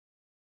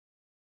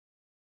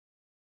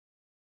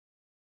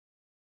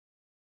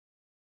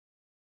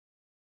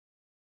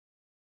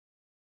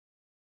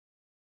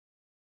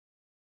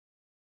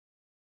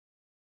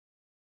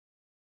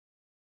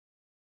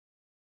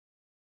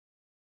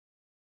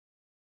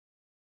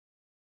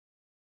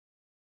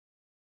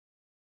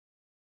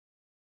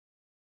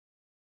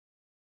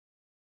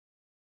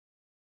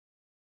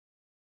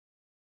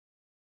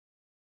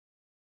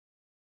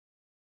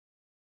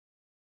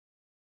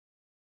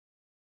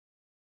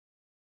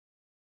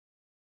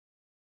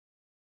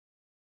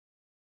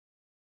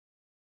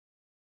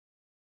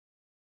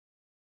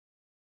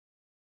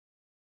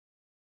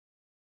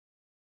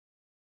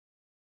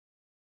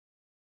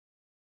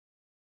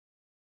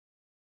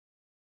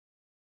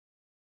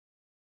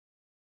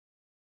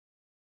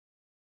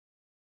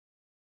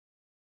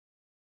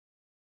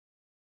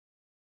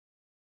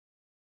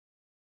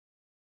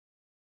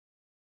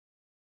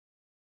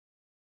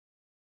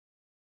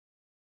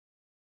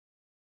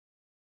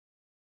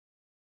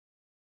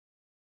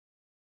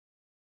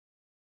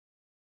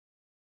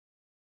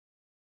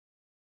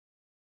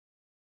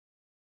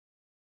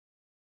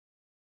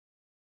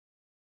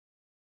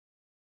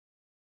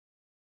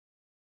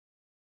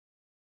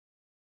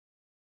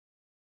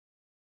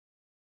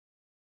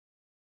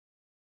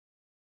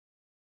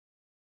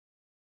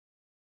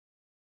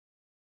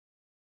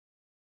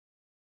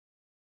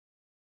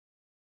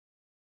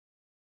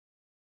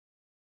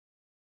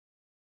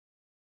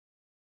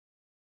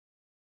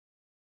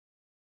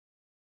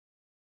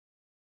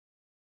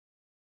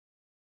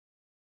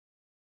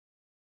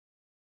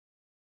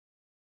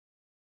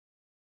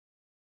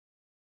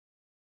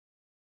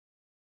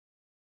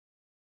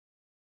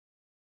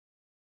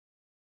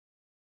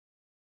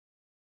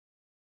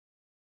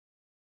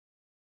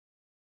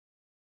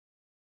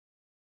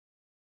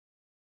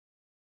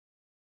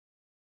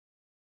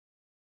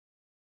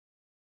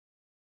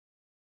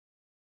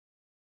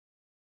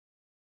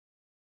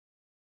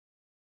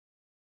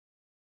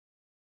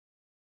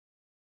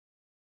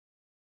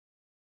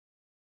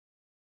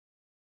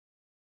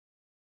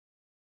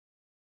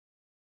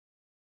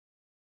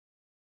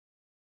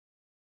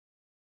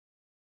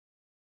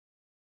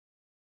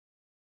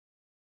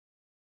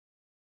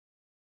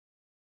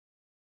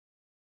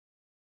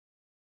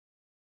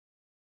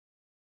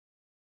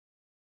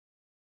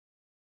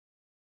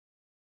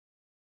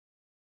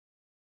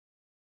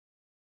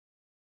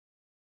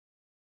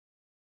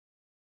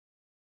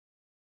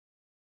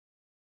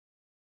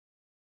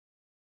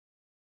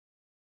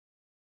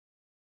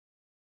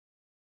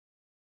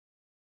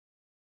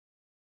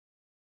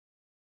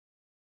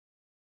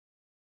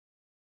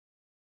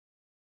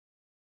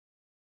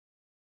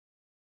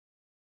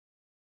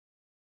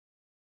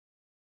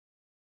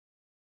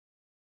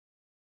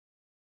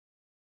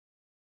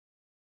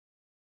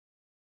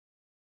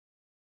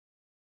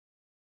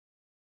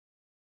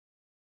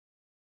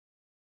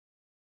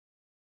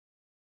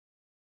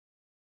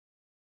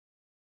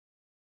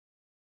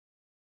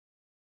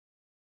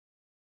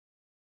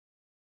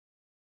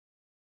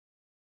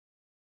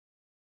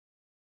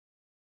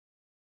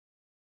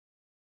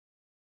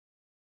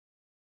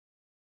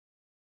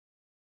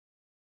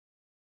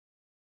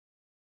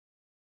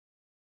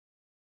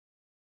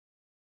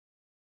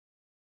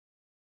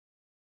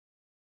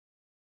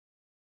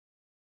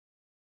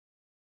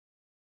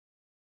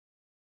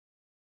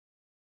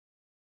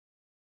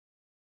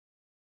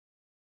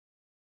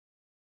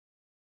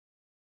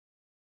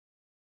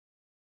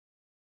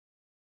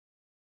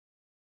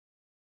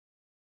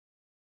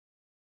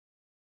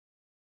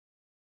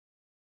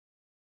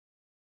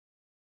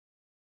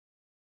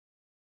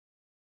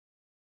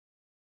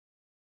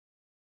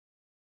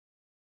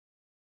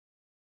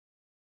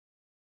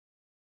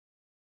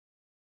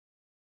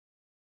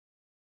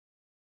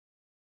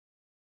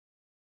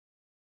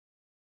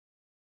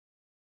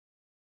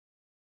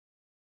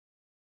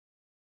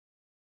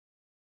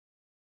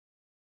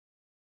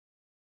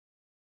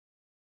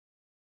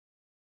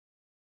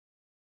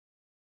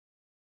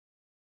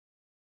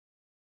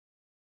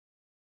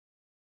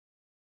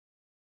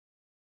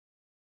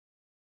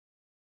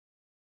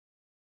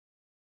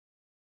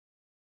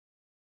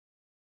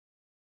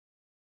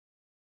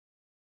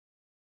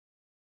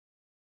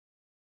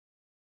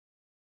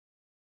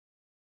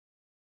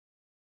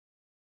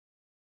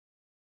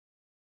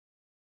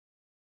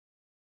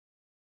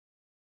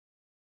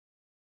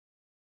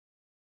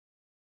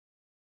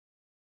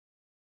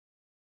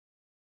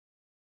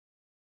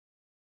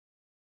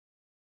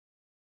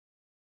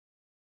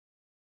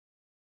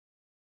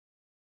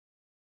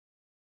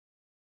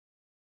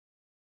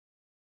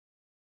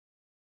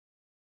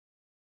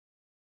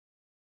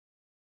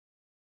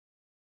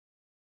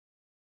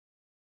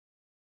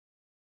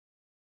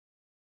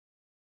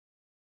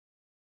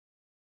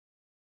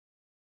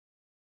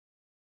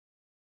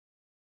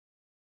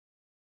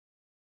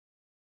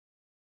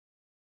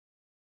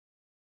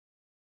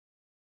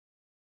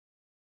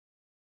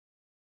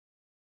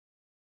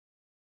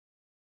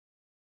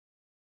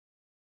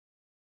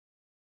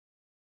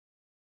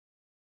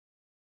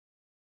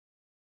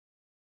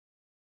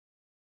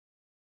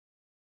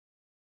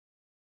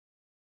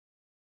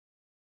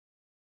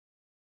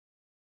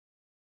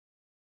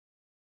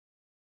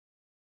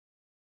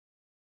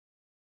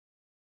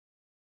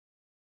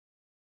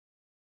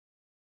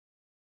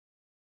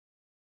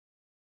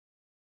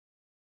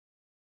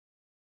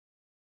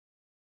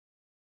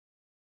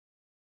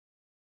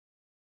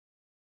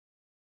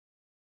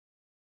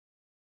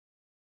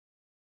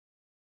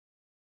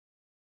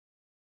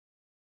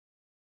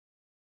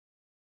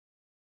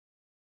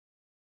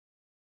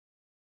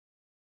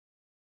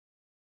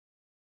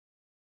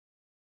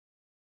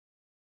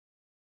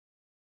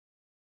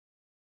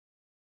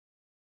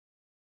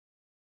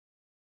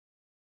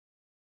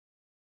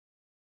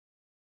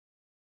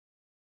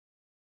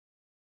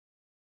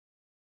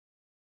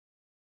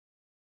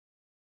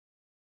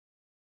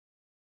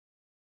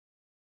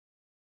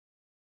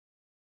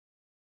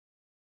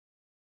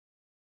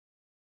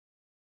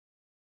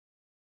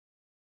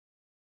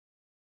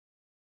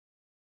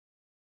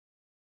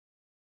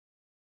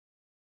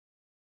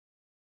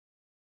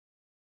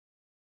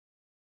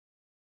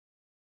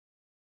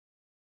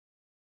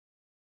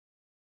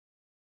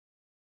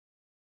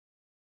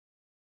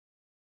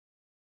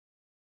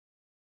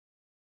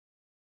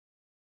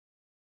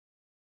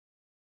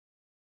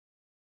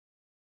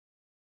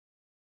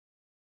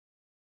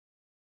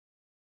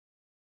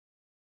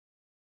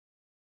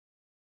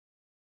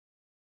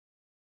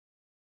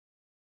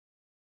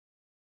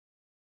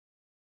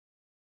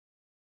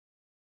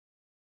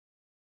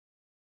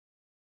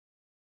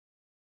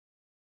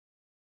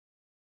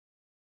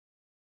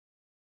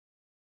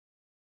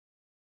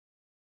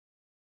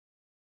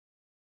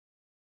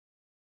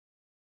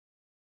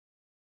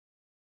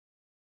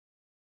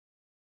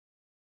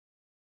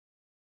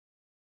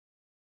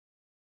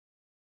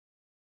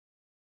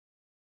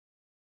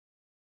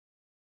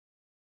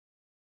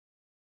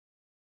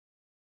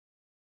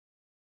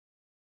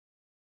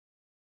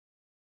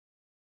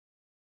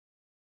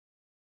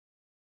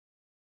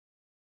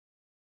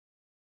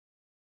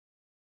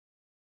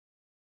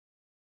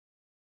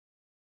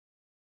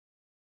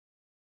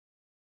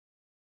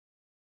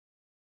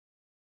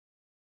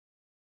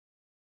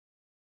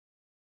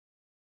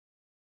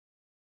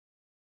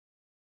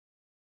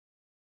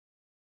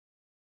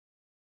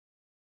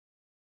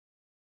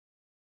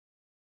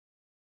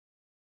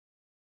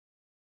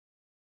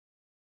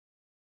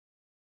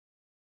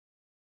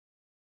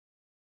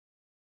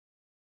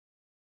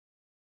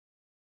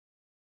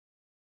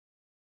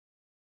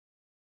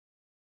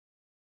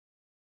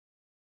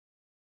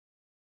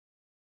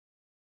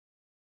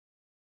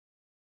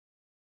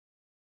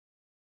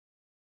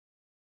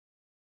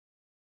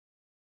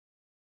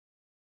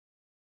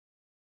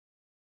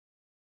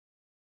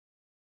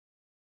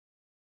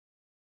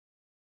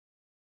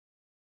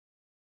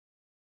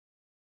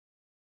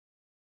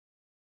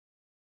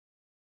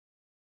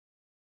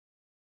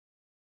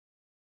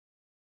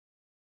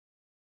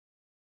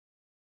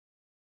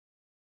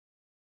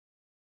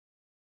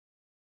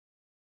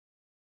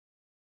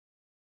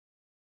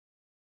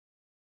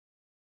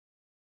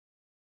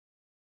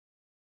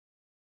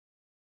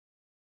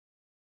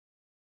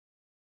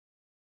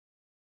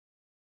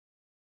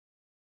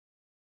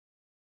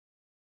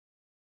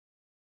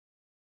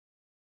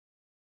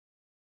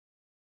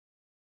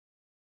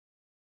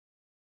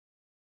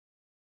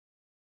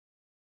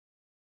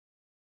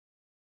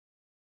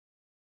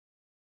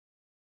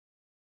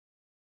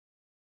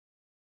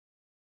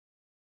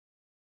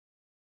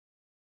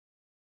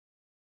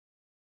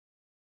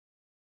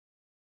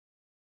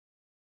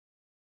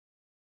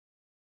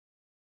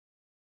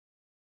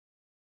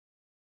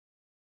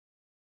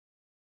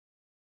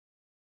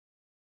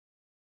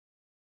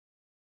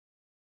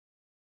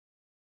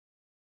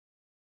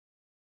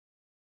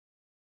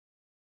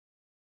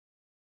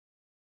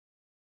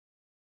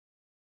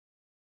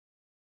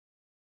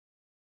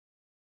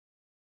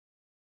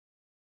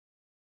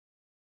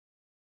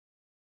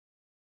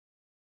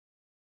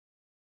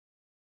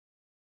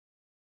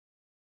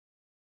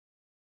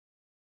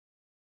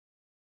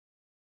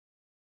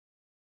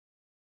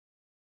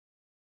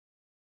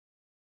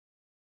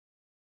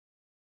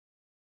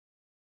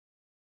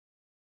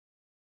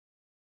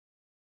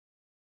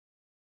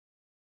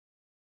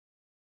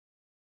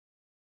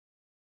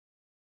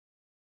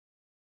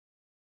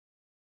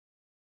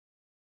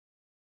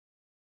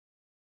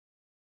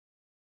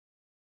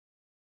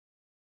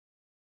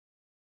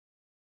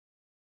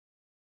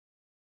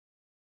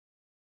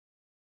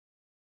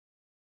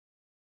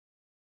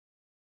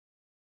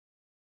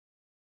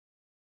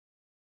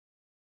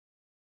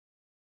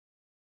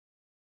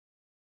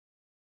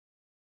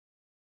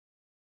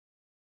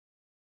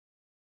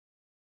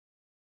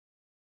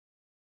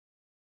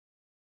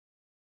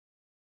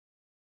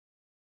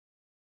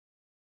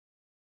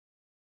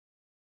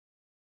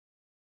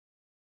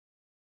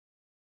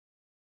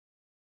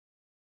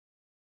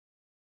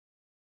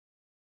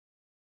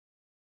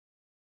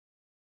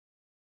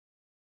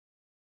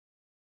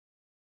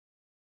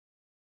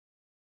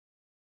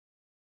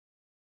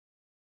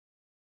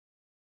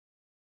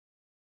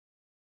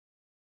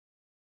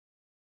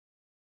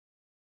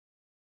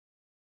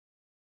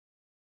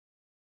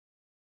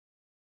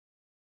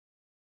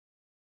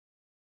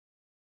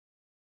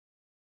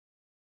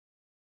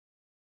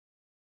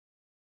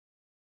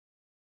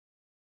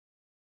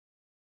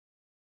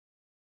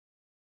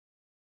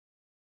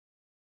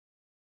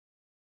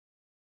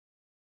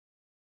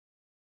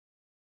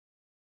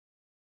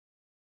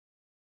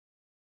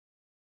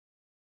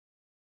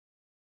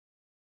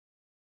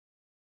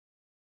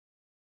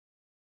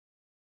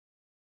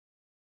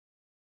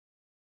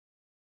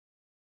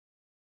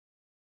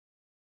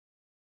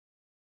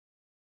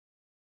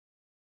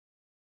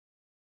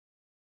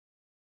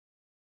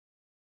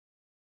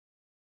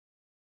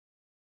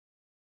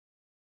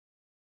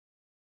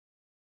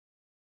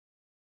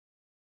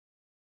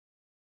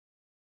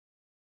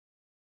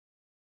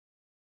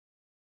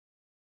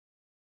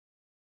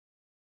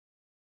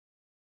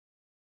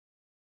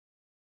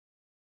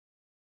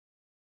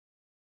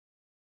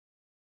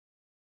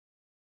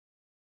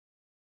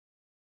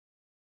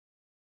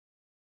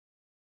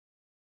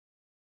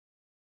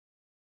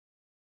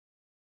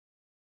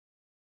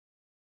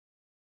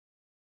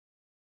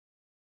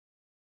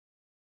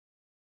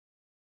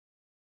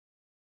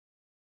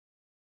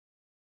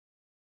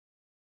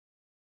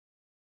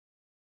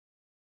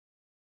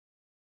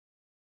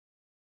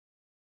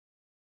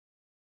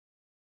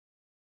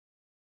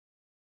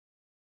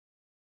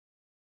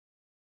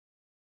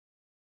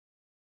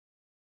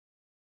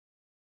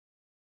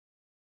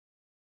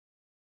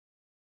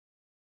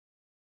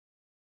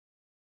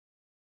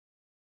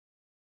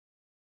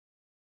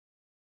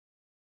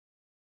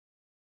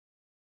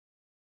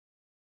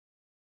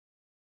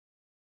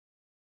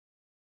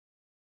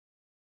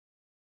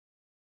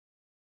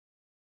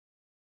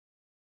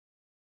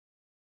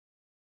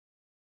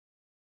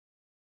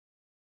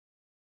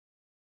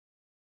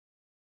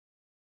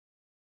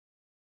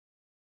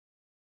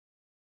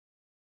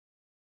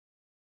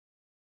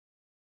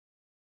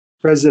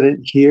President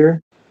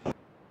here.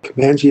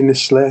 Comanche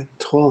Nishle,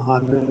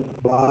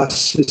 Tolhana,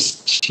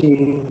 Basis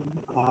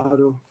Chin,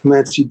 Auto,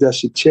 Comanche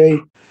Dashache,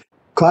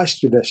 Clash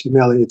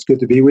Dashameli. It's good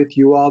to be with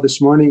you all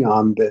this morning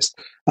on this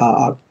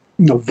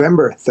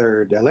November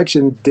 3rd,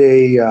 Election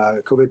Day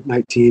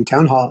COVID-19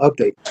 Town Hall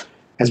update.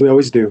 As we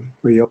always do,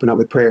 we open up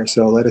with prayer.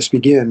 So let us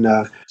begin.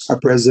 Our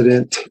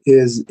president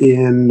is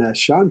in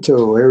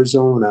Shanto,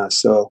 Arizona,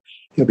 so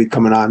he'll be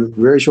coming on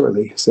very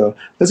shortly. So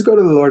let's go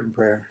to the Lord in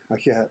prayer.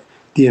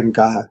 Dear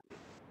God.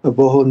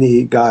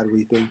 Abohoni, God,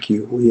 we thank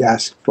you. We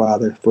ask,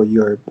 Father, for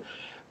your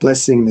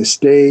blessing this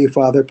day.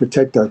 Father,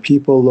 protect our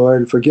people,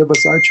 Lord. Forgive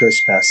us our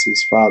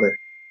trespasses, Father.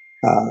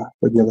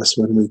 Forgive us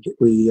when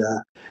we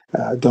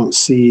don't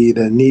see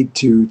the need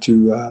to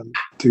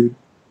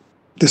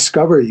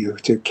discover you,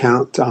 to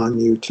count on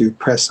you, to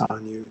press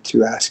on you,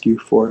 to ask you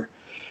for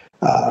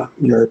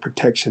your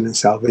protection and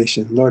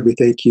salvation. Lord, we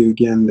thank you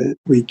again that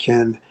we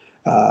can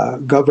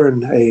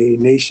govern a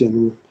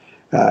nation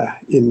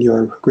in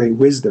your great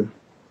wisdom.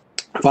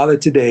 Father,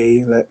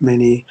 today, let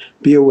many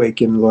be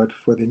awakened, Lord,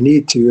 for the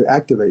need to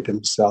activate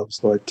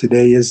themselves, Lord.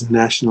 Today is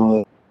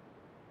national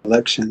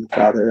election,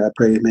 Father. I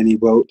pray many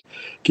vote,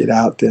 get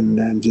out,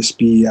 and just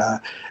be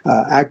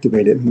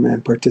activated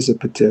and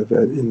participative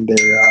in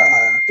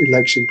their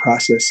election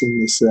process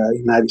in this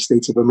United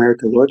States of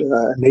America, Lord,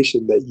 a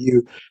nation that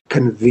you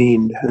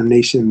convened, a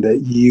nation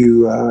that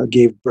you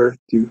gave birth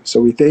to. So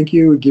we thank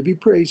you, we give you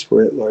praise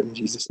for it, Lord, in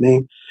Jesus'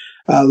 name.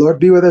 Lord,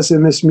 be with us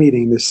in this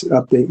meeting, this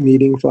update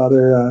meeting,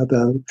 Father,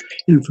 the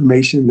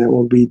information that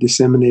will be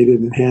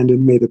disseminated and handed.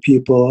 May the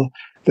people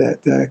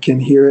that can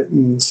hear it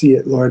and see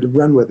it, Lord,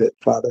 run with it,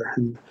 Father.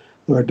 And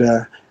Lord,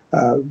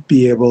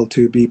 be able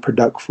to be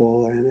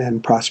productive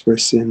and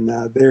prosperous in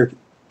their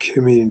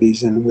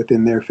communities and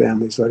within their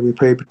families. Lord, we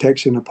pray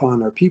protection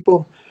upon our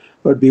people.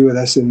 Lord, be with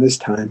us in this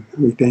time.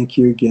 We thank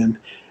you again.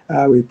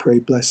 We pray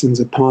blessings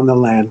upon the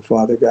land,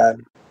 Father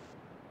God.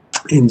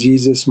 In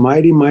Jesus'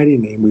 mighty, mighty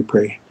name we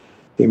pray.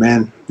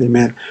 Amen.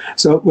 Amen.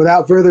 So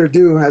without further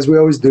ado, as we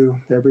always do,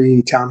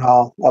 every town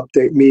hall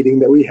update meeting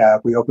that we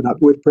have, we open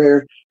up with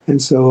prayer.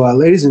 And so,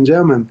 ladies and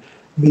gentlemen,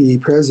 the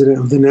president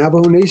of the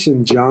Navajo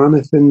Nation,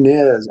 Jonathan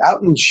Nez,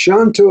 out in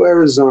Shanto,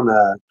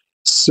 Arizona.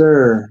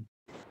 Sir.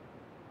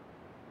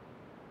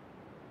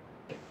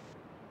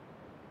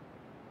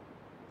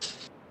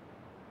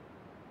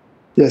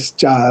 Yes,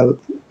 go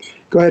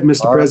ahead,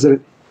 Mr.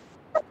 President.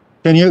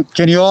 Can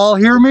you all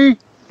hear me?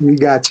 We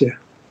got you.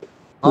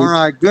 All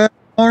right. Good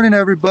morning,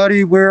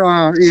 everybody. We're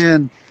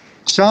in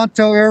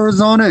Shanto,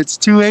 Arizona. It's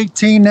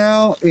 2:18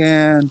 now,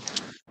 and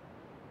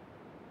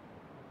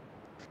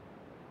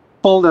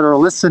people that are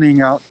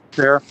listening out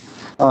there,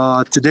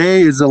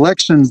 today is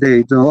election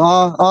day.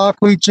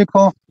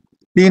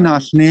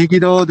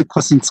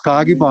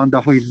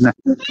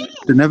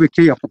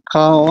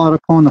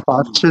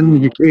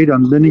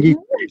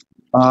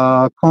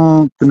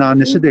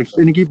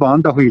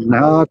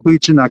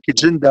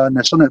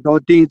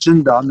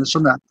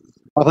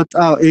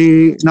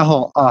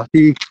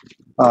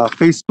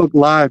 Facebook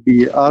Live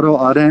bi aro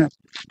are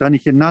dan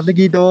ich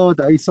nalagido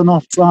da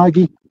isono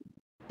tsagi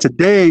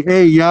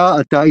today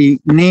ya dai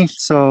ni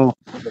so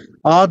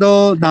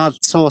ado na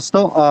so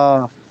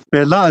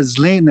bela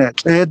zlene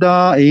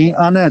eda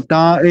ana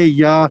da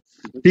ya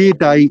di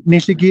dai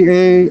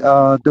nishigi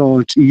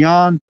do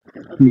chian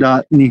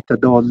da nita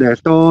do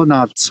leto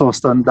na so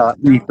da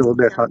nito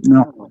leto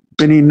no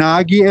beni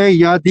nagi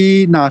ya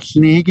di na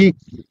snigi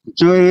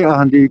joy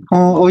andi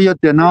ko oya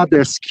dena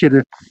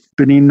deskir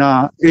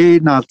benina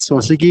na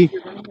sosigi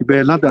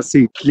bela da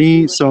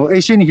sitli so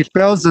Asian hit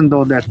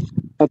 $1,000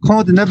 a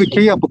code never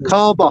kia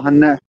bakaba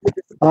hanne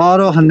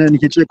aro hanne ni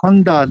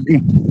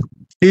kondali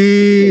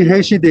he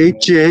heshi de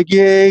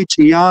chege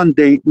chian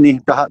de ni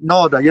da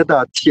no da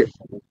yada tie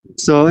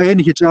so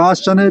any hit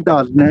ashane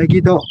da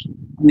negido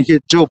ni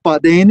hit jopa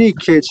de ni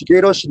ke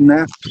chigero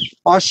shne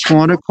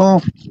ashwane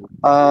ko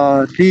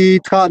di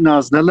ta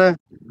naznale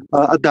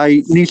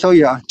adai ni so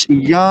ya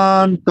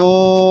chian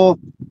to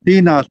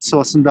Dina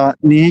sosanda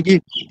negi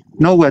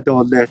no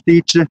wedo le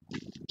teach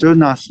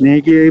jonas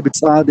negi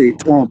bitsade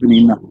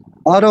tombnina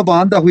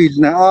arabanda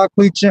huilna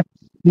akuiche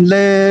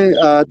le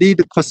di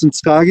de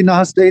kosenskagi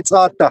na states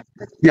ata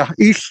ya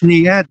ishni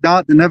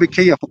da the never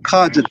kia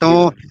kaja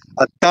do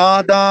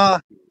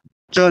dada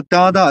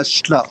dada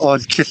shla ol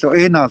kilo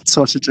ena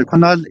sausage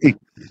kanal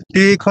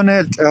di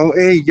konel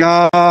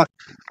ya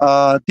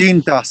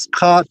din das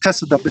ka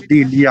tesda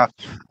bedilia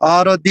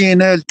aro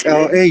dinel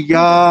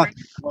ya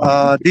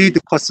di de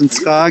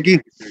kosenskagi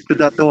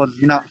da do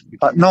na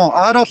no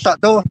aro ta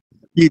do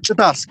each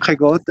das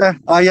pregot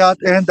ayat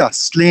and das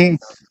sling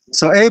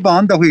so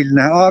banda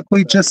hilna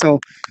akuiche so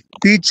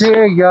DJ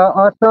ya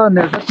ata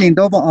nezatin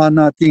do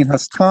ana tin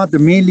hasta de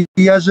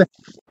miliage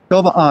do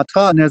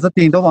ata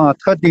nezatin do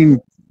ata din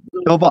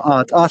do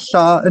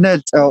ata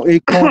enel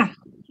eko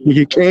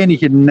ni keni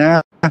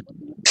hinna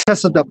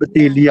tesda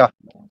bedilia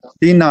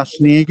dinas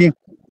nigi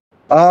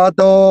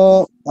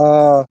ado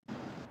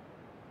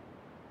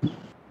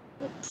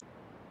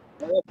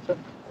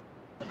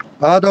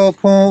ado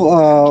ko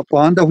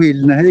banda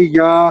hilna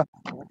ya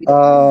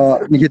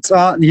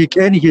nihitsa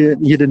nihike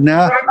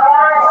nihidna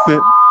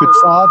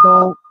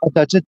bitsado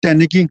atache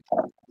teniki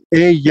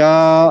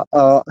ya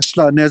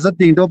shla neza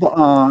tindo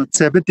ba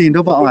sebe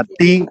tindo ba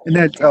ti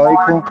ne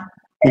iko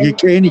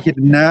nihike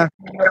nihidna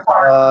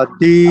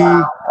di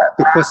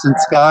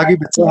kusinskagi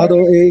bitsado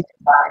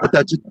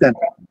atache ten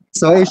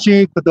so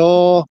ishi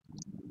kodo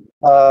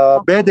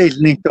bede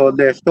nito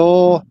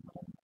lesto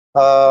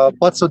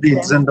patso di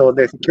zendo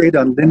le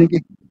kedan denigi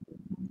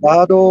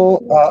ado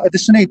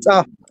additionally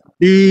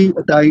di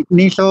dai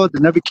nisho the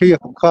navigate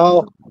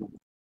call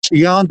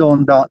Ian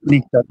don da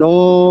nita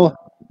do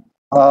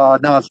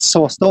na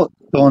sosto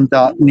don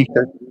da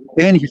nita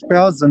en his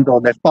thousand do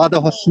the father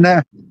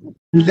hosne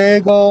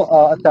lego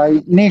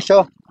dai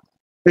nisho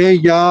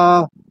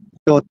ya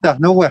do ta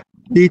no we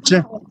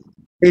teacher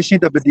Asian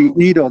da bidi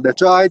nido the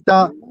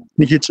jaita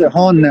ni hit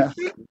hon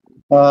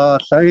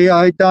sai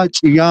aita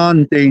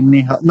Ian de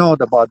ni no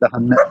da ba da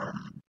han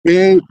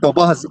to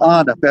bahas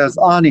da pers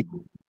ani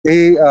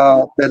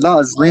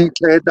bela link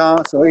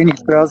da so any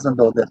thousand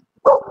do the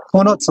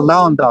kono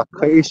tsalan da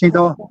kaishi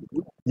do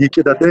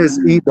yikida des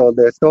ido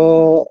le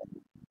to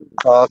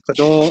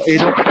kado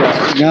edo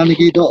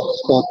yanigi do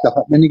to ta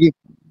menigi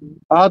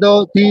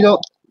ado tido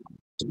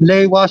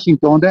le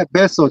Washington de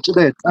beso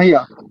chide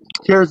aya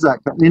here's that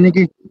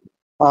menigi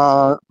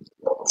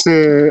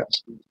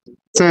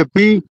se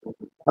bi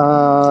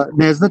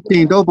nezna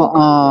tindo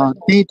ba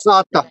ti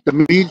tsata de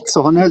mil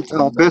sonel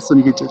beso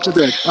ni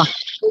chide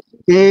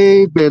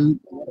bel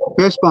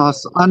bespas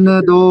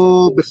anado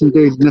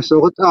besinde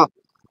nesogota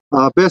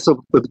beso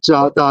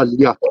bja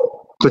dalia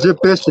Because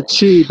best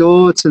chi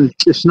do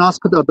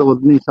snask do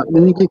ni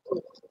niki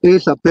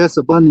esa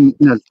peso bani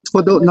nel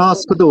fodo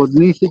nask do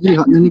ni sigi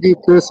niki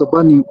peso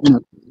bani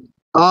nel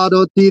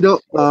ado tido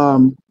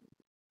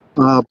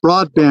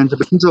broadband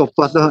bekinzo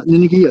pata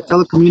niki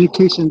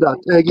telecommunication da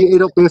agi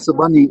edo peso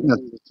bani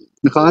nel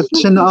nika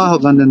chen a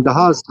hagan da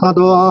has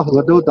kado a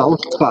hado da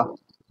utka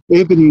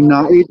ebini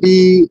na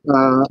edi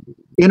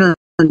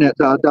internet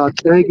da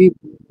agi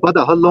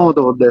pada halon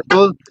do de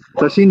to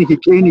tashini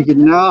hikeni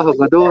hina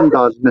hado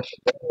da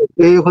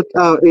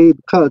hota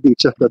kadi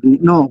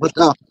chakadi no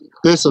hota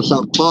peso sa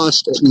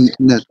past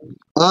net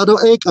ado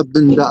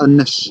abdinda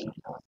annesh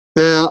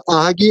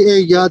ahagi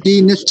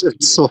yadi nish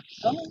so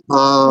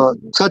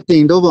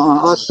cutting do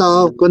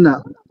asa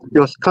kuna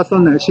jos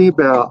kasana shi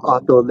be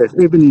ato les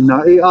even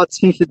na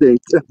atsin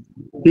date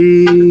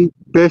the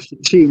best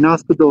chi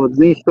nasdo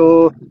ni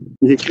so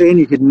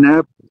hikeni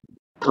hidnap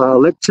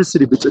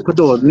electricity bit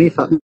kodo ni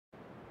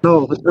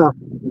no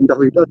da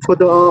vida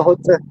todo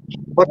hote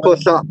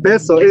cosa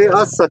peso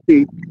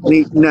asati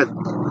ni net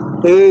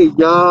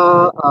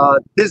ya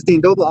Disney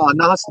do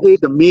nas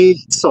the meal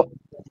so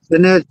the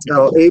net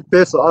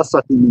peso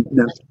asati ni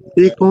net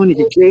ikoni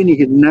hikeni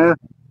hidna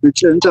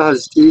which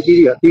has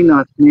the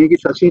Athena negi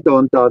sashi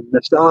don da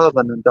nesta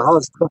and the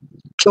house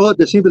so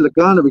the simple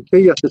gana we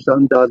kaya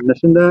san da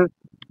nesta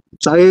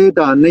sai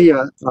da ne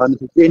ya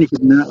hikeni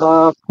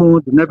hidna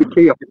phone the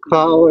navigate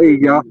ka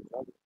ya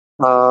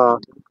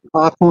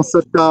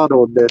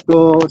constatado de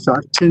to sa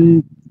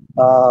chin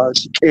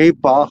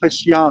ba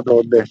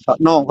khashiado de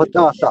no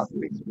hota sa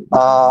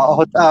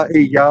hota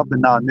ya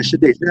bana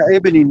nishide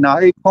ebeni na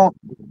ko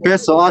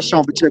peso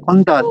ashon biche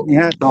kwanda ni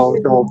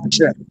do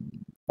biche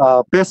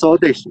peso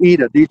de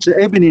ida diche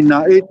ebeni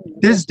na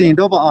this thing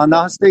do ba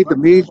na state the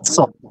meat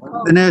so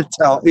net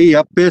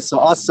ya peso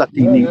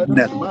asati ni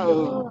net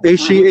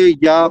Asia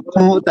ya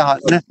ko da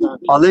ne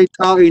alay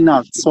ta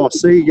ina so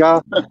say ya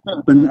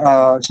ben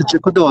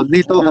chichikodo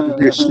lito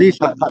de shli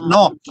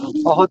no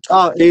hot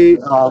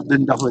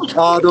ben da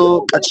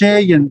hotado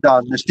kache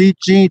yenda nesti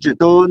ji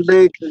do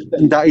le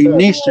da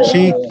inish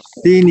shi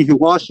dini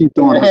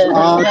Washington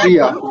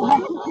dia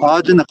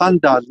ajin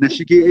kanda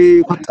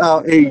neshigi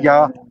hot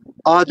ya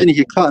ajin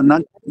hi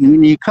kan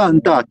ni kan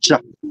da cha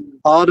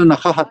adon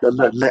kha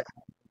le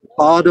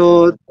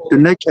ado the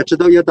next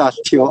episode ya das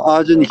tio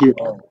ajin hi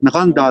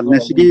nakan dal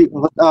nesigi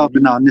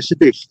bina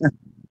neside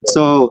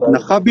so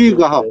nakabi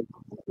ga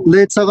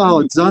letsa ga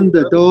zand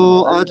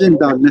do ajin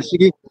dal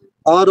nesigi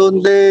aron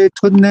le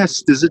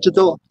tunnes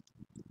digital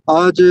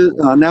aj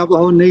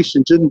Navajo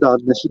Nation jin dal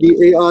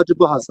nesigi aj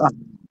bahas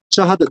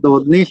chahad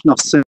do nation of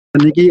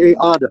senigi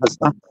ad has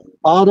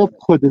ado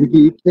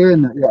kodigi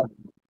en yeah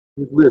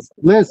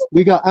Liz,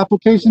 we got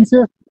applications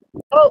here.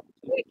 Oh,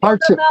 we put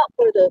them out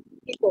for the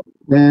people.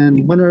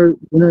 And when are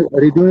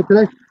they doing it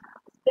today?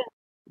 Yeah.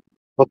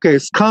 Okay,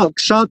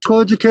 shot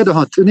educator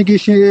ha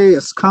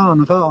tunigishi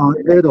scan ha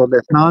edo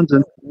le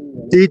nanjan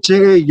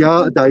DJ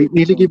ya dai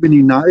niligi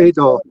bini na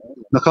edo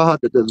nakaha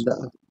de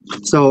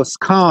so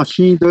scan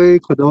shi doi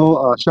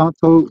kodo shot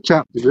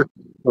chapter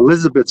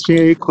Elizabeth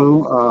shi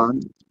ko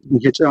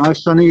ngicha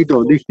shani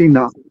do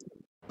liftina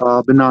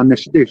bina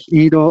neshidish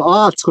ido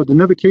atsko de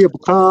nebike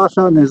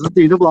bukasa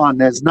nezdi do ba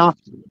nezna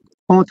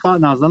kontra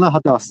nazana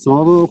hada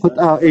so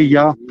kota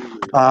ya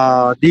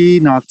di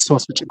na so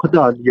switch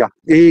koda ya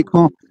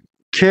kon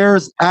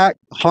CARES Act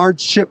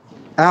hardship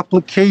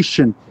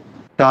application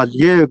da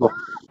Diego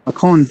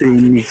akon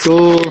dini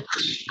so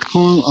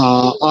kon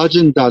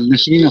agenda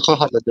nishina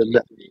khahada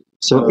dalla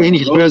so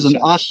any present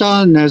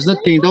asha nezna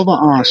tin do ba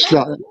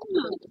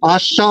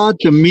asha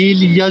de mil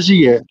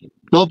yajiye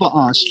do ba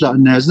asla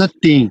nezna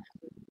tin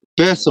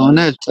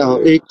personet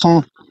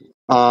ekon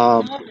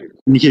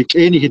nihik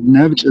any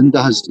hidnavich and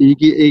has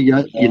igi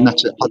ya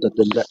inacha hada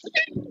dalla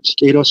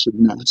skero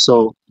shudna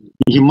so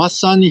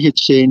himasani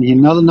hitchen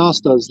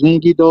hinalnasta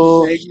znegi do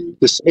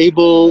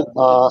disable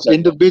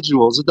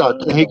individuals that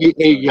hegi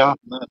ya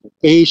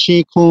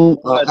Asian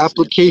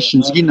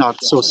applications ginat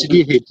so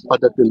sigi hit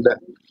padatilda.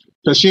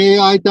 Tashi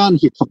I done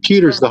hit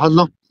computers the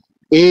hallo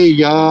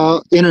ya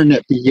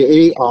internet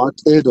bi art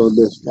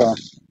dole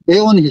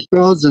on his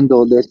thousand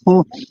dole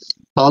ko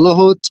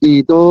halaho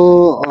ti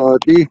do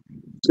di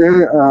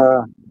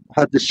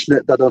had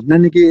shlet da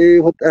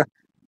nengi hot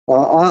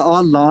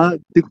Allah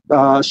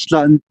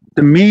shlat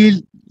the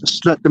mail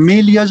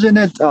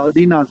yajenet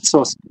dina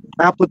sos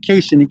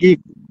application gi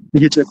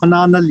hit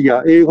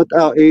konanalia hot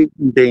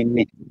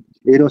deni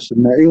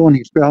Erosna on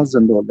his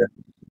thousand dollar.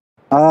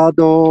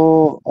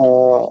 Ado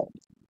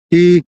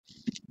he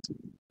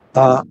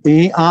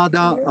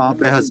ada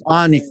behas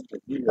ani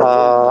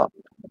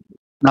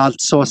not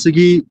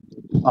sosigi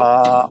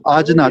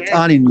ajnat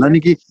ani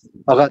lanigi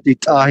agati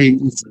tahi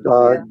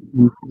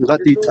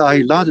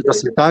lad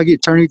the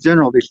attorney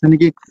general they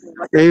shinigi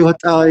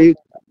what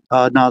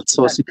not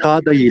sosika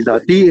da yila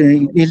ti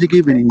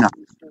iligi benina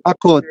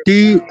ako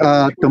ti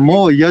the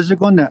more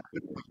yajgona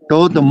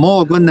do the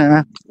more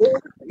gonna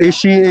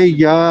Ishi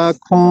ya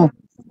kon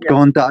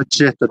donda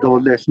acheta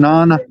dole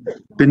nana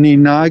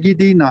beninagi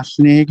di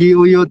nasnegi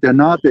uyo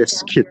dena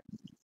deskit.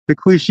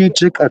 Bikuishi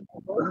chik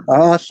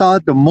asa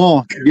the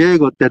mo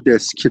yego de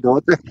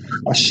deskidote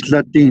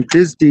ashlatin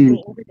tisdin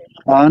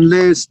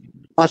unless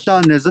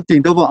asa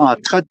nezatin doba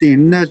atkatin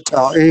net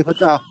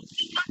hota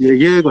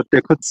yego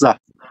de kutza.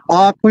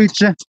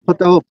 Kuiche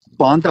hota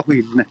banda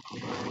huidne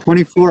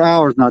 24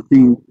 hours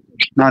nothing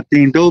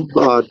do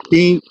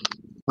din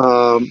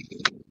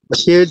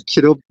Shell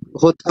Chirop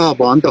Hot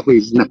Abanda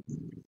Huizna.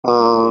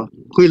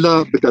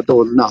 Quilla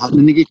Bitatolna,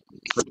 Nigi,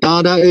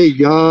 Tada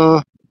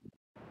ya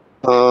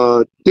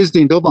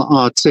Disney Doba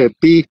Art say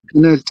P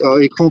Net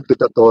a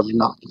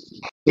competitolna.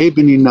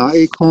 Ebinina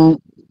Econ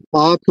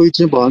A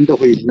Puichin Banda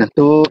Huizna.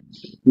 To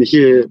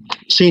Nishi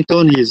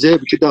Shinton is a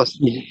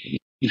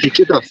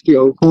Bichidaski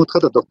or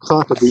Contata of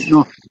Kata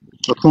Bino,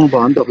 a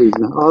combanda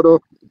Huizna.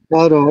 Aro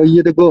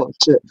Yedago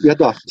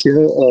Yadak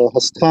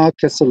Hasta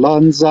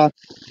Casalanza.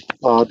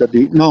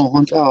 The no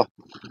hunter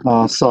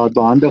saw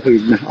band of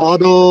him.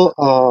 Although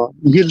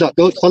Hilda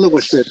don't follow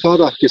what she thought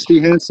of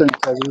Kisti Hansen,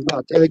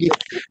 Telegi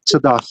to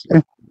that.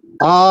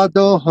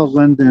 Although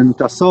when then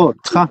the so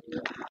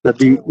that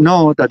the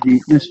no that the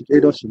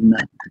institute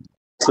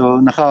so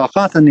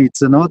Nahata needs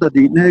to know that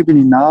the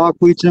neighboring now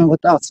preaching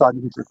what outside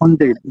his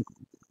Hyundai.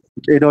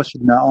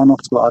 Edoshina on of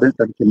Squad and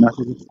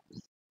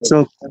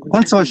so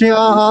once so she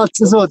so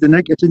the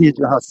next need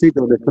to have seat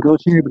of the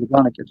Kadoshi, but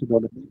gonna catch it.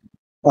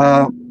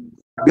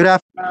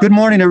 Good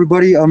morning,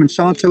 everybody. I'm in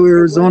Shanto,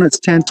 Arizona. It's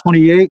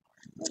 10:28.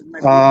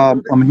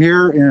 I'm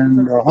here in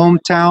the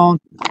hometown,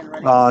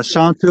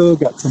 Shanto.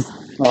 Got some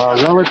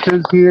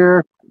relatives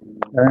here,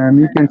 and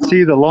you can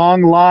see the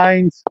long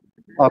lines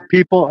of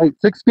people. Hey,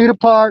 6 feet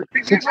apart,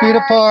 6 feet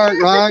apart,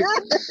 right?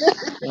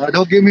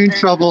 Don't get me in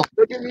trouble.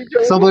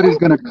 Somebody's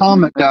gonna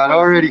comment that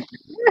already.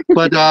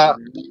 But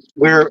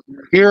we're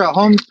here at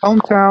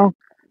hometown.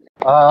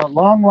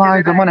 Long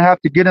lines. I'm gonna have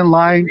to get in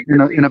line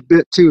in a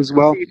bit too as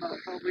well.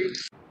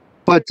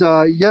 But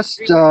yes,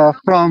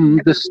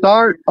 from the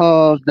start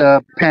of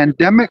the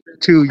pandemic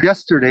to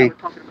yesterday,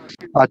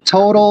 a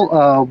total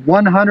of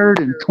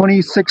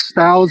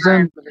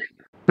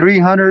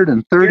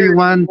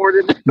 126,331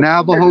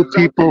 Navajo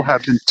people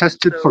have been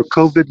tested for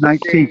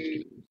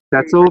COVID-19.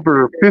 That's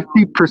over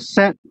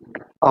 50%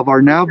 of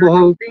our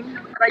Navajo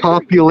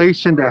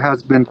population that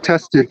has been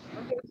tested.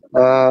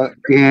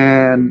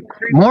 And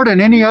more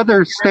than any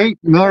other state,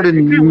 more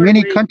than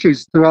many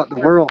countries throughout the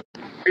world.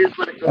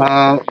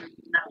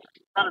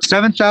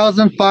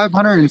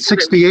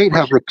 7,568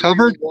 have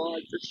recovered,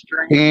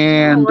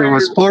 and there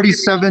was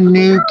 47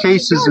 new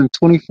cases in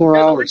 24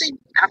 hours.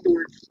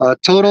 A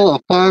total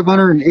of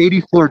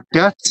 584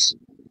 deaths.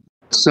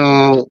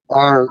 So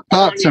our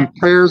thoughts and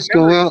prayers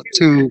go out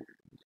to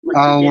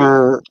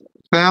our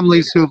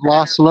families who've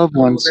lost loved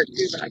ones.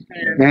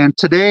 And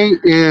today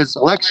is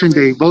election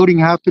day, voting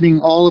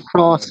happening all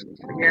across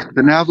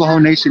the Navajo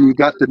Nation. You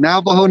got the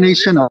Navajo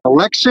Nation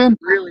election,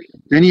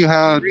 then you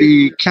have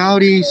the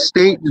county,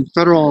 state, and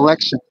federal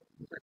election.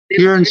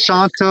 Here in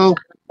Shanto,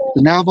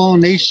 the Navajo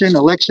Nation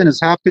election is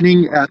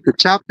happening at the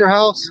chapter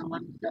house,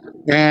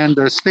 and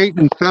the state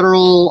and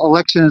federal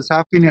election is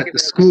happening at the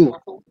school.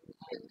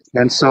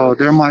 And so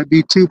there might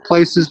be two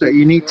places that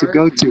you need to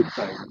go to.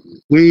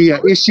 We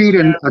issued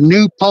a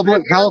new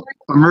public health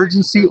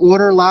emergency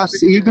order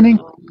last evening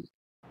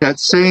that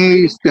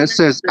says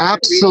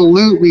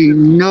absolutely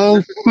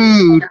no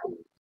food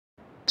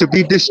to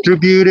be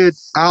distributed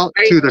out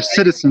to the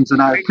citizens.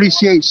 And I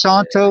appreciate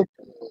Shanto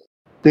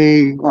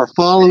They are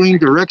following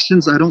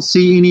directions. I don't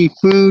see any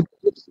food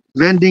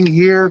vending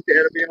here.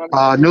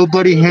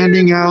 Nobody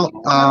handing out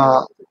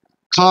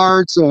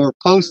cards or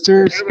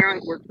posters.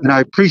 And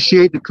I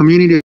appreciate the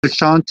community of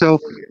Shanto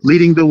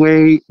leading the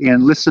way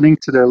and listening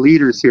to their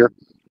leaders here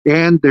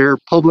and their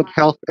public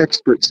health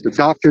experts, the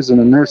doctors and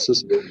the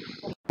nurses.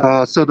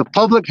 So the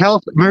public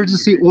health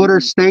emergency order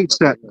states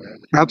that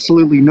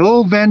absolutely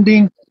no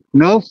vending,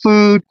 no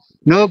food,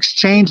 no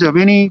exchange of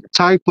any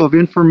type of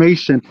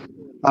information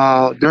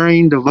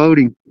during the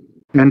voting.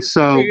 And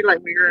so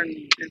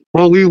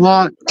what we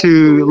want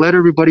to let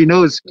everybody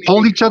know is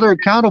hold each other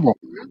accountable.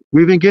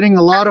 We've been getting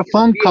a lot of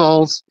phone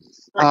calls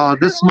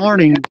this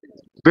morning,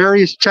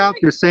 various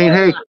chapters saying,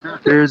 hey,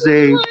 there's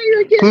a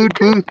food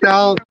booth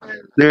out,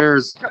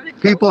 there's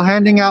people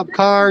handing out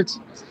cards.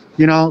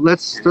 You know,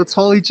 let's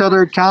hold each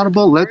other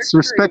accountable. Let's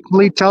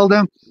respectfully tell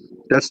them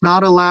that's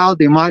not allowed.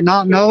 They might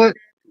not know it.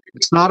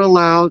 It's not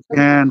allowed,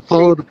 and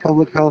follow the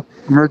public health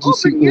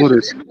emergency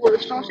orders.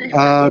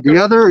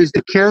 The other is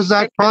the CARES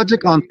Act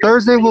project. On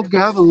Thursday, we'll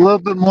have a little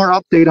bit more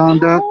update on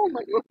that.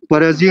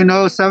 But as you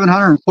know,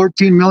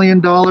 $714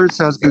 million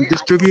has been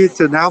distributed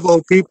to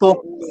Navajo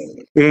people,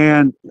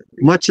 and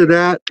much of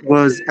that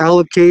was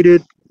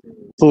allocated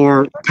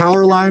for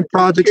power line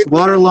projects,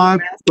 water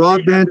line,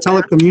 broadband,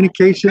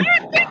 telecommunication.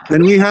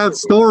 And we have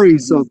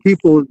stories of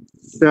people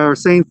that are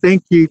saying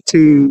thank you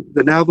to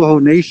the Navajo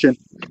Nation.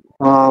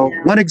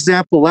 One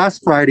example,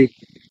 last Friday,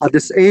 a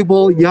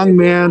disabled young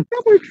man,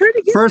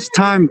 first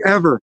time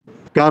ever,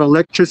 got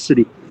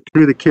electricity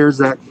through the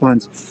CARES Act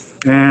funds.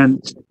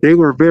 And they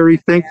were very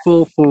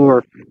thankful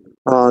for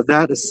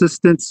that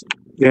assistance.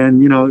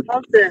 And, you know,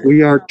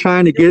 we are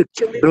trying to get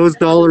those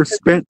dollars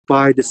spent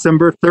by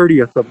December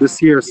 30th of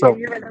this year. So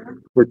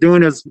we're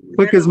doing as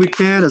quick as we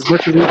can, as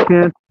much as we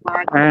can.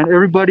 And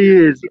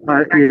everybody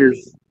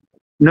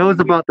knows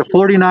about the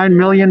 $49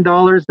 million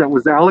that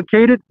was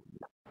allocated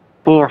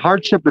for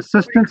hardship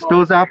assistance.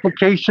 Those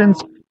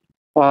applications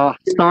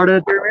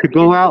started to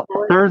go out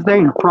Thursday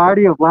and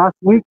Friday of last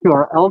week to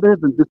our elders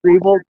and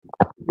disabled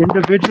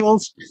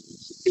individuals.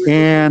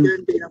 And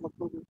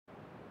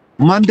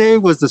Monday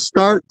was the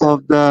start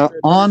of the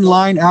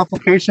online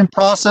application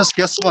process.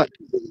 Guess what?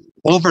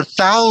 Over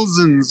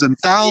thousands and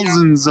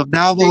thousands of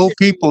Navajo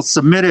people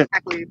submitted,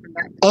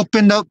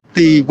 opened up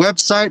the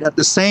website at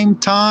the same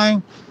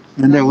time,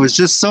 and there was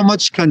just so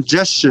much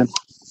congestion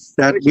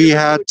that we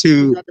had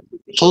to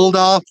hold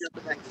off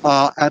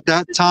at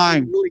that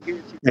time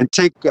and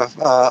take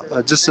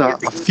just a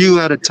few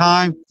at a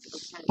time.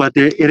 But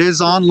it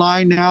is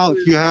online now.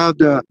 If you have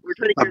the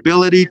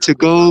ability to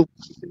go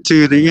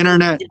to the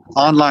internet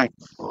online.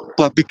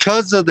 But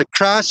because of the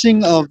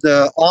crashing of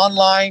the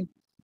online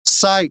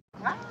site,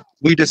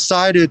 we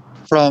decided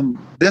from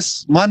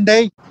this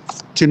Monday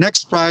to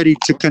next Friday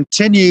to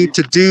continue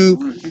to do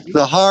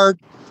the hard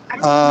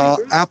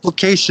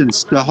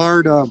applications,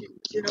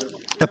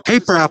 the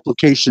paper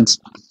applications.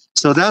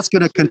 So that's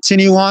going to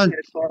continue on.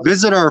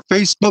 Visit our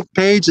Facebook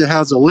page. It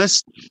has a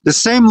list, the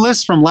same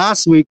list from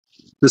last week.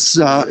 This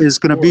is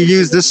going to be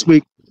used this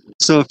week.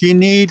 So if you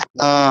need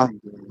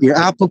your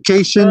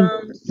application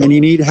and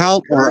you need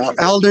help, or our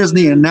elders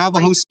need a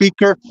Navajo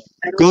speaker,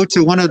 go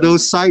to one of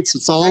those sites.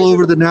 It's all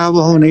over the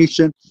Navajo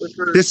Nation.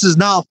 This is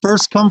not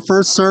first come,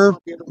 first serve.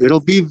 It'll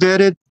be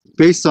vetted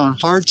based on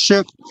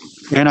hardship.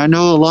 And I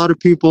know a lot of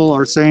people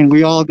are saying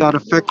we all got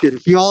affected.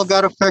 If you all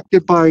got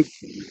affected by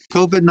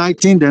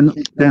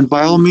COVID-19, then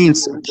by all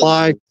means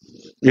apply.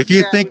 If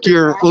you think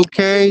you're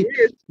okay,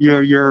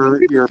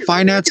 your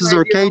finances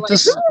are okay,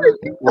 just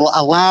will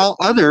allow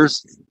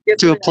others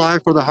to apply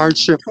for the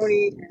hardship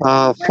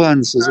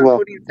funds as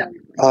well.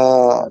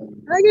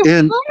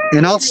 And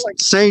I'll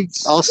say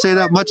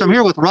that much. I'm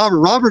here with Robert.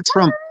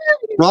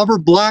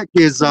 Robert Black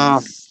is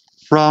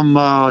from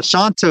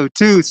Shanto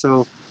too.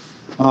 So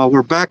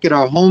we're back at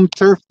our home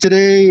turf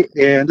today,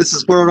 and this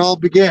is where it all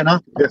began,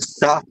 huh? Yes.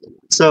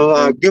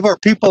 So give our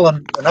people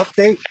an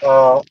update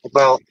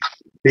about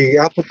the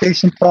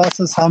application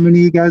process. How many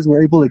of you guys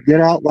were able to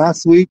get out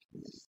last week,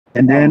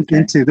 and then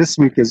into this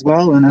week as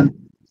well, and then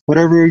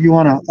whatever you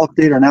want to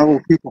update our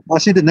Navajo people. I'll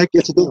see the next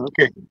get to do.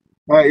 Okay.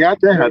 Yeah,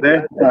 they had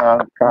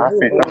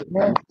President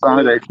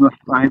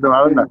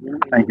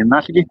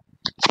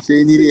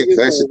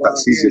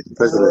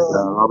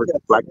Robert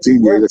Black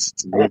Jr.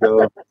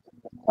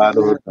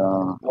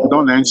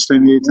 Don't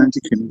understand the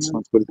attention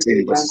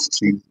responsibility was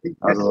seen.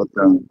 I wrote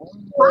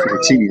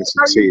genius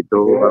say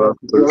though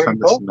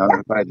national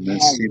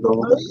guidance.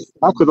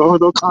 I could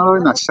also call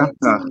in a shot.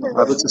 I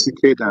don't see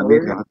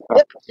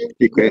that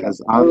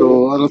because I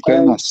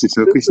don't know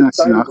so Krishna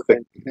so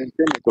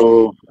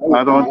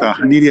I don't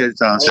need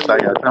it. I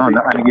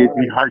get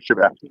the hardship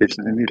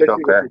application in the shop.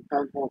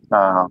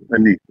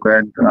 Any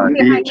grand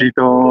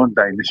digital,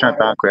 the initial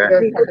grant,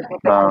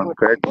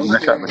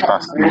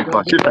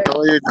 national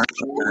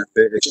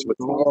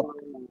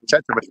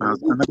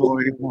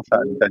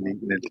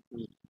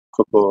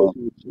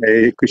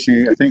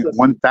I think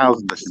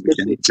 1,000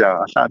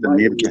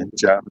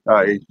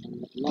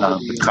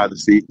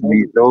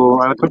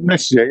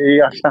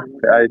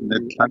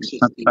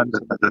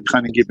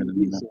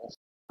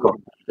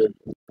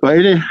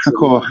 Păi,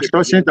 acolo,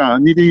 sto sentendo,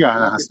 ni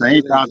diga,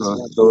 snaitato,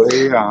 to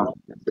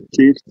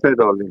ci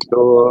credo,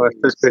 to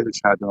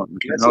specializzato,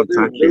 che non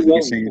sa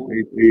che si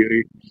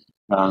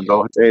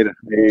do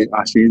e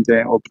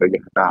asinte opera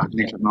da,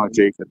 ni no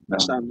jacob,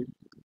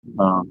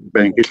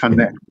 ben che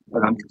tanne,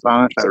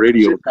 fa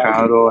radio,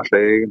 caro,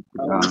 sei,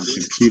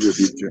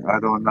 computer, I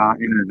don't know,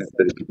 internet,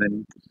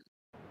 then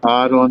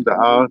I don't,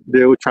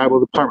 they will travel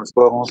departments,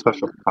 but on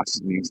special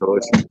custody, so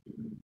it's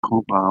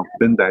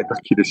been that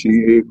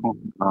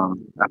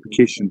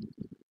application.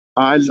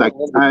 I like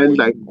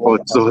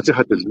so just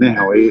had to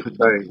know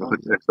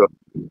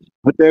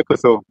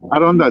so I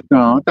don't know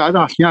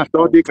that yeah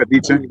so they could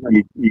teach you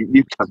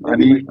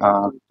any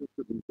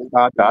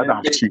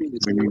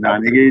when you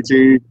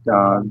navigate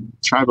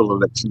tribal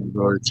elections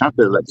or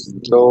chapter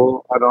elections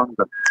so I don't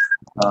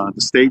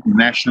the state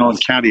national and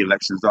county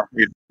elections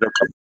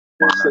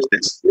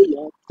this.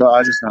 So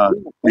I just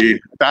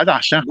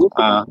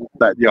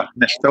that yeah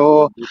next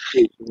door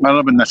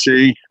malo ben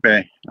nasi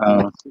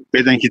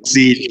be then kit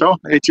see to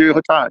etu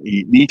hota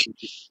ni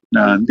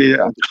na de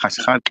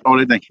khashat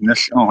ole dan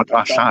kinas on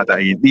hota sa da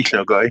ni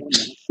so go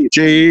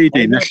je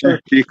de nas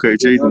ti ko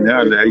je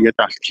na le ya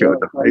ta kyo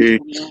da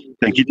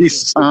dan kit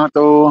is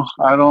to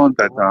aron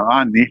that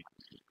ani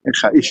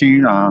kha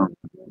isin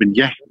ben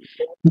ja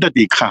da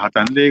di kha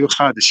dan le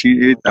kha de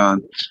shi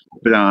dan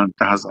bedan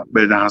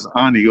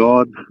ani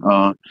god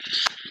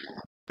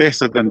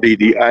better than the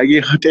agi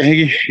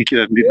hati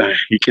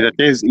ikira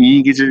tes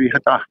ingiji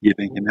hata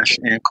yeden kinas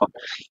eko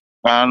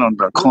anon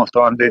da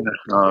konton den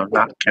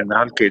na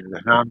kenal ke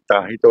na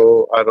ta hito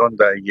aron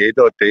da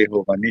yedo te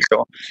ho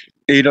ganito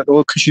ero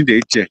o kishin de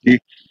je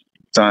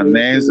ta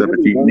nez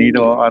abti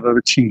nido aro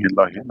chin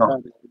la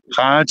no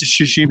ha ji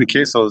shi bi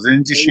ke so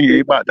zen ji shi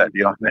e ba da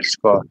dia next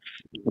ko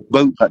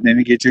bal pat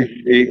ne ge ji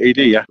e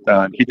de ya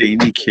ta hide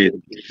ni ke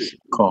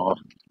ko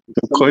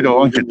ko do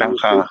on ke ta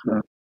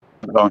ha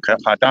donc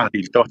ada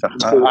di tota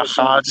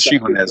aha shi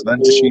hones nan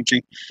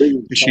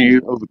shi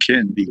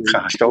overkin di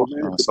kasto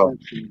so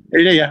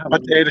ele ya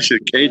hat ele shi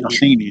ke no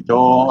sini do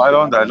I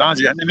don't know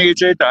lanji ani me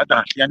je da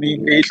yani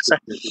ele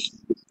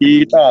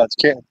i da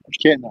ke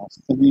na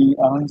ni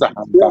an za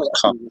han da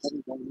kha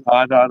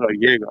ada ro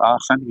ye a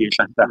khan ye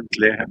san da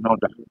le no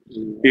da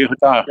e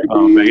hota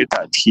me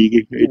ta thi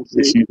ge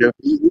shi de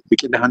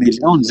ke da hani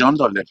on jon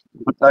do le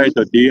hota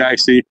to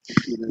DIC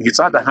ki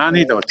sa da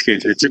hani do ke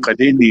je ka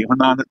de ni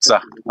hona na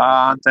tsa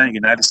the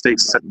United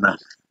States sitna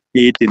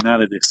e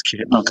dinara this ke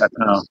no ka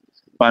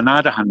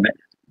banada hanne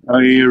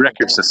I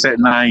records the set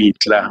na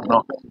itla no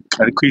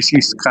kwisi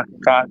ska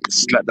ka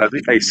sla da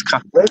ka iska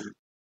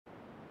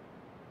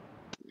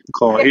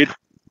ko it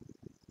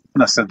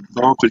na sen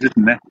do ko dit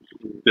ne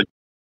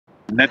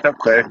net up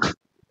ko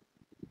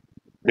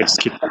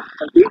skip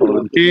ko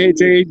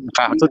je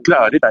ka to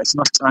klar det er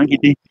snart angi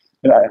di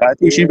ret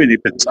I sin beni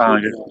pet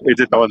angi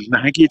det er na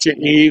ki je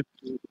e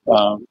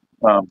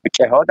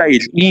ke ho da I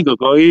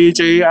go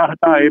je a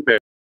da e be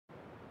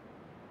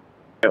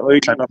oi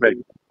ka na be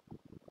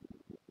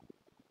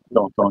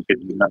don't get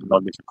na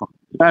knowledge ko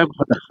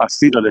I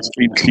see the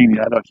stream clean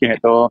I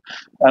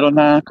don't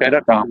know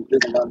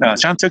that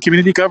chance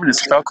community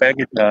governance talk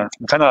get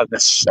kind of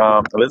this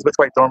Elizabeth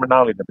White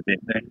terminology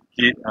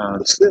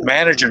the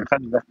manager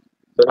kind of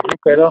so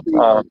pero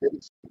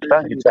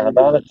it's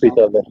another fit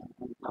of it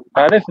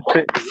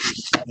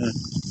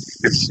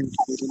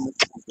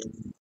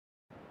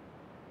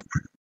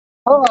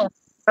Oh,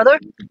 brother.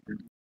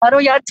 Aro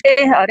yate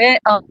are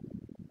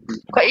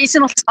kwa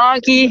isno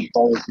tsagi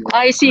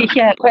I see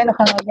here kwa na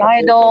kana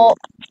yaido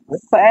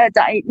kwa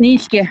da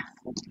niske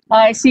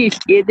I see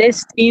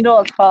this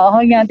ino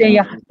kwa ya de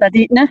ya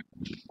tadina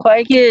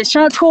kwa ke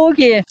sha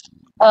thoge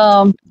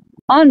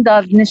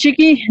anda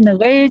nishiki na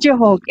geje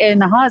ho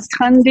na has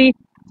khandi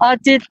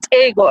atit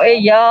ego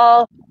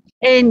ya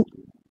en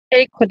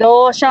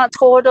kodo sha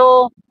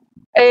thodo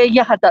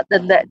ya hada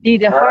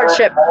the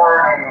hardship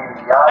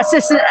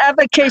assistant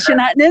application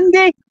at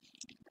nindi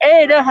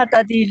da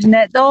hata di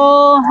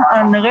neto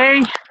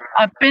anre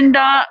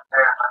apinda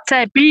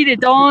sai pide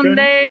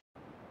donde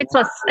it's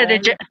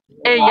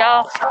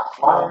ya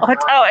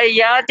hata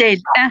ya de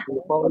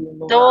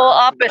do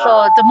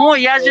apeso the more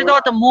ya jido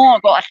the more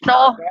go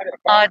ato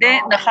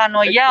de na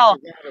khano ya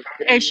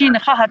shin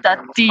hata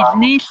di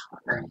ni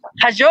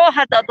hajo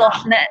hata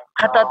dosne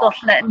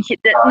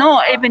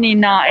no even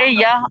na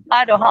ya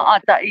ado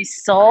hata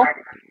iso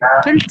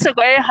Tulsa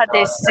go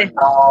hadesse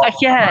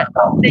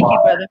thank you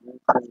brother.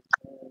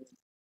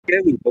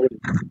 Thank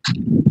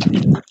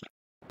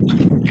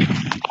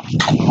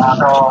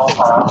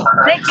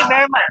you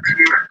very much.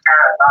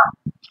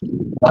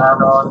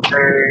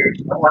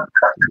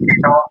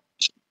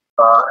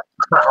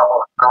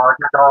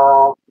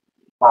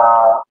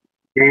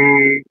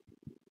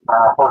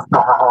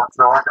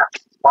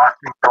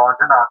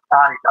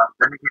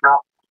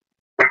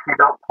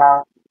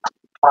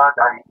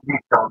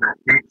 the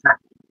seats.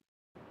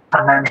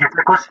 And then he's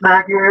like, "What's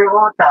that? You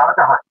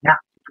yeah,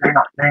 you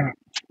know, thing."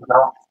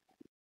 So,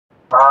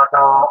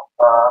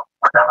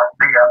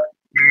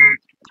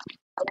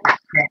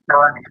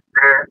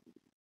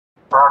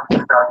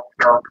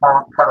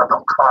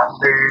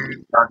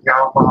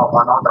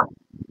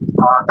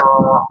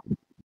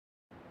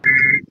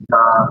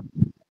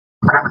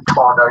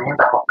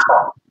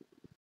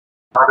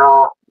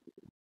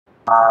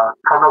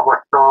 Hello,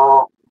 what's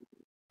up?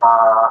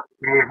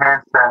 He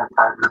hand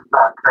sanitizer,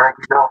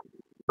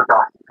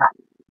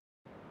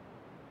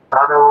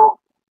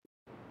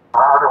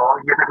 Hello,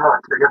 you know,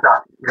 you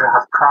got, you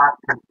have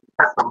constant,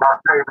 that's a lot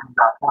saving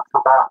that what's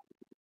about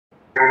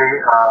a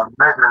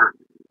measure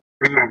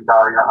being the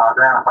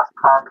then has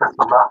constant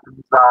a lot of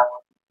that,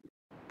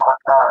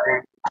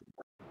 a,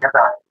 you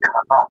got,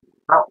 no,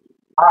 no,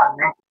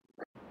 me,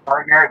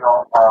 yeah, go,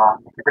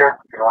 you did,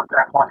 you know,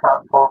 that one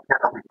shot, talk,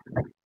 get a week.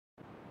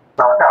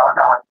 So,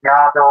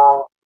 yeah,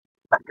 though,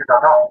 you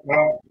know, me,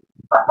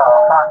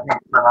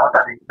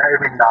 that is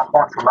maybe not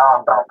much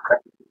around that,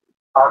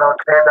 although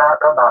they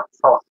don't know,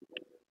 so,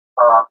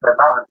 the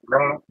balance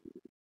me.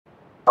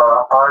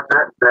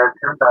 There's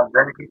sometimes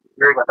then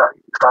you got that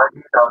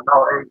you don't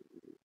know a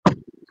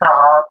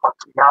child or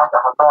young the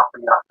half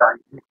of your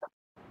side.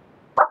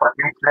 But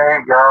you say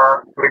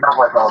you're in a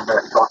way on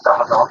this sort of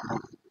half.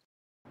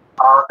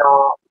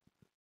 Although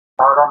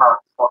I don't know,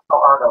 so I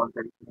don't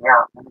think,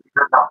 yeah,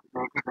 you not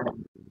make it in it.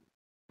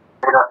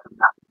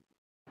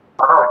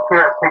 Although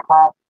here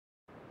people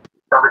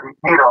somebody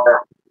need on the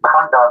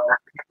conduct that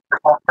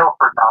people kill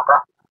for now.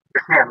 You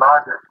see a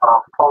large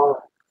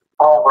poll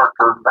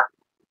workers.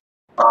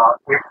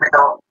 If we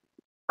don't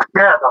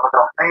share the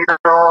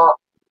NATO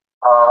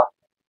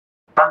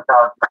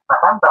handout, the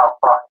handout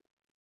part,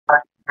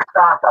 it's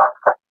handout,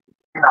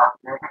 you know,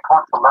 maybe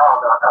consular,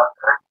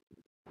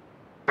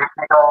 if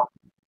we don't,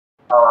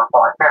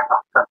 buy that,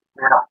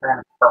 you know,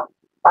 so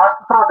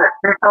after the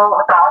people,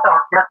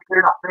 just,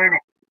 you know,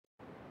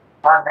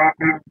 and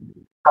maybe,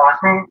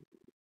 talking,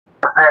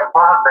 they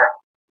want that,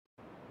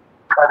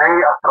 they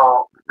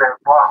also, they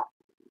want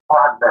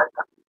that,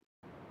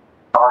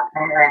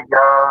 talking,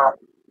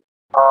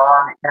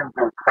 can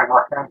do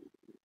things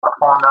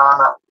upon a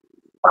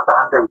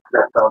Sunday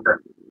on the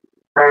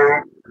day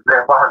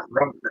there was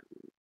linked.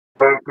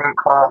 They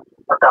call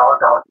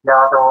about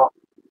Yado,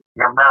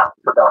 your mouth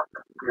to the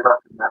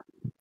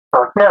so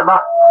here,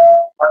 about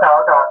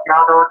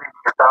Yado,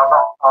 the Yadama,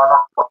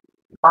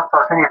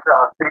 unfortunately,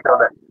 speak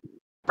of it.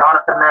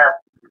 Jonathan,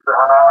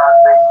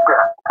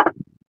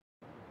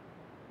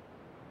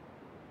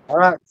 All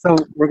right, so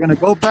we're going to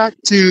go back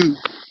to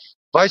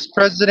Vice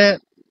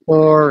President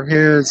for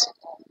his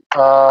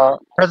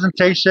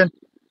presentation,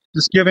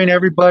 just giving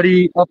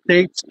everybody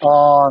updates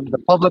on the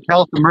public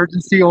health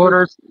emergency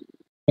orders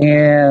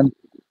and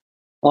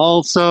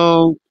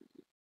also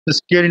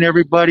just getting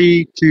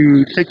everybody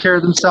to take care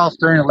of themselves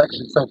during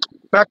elections. So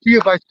back to you,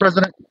 Vice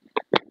President.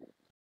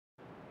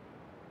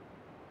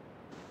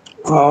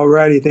 All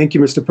righty. Thank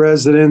you, Mr.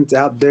 President.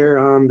 Out there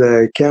on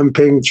the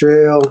campaign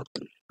trail,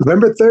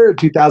 November 3rd,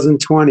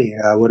 2020.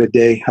 What a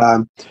day.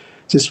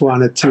 Just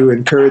wanted to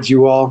encourage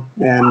you all.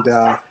 And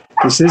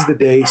this is the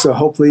day. So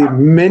hopefully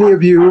many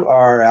of you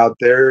are out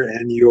there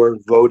and you're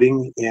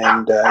voting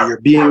and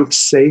you're being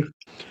safe.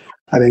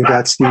 I think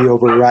that's the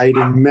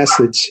overriding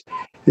message,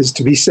 is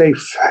to be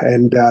safe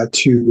and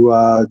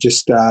to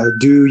just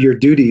do your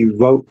duty,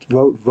 vote,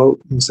 vote,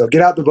 vote. And so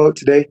get out the vote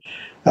today.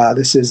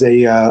 This is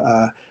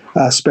a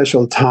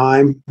special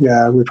time.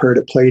 We've heard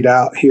it played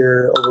out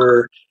here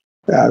over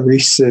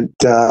recent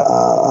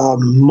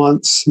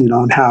months, you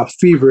know, and how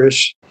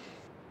feverish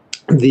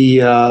the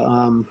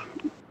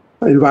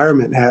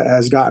environment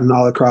has gotten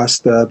all across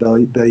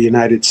the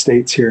United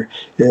States here.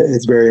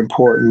 It's very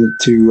important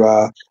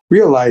to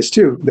realize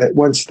too that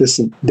once this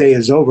day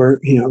is over,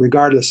 you know,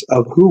 regardless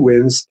of who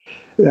wins,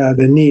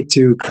 the need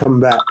to come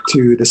back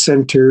to the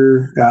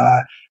center,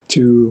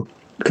 to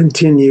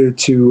continue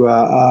to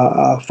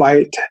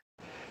fight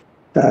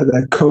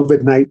the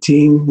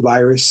COVID-19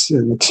 virus,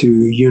 and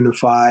to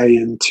unify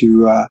and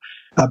to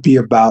be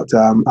about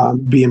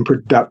being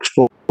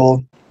productive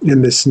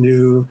in this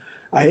new,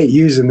 I hate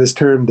using this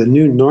term, the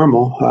new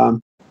normal.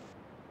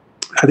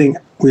 I think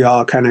we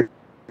all kind of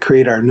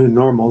create our new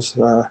normals.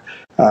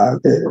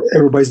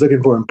 Everybody's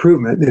looking for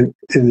improvement and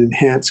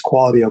enhanced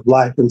quality of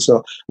life. And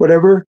so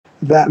whatever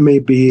that may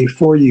be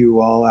for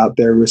you all out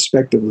there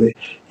respectively,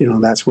 you know,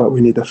 that's what we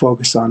need to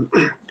focus on.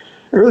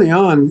 Early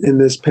on in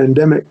this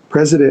pandemic,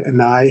 President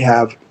and I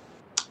have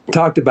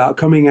talked about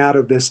coming out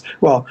of this.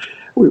 Well,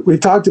 we've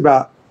talked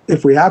about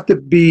if we have to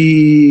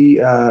be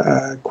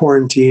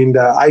quarantined,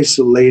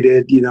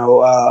 isolated, you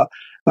know,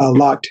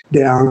 locked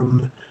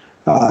down,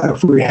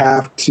 if we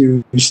have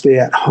to stay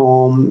at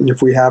home,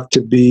 if we have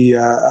to be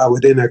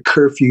within a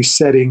curfew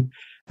setting,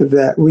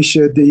 that we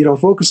should, you know,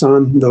 focus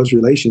on those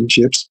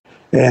relationships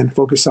and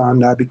focus on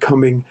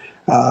becoming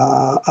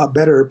a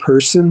better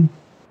person,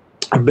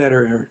 a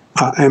better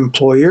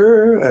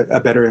employer, a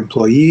better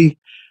employee,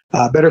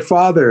 better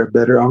father,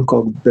 better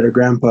uncle, better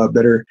grandpa,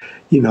 better,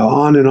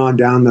 on and on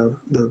down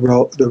the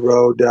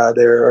road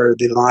there, or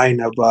the line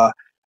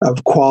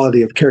of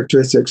quality, of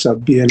characteristics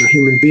of being a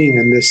human being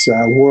in this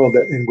world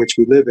in which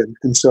we live in.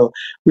 And so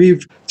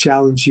we've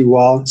challenged you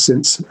all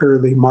since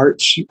early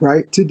March,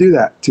 right, to do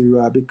that,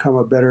 to become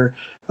a better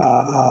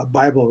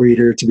Bible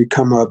reader, to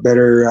become a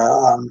better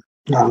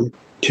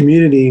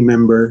community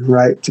member,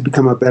 right, to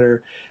become a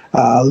better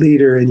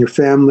leader in your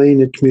family, in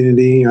your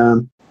community,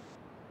 on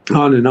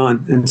and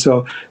on. And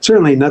so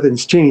certainly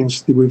nothing's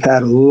changed. We've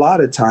had a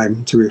lot of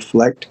time to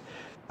reflect.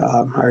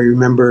 I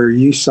remember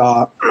you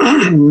saw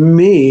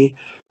me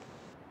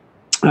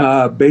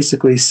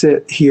basically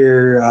sit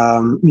here,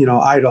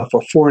 idle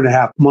for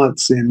 4.5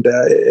 months, and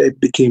it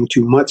became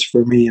too much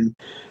for me. And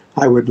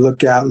I would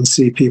look out and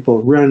see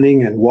people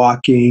running and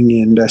walking,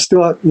 and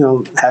still,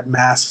 had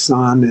masks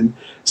on, and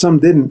some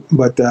didn't.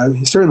 But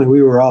certainly,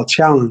 we were all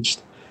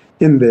challenged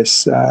in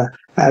this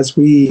as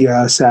we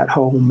sat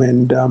home,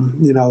 and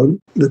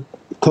the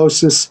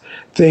closest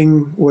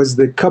thing was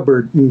the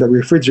cupboard in the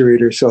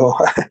refrigerator. So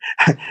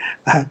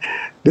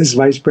this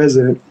vice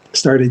president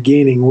started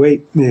gaining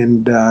weight,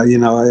 and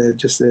it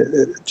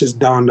just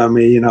dawned on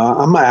me.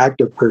 I'm an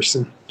active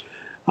person.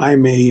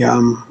 I'm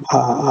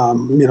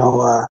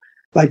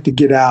like to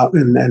get out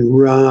and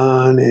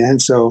run,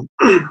 and so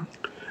I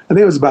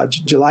think it was about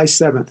July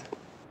 7th.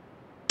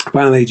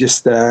 Finally,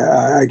 just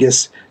I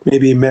guess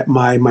maybe met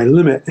my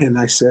limit, and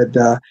I said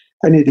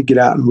I need to get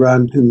out and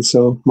run. And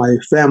so my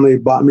family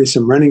bought me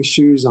some running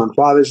shoes on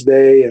Father's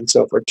Day, and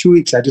so for 2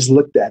 weeks I just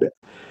looked at it.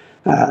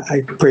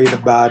 I prayed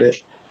about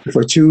it.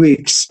 For 2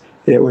 weeks,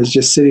 it was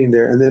just sitting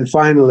there. And then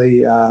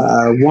finally,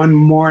 one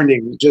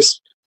morning,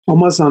 just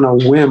almost on a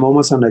whim,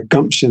 almost on a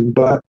gumption,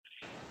 but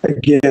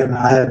again,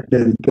 I had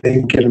been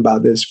thinking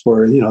about this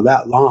for,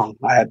 that long.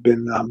 I had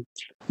been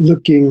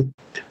looking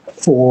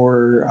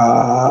for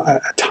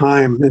a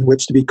time in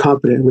which to be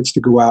confident, in which to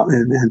go out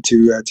and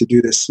to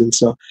do this. And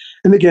so,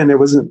 and again, it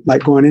wasn't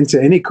like going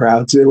into any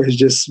crowds. It was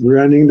just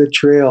running the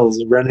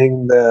trails,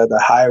 running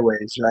the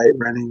highways, right?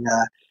 Running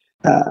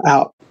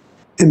out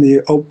in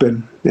the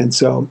open. And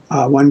so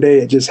one day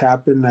it just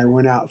happened. I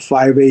went out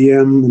 5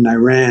 a.m. and I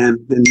ran,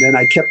 and then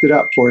I kept it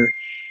up for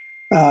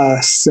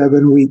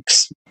 7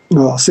 weeks.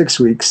 Well, 6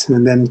 weeks,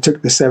 and then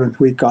took the 7th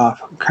week off,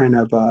 kind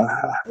of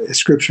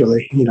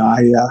scripturally.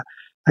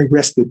 I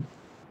rested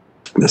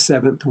the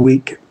 7th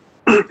week,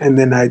 and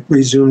then I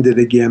resumed it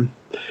again.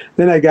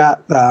 Then I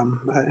got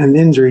an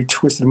injury,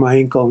 twisted my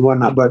ankle and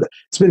whatnot, but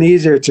it's been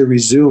easier to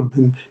resume.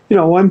 And,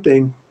 one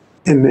thing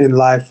in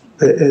life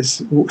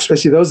is,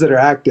 especially those that are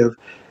active,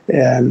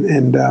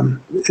 and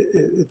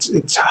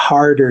it's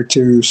harder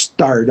to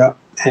start up.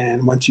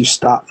 And once you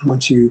stop,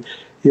 once you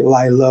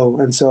lie low.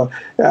 And so,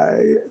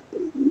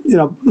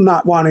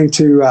 not wanting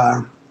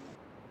to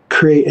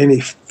create any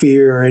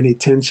fear or any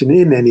tension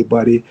in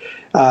anybody,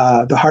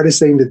 the hardest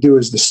thing to do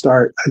is to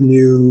start a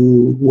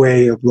new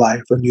way of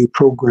life, a new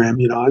program,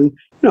 and,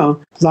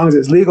 as long as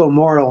it's legal,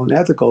 moral, and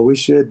ethical, we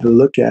should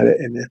look at it.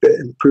 And if it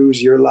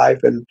improves your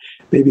life and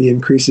maybe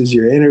increases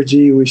your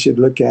energy, we should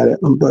look at it.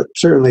 But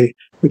certainly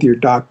with your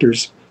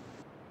doctor's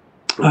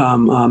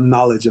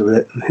knowledge of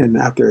it and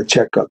after a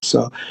checkup.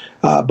 So,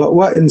 but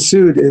what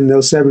ensued in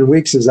those 7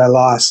 weeks is I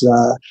lost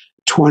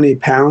 20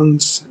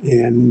 pounds,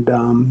 and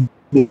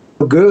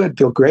feel good,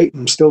 feel great.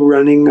 I'm still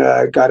running.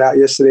 Got out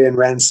yesterday and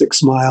ran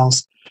 6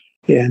 miles,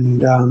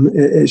 and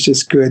it's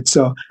just good.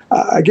 So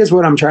I guess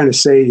what I'm trying to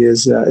say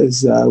is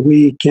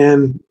we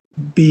can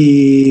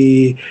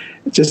be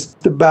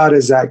just about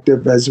as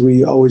active as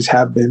we always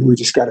have been. We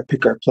just got to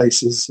pick our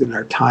places and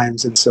our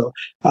times. And so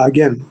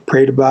again,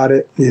 prayed about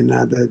it, and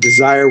the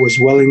desire was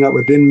welling up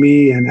within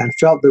me, and I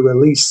felt the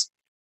release.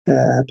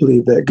 I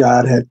believe that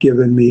God had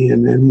given me,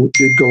 and then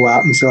did go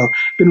out. And so I've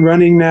been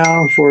running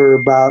now for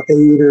about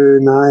 8 or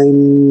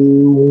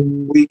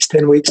 9 weeks,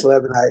 10 weeks,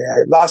 11.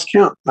 I lost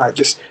count. I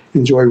just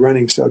enjoy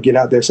running, so I'll get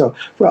out there. So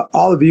for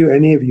all of you,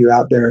 any of you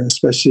out there,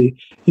 especially,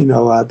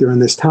 during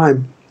this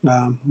time,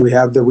 we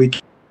have the week.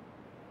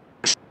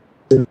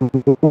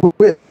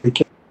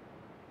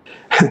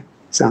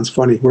 Sounds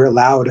funny. We're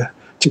allowed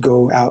to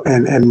go out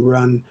and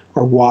run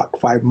or walk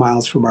 5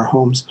 miles from our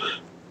homes.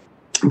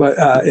 But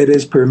it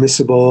is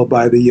permissible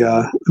by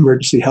the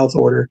emergency health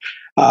order.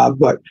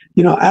 But,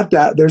 at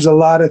that, there's a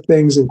lot of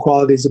things and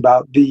qualities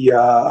about the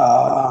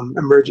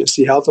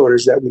emergency health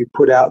orders that we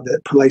put out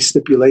that place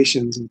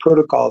stipulations and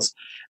protocols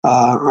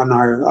on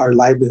our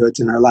livelihoods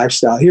and our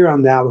lifestyle here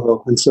on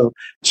Navajo. And so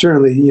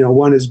certainly,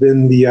 one has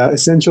been the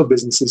essential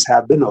businesses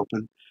have been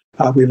open.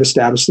 We've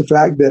established the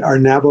fact that our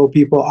Navajo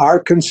people are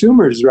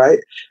consumers, right?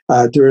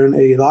 During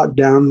a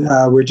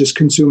lockdown, we're just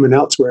consuming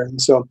elsewhere. And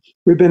so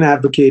we've been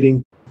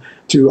advocating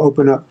to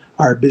open up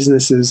our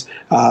businesses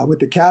with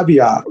the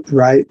caveat,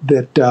 right,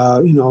 that,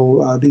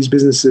 these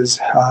businesses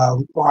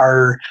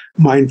are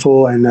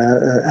mindful and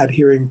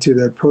adhering to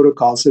the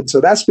protocols. And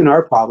so that's been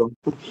our problem.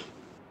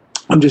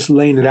 I'm just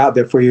laying it out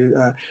there for you.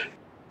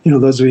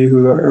 those of you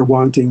who are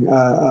wanting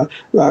to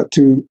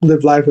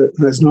live life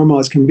as normal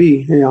as can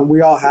be,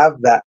 we all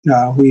have that.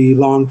 We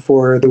long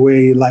for the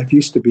way life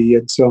used to be.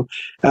 And so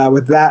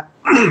with that,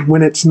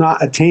 when it's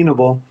not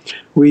attainable,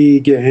 we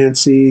get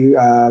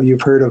antsy.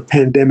 You've heard of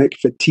pandemic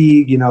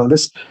fatigue.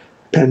 This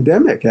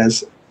pandemic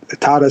has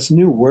taught us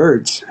new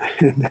words.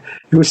 And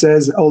who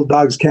says old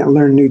dogs can't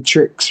learn new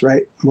tricks,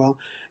 right? Well,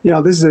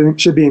 this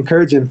should be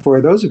encouraging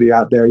for those of you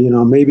out there.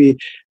 Maybe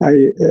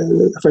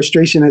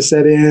frustration has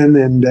set in,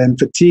 and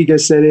fatigue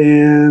has set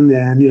in,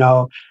 and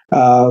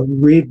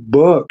read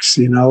books.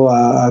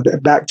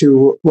 Back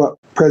to what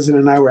President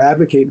and I were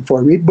advocating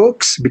for: read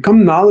books,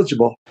 become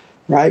knowledgeable,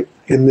 right,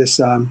 in this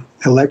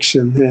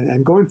election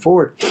and going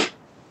forward.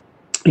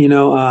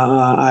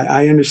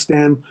 I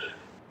understand.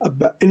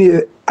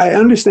 I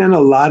understand a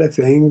lot of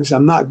things.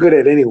 I'm not good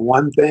at any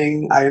one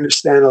thing. I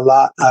understand a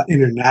lot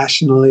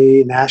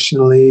internationally,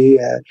 nationally,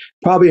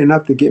 probably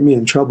enough to get me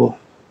in trouble.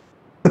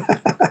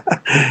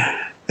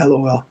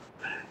 LOL.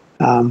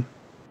 We've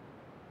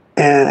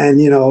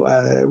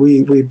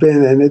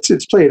been, and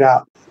it's played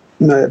out.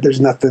 There's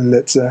nothing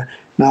that's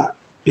not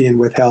being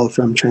withheld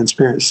from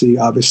transparency.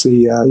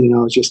 Obviously,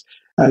 it's just.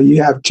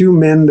 You have two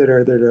men that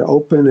are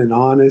open and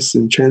honest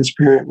and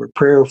transparent. We're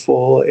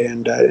prayerful,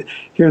 and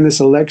here in this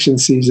election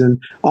season,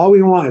 all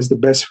we want is the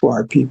best for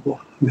our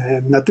people.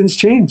 And nothing's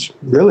changed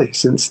really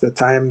since the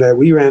time that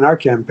we ran our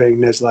campaign,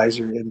 Nez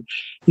Lizer, and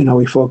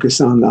we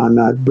focus on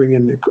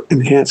bringing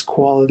enhanced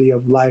quality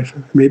of life,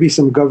 maybe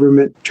some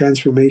government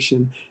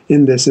transformation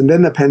in this, and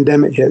then the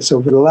pandemic hit. So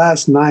for the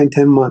last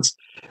 9-10 months,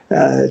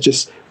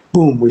 just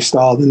boom, we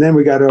stalled. And then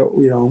we got to,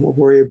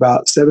 worry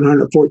about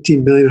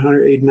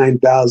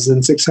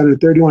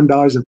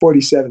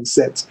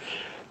 $714,189,631.47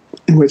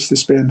 in which to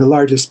spend, the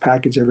largest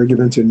package ever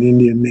given to an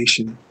Indian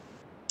nation.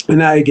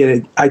 And I get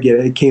it.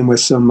 It came with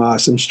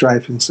some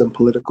strife and some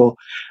political,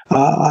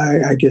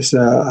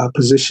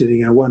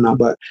 positioning and whatnot.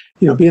 But,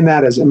 being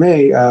that as it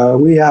may,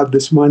 we have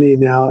this money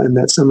now, and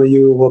that some of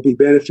you will be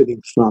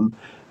benefiting from.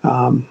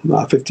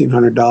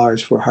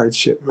 $1,500 for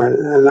hardship,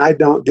 and I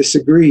don't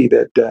disagree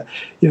that there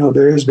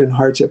has been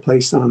hardship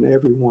placed on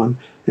everyone.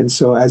 And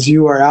so, as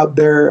you are out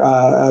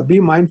there, be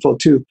mindful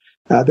too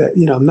that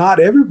not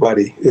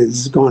everybody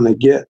is going to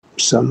get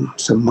some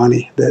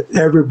money that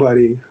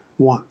everybody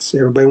wants.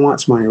 Everybody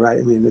wants money, right?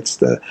 I mean, it's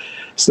the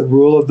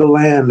rule of the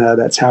land.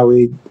 That's how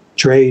we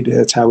trade.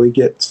 That's how we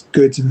get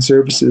goods and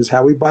services.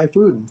 How we buy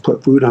food and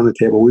put food on the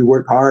table. We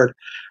work hard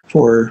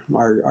for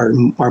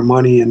our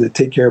money and to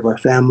take care of our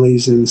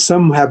families. And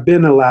some have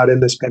been allowed in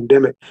this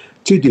pandemic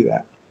to do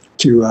that,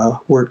 to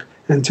work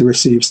and to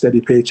receive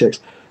steady paychecks.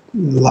 A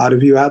lot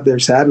of you out there,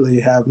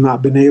 sadly, have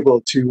not been able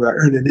to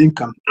earn an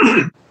income,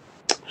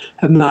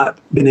 have not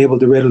been able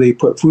to readily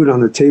put food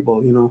on the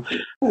table,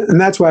 and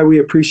that's why we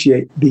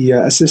appreciate the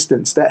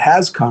assistance that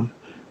has come.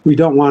 We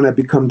don't want to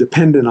become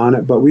dependent on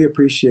it, but we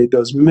appreciate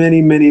those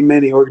many, many,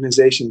 many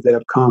organizations that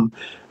have come.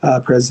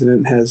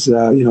 President has,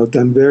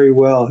 done very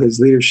well, his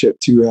leadership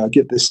to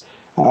get this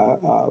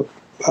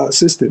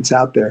assistance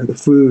out there, the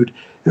food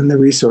and the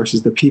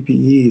resources, the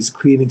PPEs,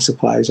 cleaning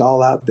supplies,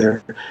 all out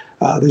there.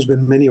 There's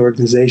been many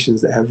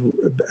organizations that have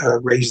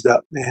raised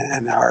up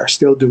and are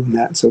still doing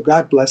that. So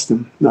God bless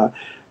them.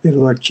 May the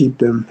Lord keep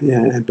them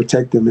and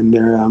protect them in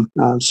their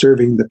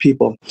serving the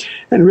people.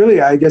 And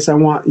really, I guess I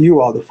want you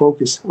all to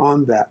focus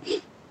on that.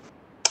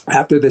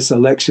 After this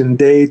election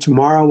day,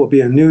 tomorrow will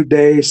be a new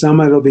day.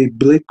 Some it'll be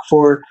bleak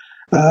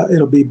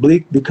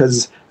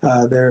because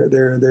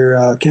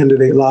their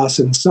candidate lost,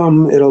 and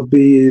some it'll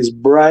be as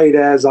bright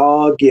as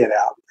all get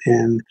out,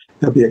 and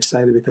they'll be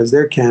excited because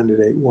their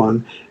candidate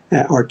won.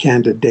 Or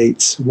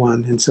candidates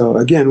won. And so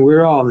again,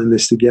 we're all in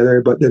this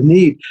together, but the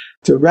need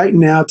to right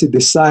now to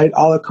decide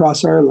all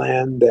across our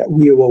land that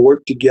we will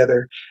work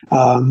together,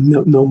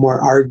 no more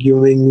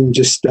arguing,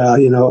 just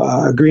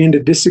agreeing to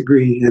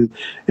disagree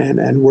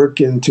and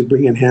working to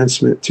bring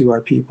enhancement to our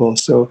people.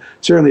 So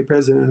certainly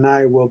President and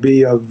I will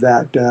be of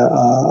that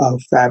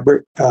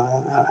fabric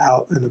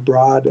out and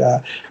abroad,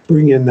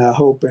 bringing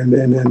hope and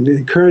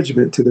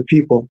encouragement to the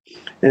people.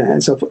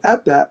 And so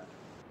at that,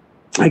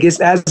 I guess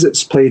as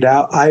it's played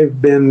out,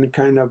 I've been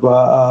kind of,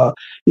 the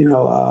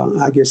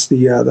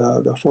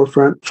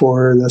forefront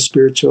for the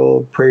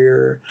spiritual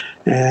prayer,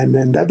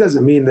 and that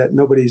doesn't mean that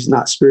nobody's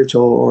not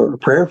spiritual or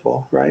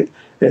prayerful, right?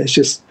 It's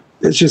just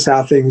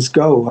how things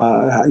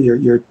go.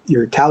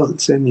 Your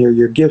talents and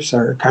your gifts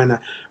are kind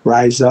of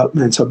rise up,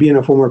 and so being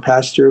a former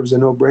pastor, it was a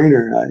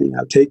no-brainer.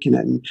 I've taken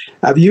it, and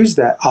I've used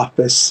that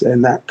office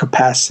and that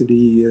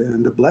capacity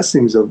and the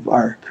blessings of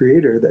our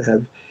Creator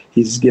that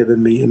He's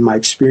given me in my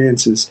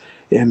experiences.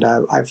 And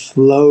I've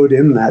flowed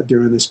in that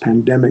during this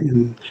pandemic.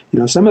 And,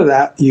 some of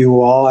that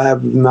you all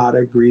have not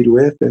agreed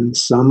with, and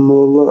some, a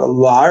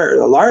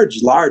large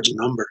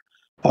number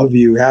of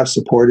you have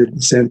supported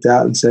and sent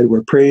out and said,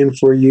 we're praying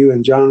for you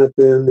and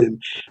Jonathan,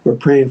 and we're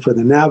praying for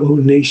the Navajo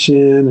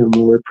Nation, and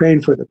we're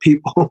praying for the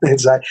people.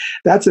 It's like,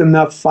 that's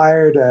enough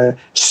fire to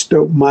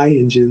stoke my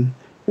engine.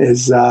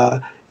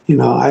 I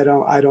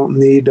don't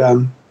need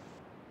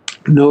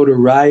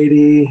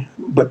notoriety,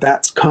 but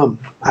that's come.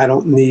 I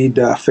don't need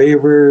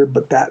favor,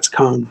 but that's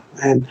come.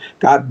 And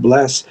God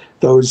bless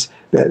those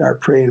that are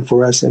praying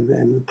for us,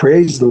 and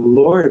praise the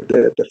Lord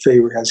that the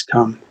favor has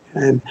come.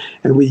 And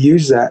we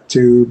use that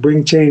to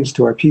bring change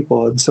to our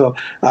people. And so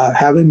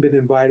having been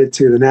invited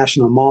to the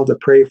National Mall to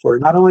pray for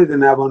not only the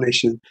Navajo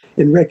Nation,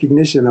 in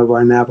recognition of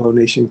our Navajo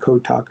Nation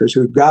code talkers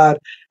who God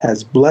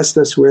has blessed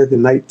us with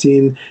in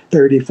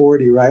 1930,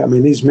 40, right? I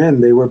mean, these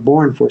men, they were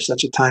born for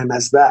such a time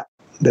as that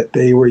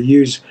they were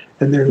used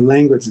in their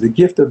language, the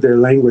gift of their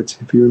language.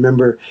 If you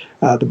remember,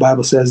 the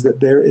Bible says that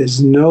there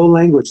is no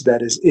language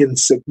that is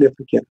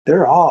insignificant.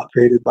 They're all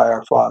created by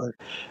our Father,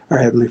 our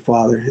Heavenly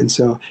Father. And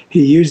so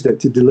he used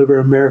it to deliver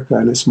America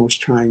in its most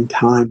trying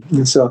time.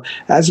 And so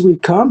as we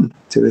come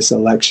to this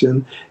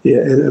election,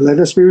 let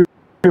us be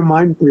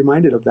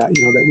reminded of that,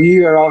 that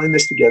we are all in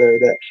this together,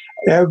 that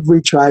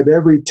every tribe,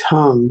 every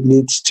tongue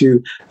needs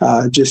to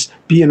just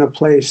be in a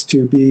place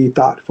to be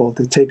thoughtful,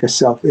 to take a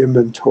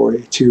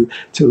self-inventory, to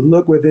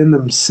look within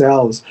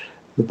themselves.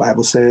 The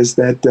Bible says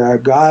that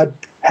God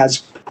has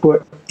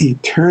put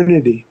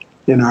eternity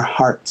in our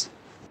hearts.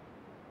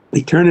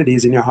 Eternity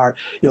is in your heart.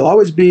 You'll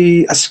always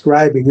be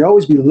ascribing, you'll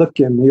always be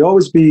looking, you'll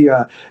always be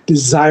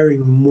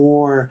desiring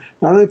more,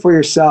 not only for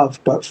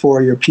yourself, but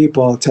for your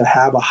people, to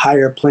have a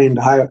higher plane,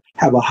 to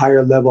have a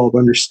higher level of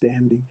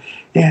understanding.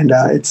 And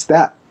it's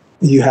that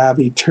you have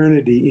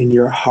eternity in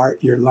your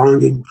heart, you're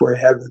longing for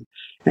heaven.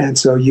 And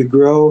so you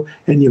grow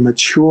and you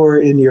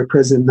mature in your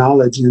present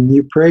knowledge, and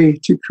you pray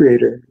to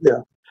Creator,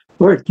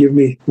 Lord, give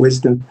me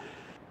wisdom,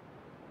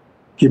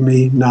 give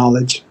me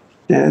knowledge,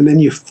 and then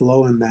you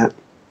flow in that.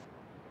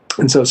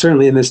 And so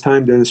certainly in this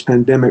time during this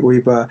pandemic,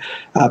 we've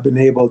been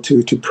able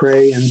to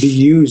pray and be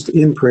used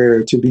in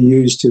prayer, to be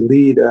used to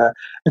lead a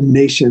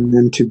nation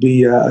and to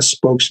be a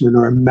spokesman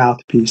or a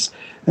mouthpiece.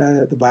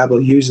 The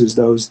Bible uses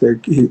those.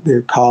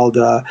 They're called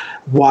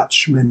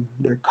watchmen.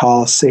 They're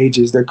called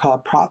sages. They're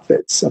called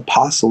prophets,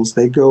 apostles.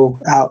 They go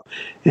out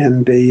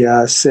and they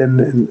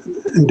send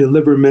and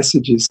deliver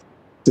messages.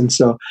 And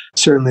so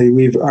certainly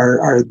we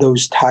are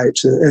those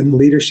types in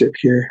leadership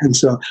here. And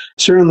so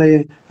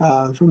certainly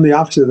from the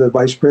office of the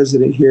Vice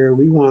President here,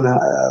 we want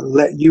to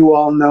let you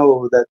all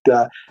know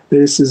that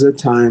this is a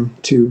time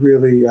to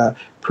really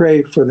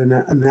pray for the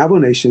Navajo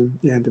Nation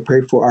and to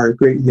pray for our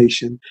great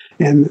nation.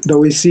 And though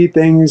we see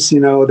things,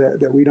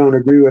 that we don't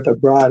agree with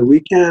abroad,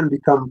 we can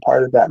become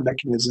part of that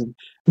mechanism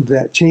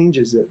that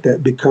changes it,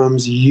 that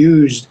becomes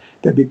used,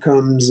 that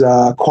becomes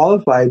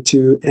qualified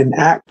to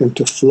enact and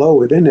to flow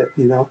within it,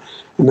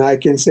 And I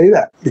can say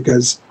that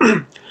because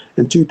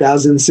in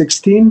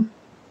 2016,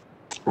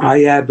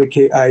 I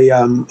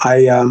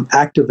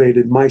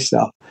activated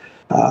myself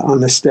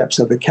on the steps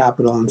of the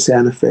Capitol in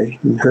Santa Fe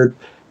and heard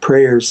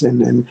prayers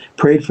and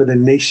prayed for the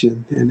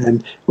nation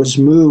and was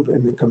moved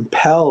and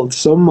compelled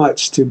so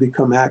much to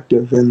become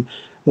active. And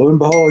lo and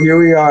behold, here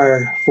we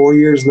are 4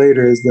 years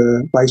later as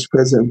the Vice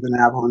President of the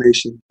Navajo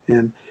Nation.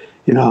 And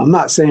I'm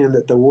not saying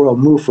that the world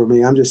moved for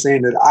me. I'm just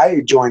saying that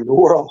I joined the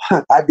world.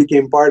 I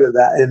became part of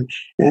that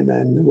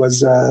and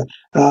was,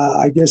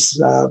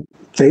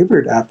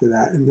 favored after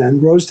that, and then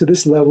rose to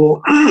this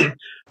level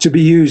to be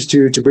used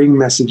to bring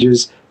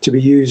messages, to be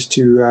used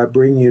to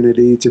bring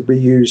unity, to be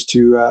used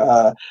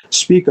to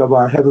speak of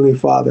our Heavenly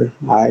Father.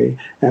 I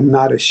am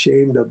not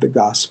ashamed of the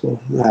gospel.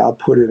 I'll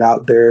put it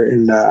out there,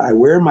 and I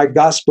wear my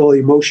gospel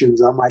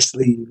emotions on my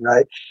sleeve,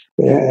 right?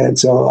 And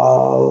so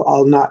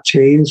I'll not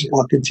change.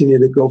 I'll continue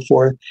to go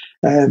forth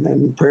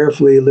and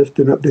prayerfully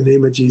lifting up the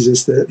name of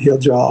Jesus, that he'll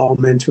draw all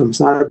men to him.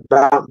 It's not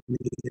about me.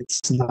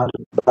 It's not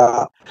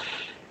about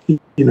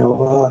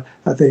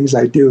things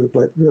I do,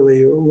 but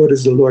really, what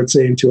is the Lord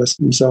saying to us?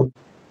 And so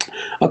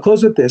I'll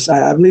close with this.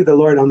 I believe the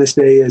Lord on this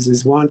day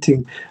is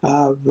wanting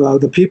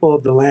the people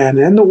of the land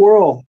and the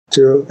world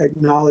to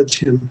acknowledge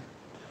him.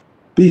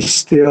 Be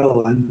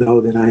still and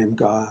know that I am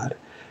God,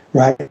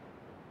 right?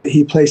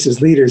 He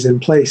places leaders in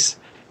place.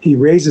 He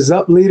raises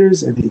up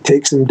leaders and he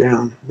takes them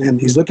down.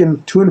 And he's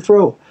looking to and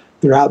fro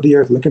throughout the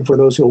earth, looking for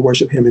those who will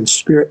worship him in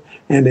spirit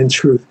and in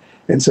truth.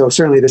 And so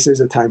certainly this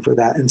is a time for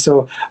that. And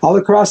so all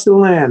across the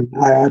land,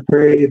 I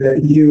pray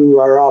that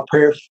you are all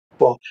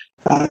prayerful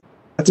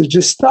to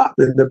just stop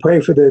and to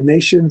pray for the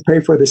nation, pray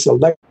for this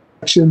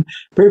election,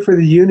 pray for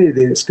the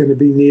unity that's going to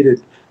be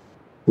needed.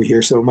 We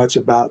hear so much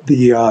about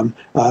the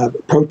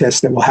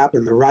protests that will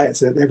happen, the riots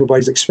that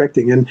everybody's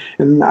expecting. And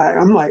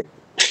I'm like,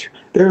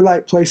 they're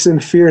like placing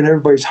fear in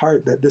everybody's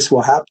heart that this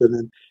will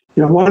happen.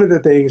 And one of the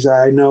things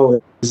I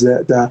know is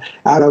that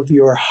out of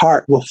your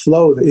heart will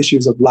flow the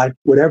issues of life.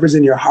 Whatever's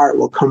in your heart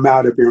will come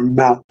out of your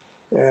mouth.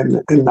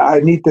 And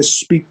I need to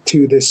speak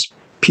to this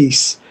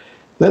peace.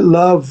 Let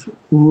love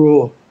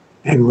rule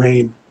and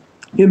reign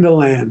in the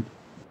land.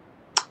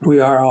 We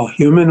are all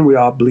human. We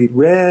all bleed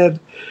red.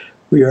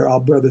 We are all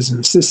brothers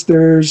and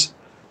sisters.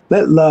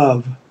 Let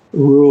love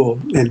rule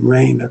and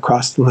reign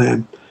across the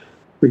land,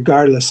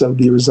 regardless of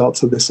the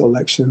results of this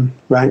election,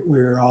 right?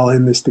 We're all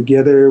in this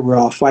together. We're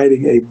all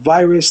fighting a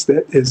virus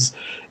that is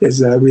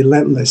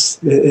relentless.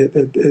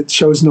 It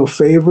shows no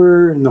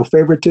favor, no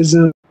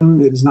favoritism.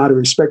 It is not a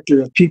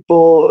respecter of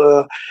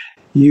people.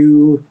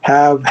 You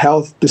have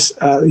health,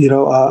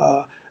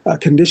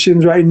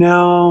 conditions right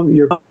now.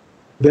 You're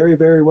very,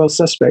 very well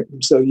suspect.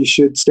 So you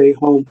should stay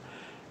home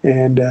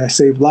and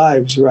save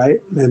lives,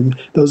 right? And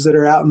those that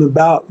are out and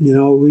about,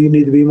 we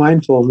need to be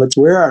mindful. Let's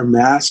wear our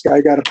mask. I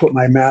got to put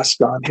my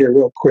mask on here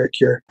real quick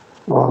here.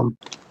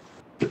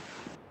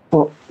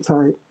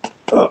 Sorry.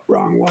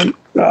 Wrong one.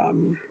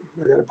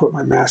 I got to put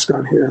my mask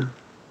on here.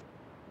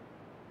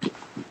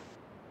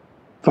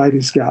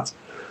 Fighting Scouts.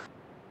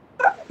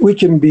 We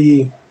can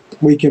be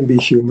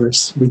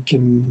humorous. We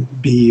can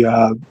be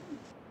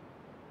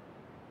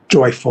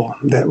joyful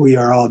that we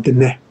are all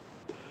dene.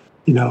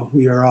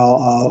 We are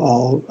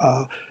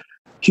all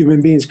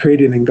human beings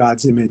created in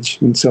God's image.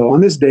 And so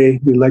on this day,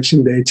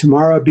 election day,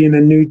 tomorrow being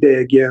a new day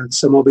again,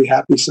 some will be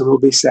happy, some will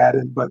be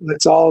saddened, but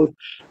let's all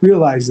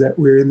realize that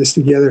we're in this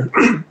together.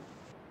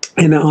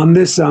 And on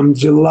this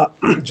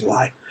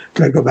July,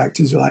 can I go back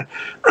to July?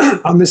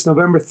 On this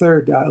November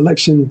 3rd,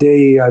 election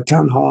day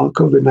town hall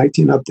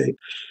COVID-19 update,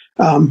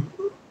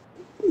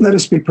 let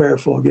us be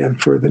prayerful again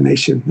for the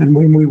nation. And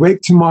when we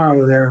wake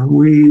tomorrow there,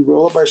 we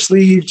roll up our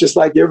sleeves just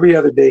like every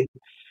other day,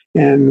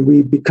 and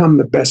we become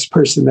the best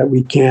person that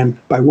we can.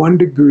 By 1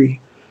 degree,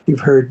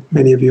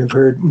 many of you have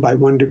heard, by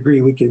 1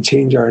 degree, we can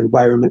change our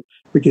environment.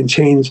 We can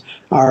change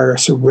our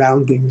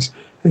surroundings.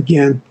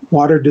 Again,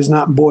 water does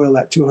not boil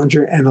at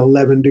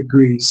 211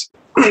 degrees.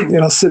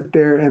 It'll sit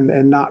there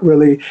and not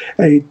really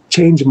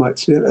change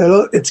much.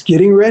 It's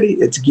getting ready.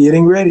 It's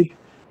getting ready.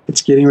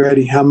 It's getting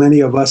ready. How many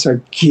of us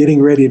are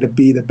getting ready to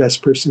be the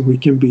best person we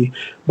can be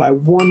by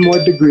 1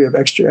 more degree of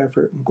extra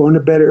effort? Going to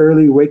bed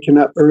early, waking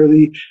up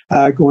early,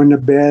 going to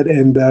bed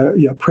and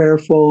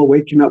prayerful,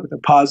 waking up with a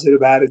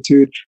positive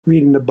attitude,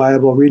 reading the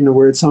Bible, reading the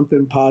Word,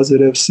 something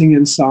positive,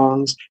 singing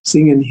songs,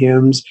 singing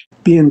hymns,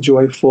 being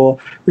joyful,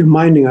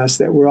 reminding us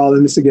that we're all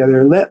in this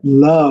together. Let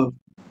love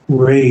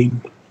reign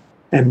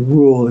and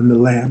rule in the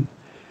land.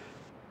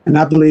 And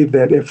I believe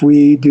that if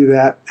we do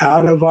that,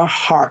 out of our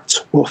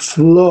hearts will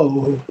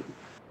flow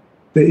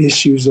the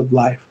issues of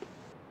life.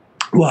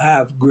 We'll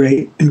have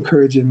great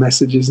encouraging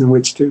messages in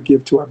which to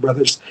give to our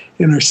brothers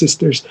and our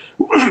sisters.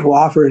 We'll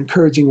offer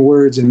encouraging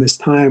words in this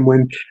time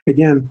when,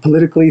 again,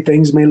 politically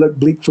things may look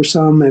bleak for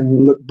some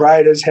and look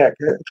bright as heck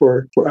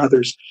for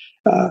others.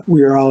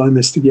 We are all in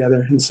this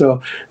together. And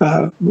so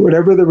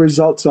whatever the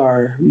results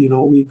are,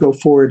 we go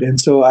forward.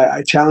 And so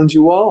I challenge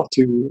you all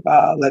to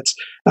let's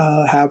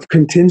have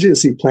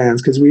contingency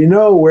plans, because we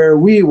know where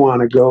we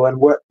want to go and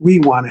what we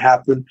want to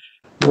happen.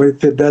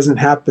 If it doesn't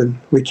happen,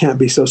 we can't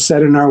be so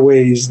set in our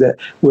ways that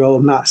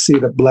we'll not see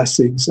the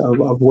blessings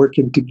of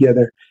working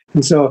together.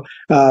 And so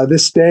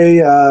this day,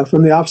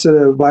 from the office of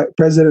the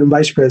President and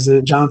Vice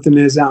President, Jonathan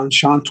is out in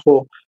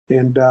Chantal.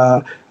 And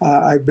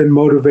I've been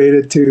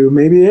motivated to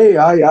maybe,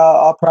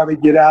 I'll probably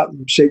get out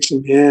and shake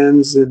some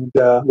hands and,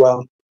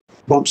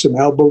 bump some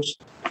elbows.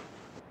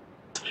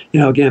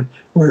 Again,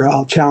 we're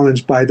all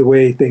challenged by the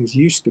way things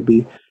used to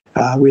be.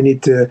 We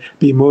need to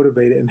be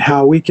motivated in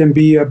how we can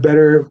be a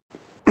better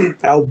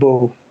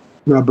elbow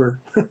rubber,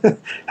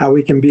 how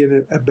we can be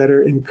a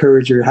better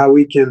encourager, how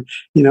we can,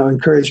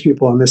 encourage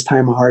people in this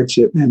time of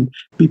hardship, and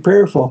be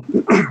prayerful,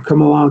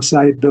 come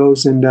alongside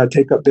those and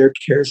take up their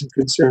cares and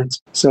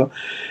concerns. So,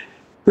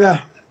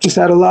 just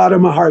had a lot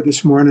on my heart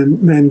this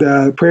morning,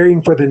 and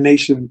praying for the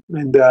nation.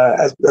 And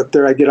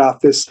after I get off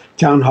this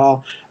town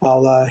hall,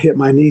 I'll hit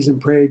my knees and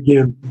pray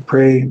again.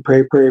 Pray.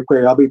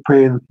 I'll be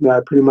praying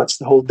pretty much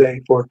the whole day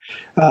for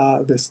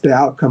the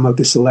outcome of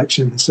this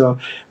election. So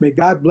may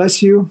God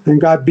bless you, and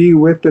God be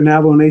with the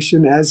Navajo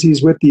Nation as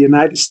He's with the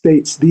United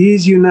States.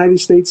 These United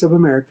States of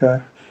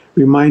America,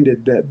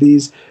 reminded that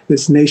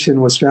this nation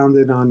was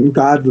founded on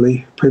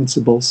godly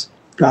principles,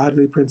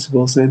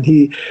 and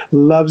He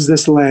loves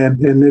this land,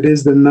 and it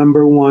is the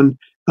number one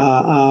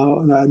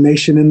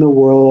nation in the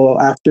world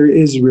after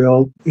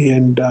Israel.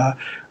 And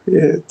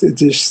it's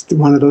just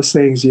one of those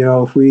things,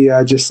 if we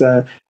just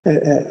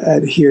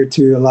adhere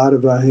to a lot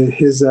of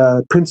His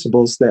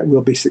principles, that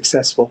we'll be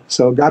successful.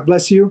 So God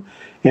bless you.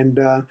 And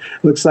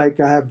looks like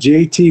I have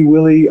JT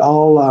Willie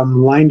all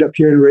lined up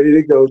here and ready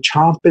to go,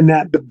 chomping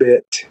at the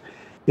bit.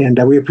 And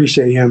we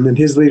appreciate him and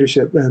his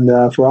leadership,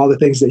 and for all the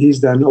things that he's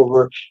done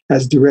over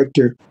as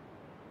director.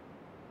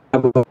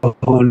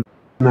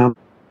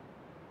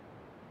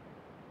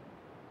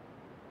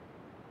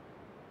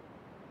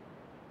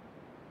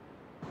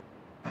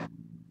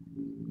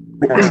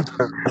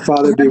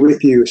 Father be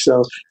with you.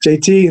 So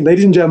JT,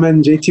 ladies and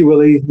gentlemen, JT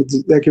Willie,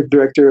 executive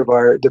director of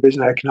our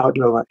division of economic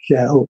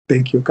development.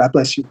 Thank you. God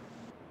bless you.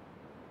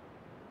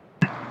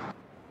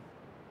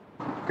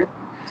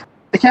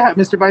 Yeah,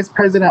 Mr. Vice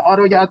President,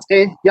 Otto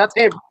Yate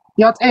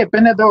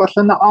Benedo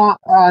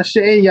Sana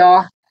Shea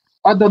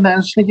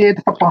Adonan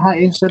Snigate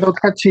Papaha instead of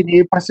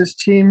Kachini passes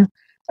team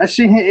as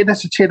she hit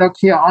as a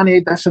Cherokee on a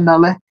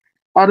Dasanale,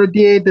 Otto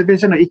DA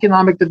Division of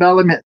Economic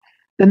Development.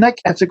 The neck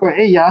as a go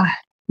Aya,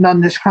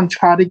 non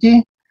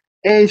Nishkanchkarigi,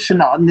 A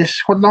Shana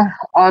Nishkola,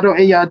 Otto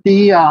Aya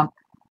the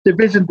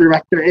Division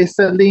Director,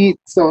 Asa Lee,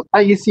 so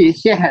I see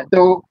here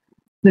though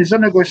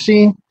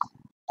Nizonagoshi.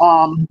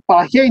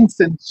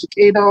 pahinsin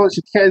shikado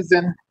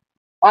shikezin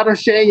aro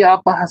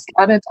sheya bahas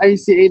anet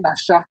ICA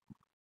nasha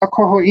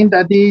akoho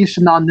inda di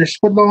shnan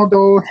nishpolo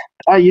do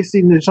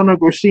IC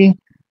nishonagoshi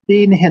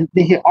di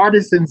nihi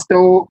artisans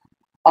do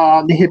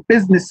nihi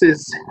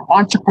businesses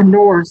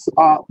entrepreneurs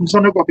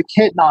nishonago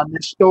biketna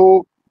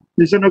nishdo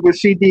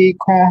nishonagoshi di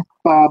kon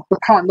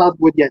bakatnad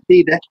would yet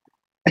di de.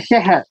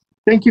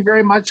 Thank you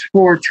very much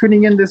for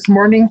tuning in this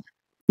morning.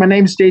 My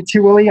name is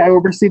JT Willie. I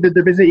oversee the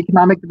Division of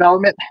Economic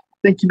Development.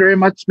 Thank you very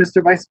much,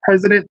 Mr. Vice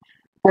President,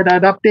 for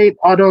that update.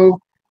 Otto,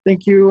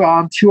 thank you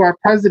to our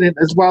president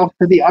as well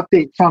for the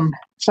update from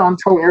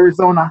Shanto,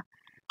 Arizona.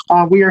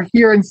 We are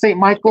here in St.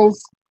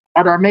 Michael's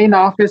at our main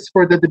office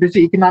for the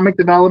Division of Economic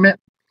Development.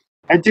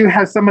 I do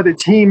have some of the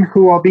team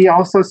who will be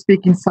also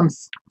speaking some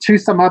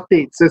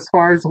updates as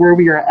far as where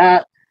we are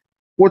at,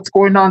 what's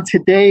going on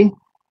today,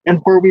 and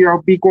where we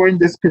will be going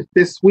this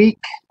week,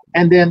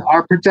 and then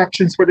our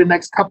projections for the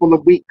next couple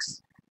of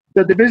weeks.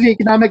 The Division of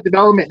Economic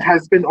Development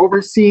has been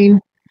overseeing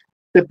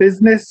the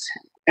business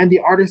and the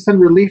artisan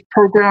relief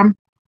program.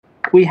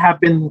 We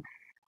have been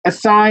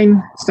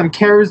assigned some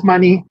CARES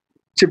money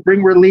to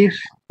bring relief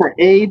for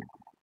aid,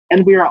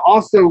 and we are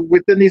also,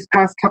 within these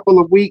past couple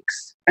of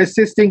weeks,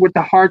 assisting with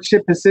the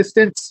hardship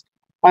assistance.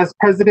 As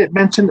President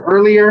mentioned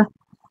earlier,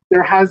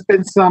 there has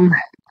been some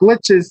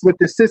glitches with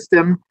the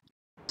system.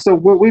 So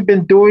what we've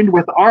been doing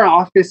with our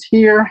office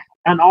here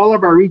and all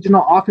of our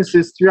regional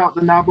offices throughout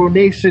the Navajo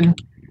Nation,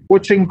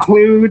 which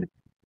include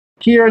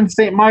here in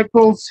St.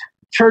 Michael's,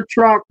 Church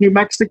Rock, New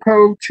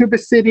Mexico, Tuba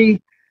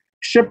City,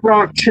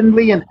 Shiprock,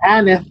 Chinle, and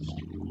Aneth,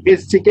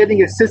 is to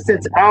getting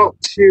assistance out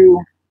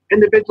to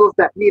individuals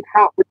that need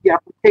help with the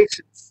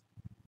applications.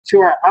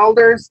 To our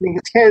elders,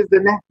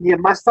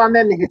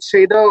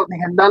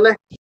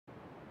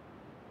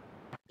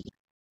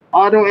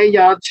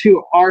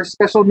 to our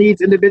special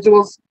needs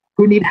individuals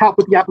who need help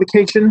with the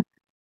application.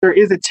 There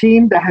is a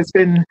team that has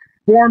been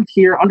formed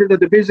here under the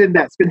division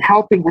that's been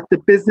helping with the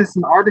business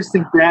and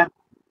artisan grant.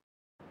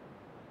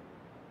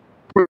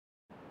 For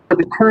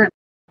the current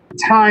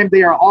time,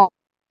 they are all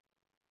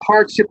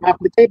hardship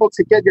able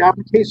to get your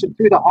application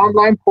through the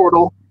online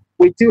portal.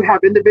 We do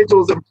have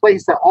individuals in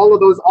place at all of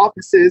those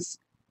offices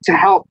to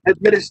help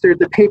administer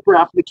the paper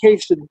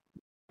application.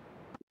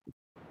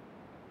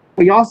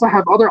 We also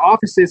have other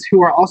offices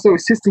who are also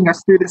assisting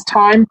us through this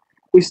time.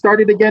 We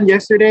started again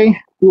yesterday.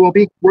 We will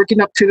be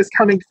working up to this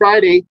coming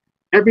Friday,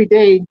 every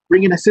day,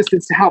 bringing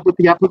assistance to help with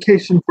the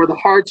application for the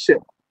hardship.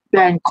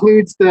 That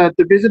includes the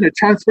Division of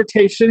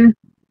Transportation,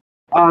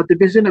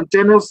 Division of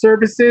General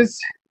Services,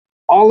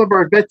 all of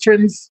our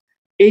veterans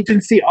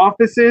agency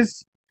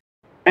offices,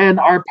 and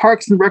our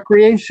parks and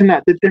recreation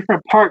at the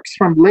different parks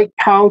from Lake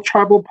Powell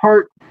Tribal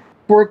Park,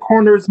 Four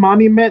Corners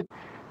Monument,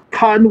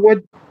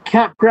 Cottonwood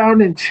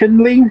Campground in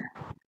Chinle,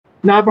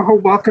 Navajo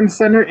Welcome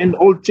Center in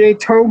Old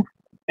Jato,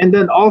 and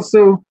then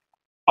also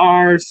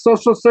our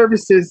social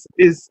services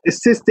is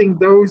assisting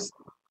those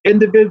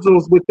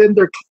individuals within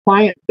their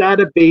client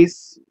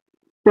database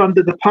from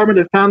the Department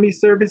of Family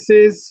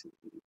Services,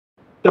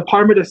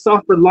 Department of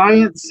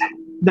Self-Reliance,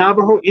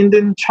 Navajo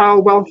Indian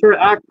Child Welfare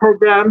Act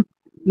Program,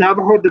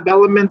 Navajo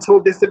Developmental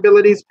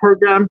Disabilities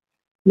Program,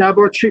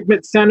 Navajo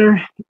Treatment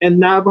Center, and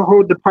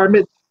Navajo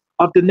Department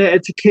of the Net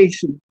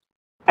Education.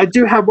 I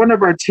do have one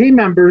of our team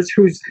members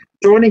who's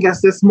joining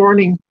us this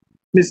morning,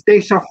 Ms.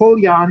 Daisha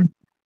Holyan,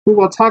 who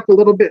will talk a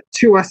little bit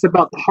to us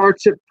about the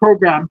hardship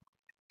program.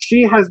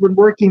 She has been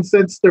working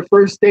since the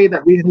first day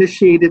that we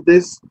initiated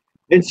this,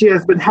 and she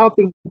has been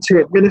helping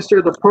to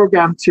administer the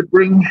program to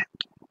bring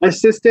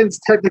assistance,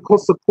 technical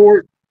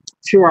support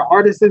to our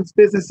artisans'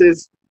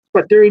 businesses.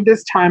 But during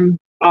this time,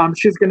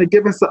 she's going to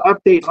give us an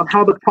update on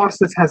how the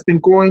process has been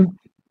going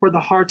for the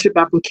hardship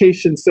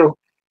application. So,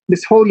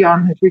 Ms.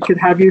 Holyan, if we could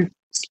have you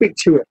speak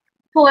to it.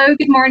 Hello,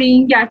 good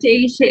morning.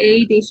 Yate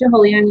Shea Desha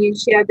Holian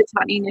Yushia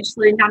Batani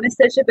initially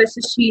Namasesha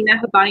Besashina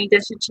Habani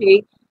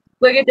Deshache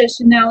Wiga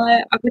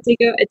Deshanella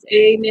Akatego at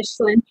A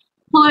Michelin.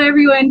 Hello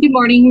everyone, good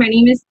morning. My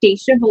name is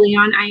Daisha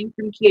Holian. I am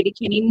from Kyoto,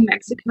 New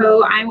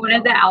Mexico. I'm one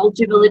of the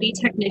eligibility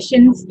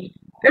technicians.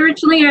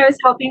 Originally, I was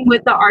helping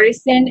with the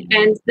artisan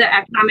and the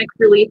economic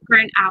relief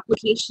grant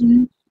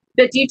application,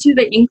 but due to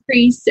the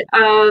increase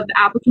of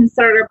applicants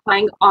that are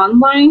applying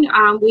online,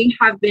 we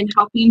have been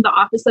helping the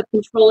Office of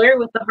Controller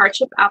with the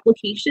hardship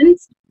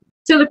applications.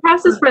 So the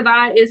process for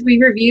that is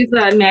we review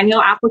the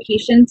manual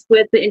applications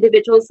with the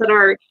individuals that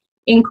are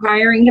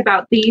inquiring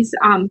about these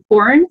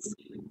forms.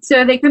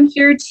 So they come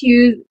here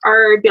to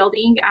our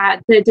building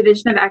at the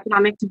Division of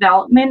Economic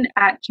Development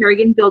at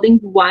Kerrigan Building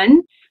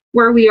 1,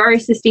 where we are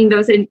assisting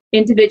those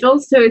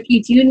individuals. So if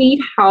you do need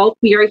help,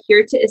 we are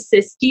here to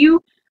assist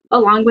you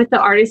along with the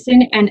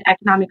artisan and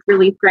economic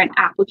relief grant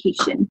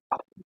application.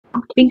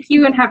 Thank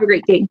you and have a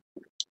great day.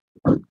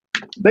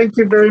 Thank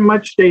you very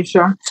much,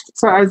 Daisha.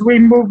 So as we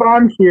move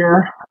on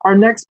here, our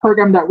next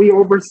program that we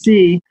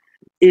oversee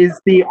is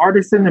the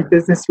Artisan and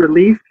Business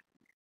Relief.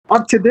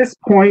 Up to this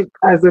point,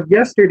 as of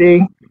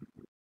yesterday,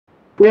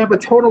 we have a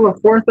total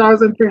of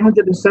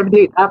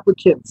 4,378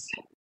 applicants.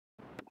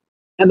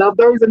 And of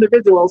those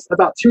individuals,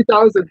 about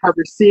 2,000 have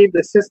received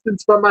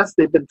assistance from us.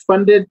 They've been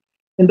funded,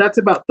 and that's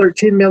about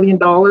 $13 million.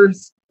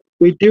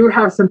 We do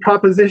have some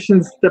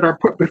propositions that are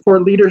put before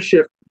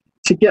leadership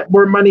to get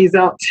more monies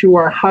out to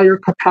our higher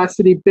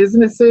capacity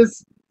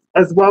businesses,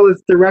 as well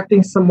as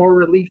directing some more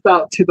relief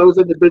out to those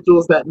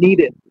individuals that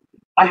need it.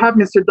 I have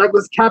Mr.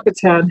 Douglas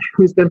Capitan,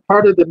 who's been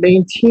part of the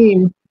main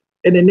team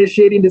in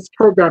initiating this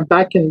program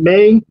back in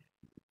May.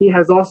 He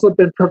has also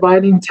been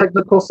providing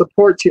technical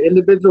support to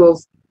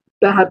individuals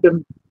that have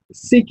been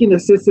seeking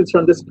assistance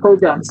from this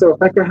program. So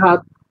if I could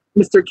have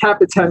Mr.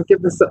 Capitan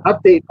give us an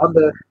update on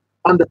the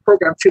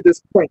program to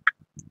this point.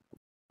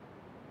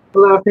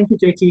 Hello, thank you,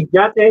 JT.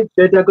 Yate,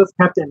 Douglas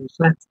Captain,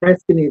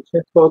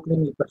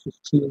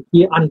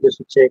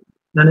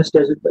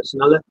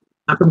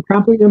 I'm from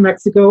Cromwell, New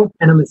Mexico,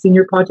 and I'm a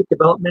senior project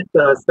development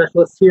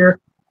specialist here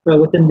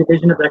within the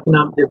Division of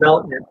Economic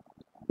Development.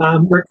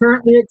 We're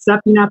currently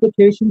accepting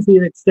applications.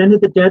 We've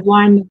extended the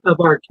deadline of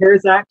our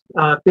CARES Act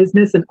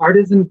business and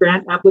artisan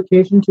grant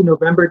application to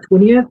November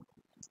 20th.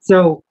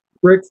 So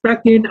we're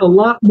expecting a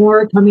lot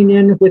more coming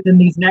in within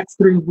these next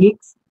 3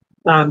 weeks.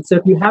 So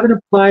if you haven't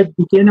applied,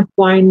 begin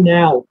applying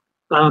now.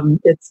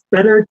 It's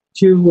better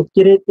to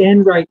get it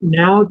in right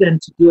now than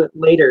to do it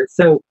later.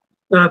 So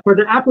for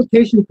the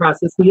application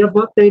process, we have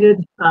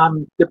updated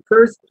the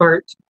first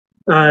part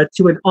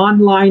to an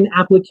online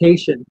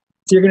application.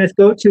 So you're going to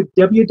go to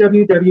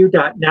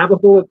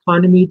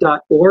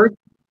www.navajoeconomy.org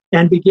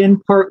and begin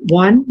part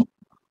 1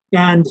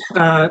 and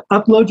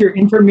upload your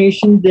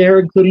information there,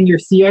 including your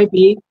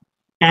CIB.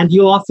 And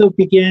you'll also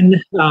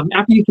begin,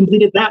 after you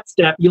completed that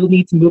step, you'll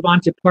need to move on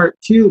to part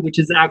 2, which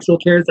is the actual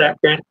CARES Act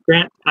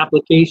grant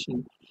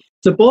application.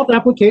 So both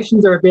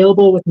applications are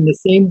available within the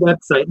same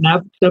website,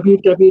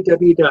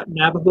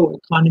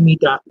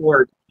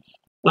 www.navajoeconomy.org.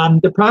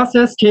 The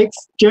process takes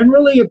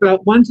generally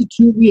about 1 to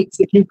 2 weeks.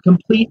 It can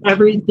complete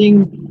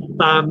everything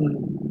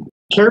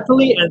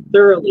carefully and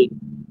thoroughly.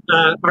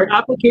 Our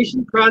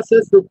application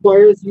process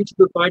requires you to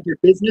provide your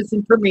business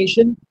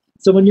information.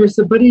 So when you're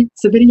submitting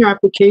your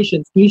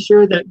applications, be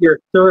sure that you're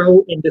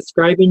thorough in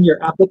describing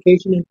your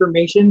application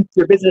information,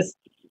 your business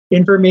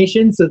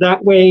information, so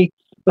that way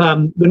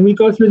when we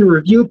go through the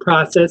review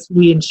process,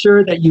 we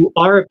ensure that you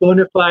are a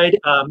bona fide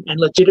and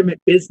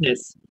legitimate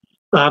business.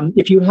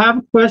 If you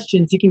have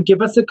questions, you can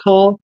give us a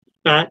call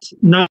at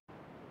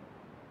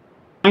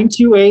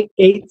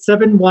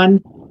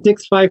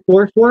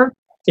 928-871-6544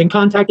 and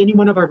contact any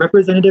one of our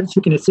representatives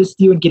who can assist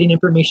you in getting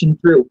information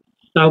through.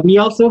 We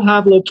also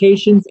have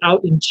locations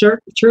out in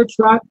Church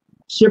Rock,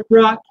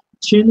 Shiprock,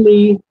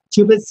 Chinle,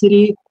 Tuba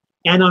City,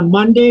 and on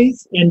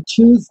Mondays and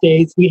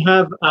Tuesdays, we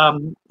have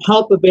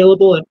help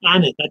available in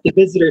Aneth at the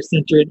Visitor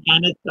Center in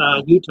Aneth,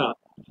 Utah.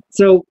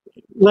 So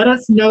let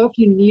us know if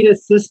you need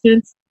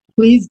assistance.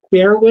 Please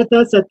bear with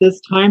us at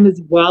this time as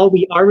well.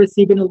 We are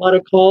receiving a lot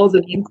of calls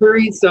and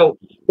inquiries, so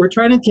we're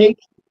trying to take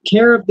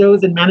care of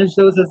those and manage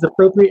those as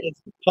appropriate as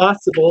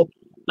possible.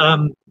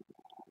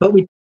 But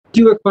we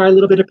do require a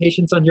little bit of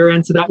patience on your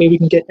end, so that way we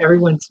can get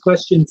everyone's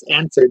questions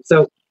answered.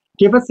 So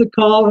give us a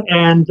call,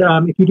 and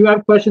if you do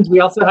have questions, we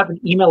also have an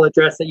email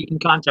address that you can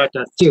contact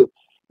us too.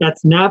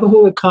 That's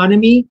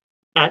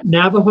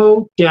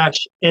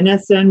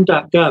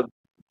navajoeconomy@navajo-nsn.gov.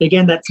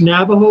 Again, that's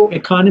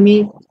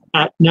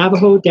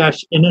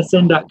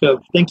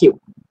navajoeconomy@navajo-nsn.gov. Thank you.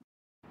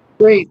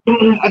 Great.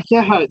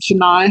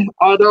 Chennai,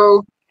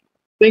 Otto,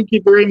 thank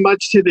you very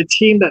much to the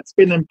team that's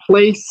been in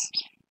place.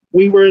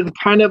 We were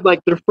kind of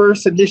like the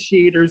first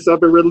initiators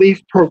of a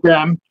relief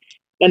program.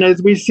 And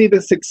as we see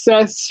the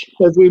success,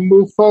 as we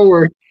move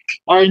forward,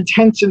 our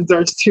intentions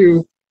are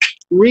to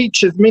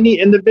reach as many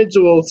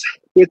individuals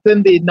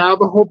within the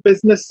Navajo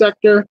business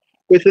sector,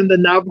 within the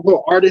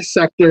Navajo artist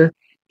sector,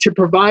 to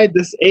provide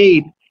this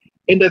aid.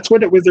 And that's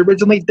what it was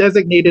originally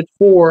designated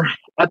for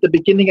at the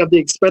beginning of the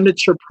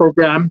expenditure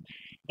program.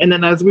 And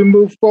then as we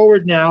move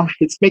forward now,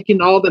 it's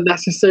making all the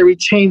necessary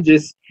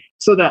changes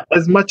so that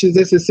as much as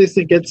this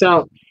assistance gets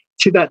out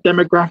to that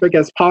demographic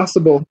as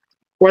possible,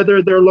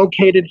 whether they're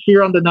located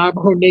here on the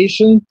Navajo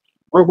Nation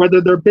or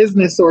whether their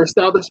business or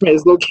establishment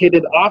is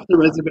located off the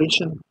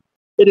reservation.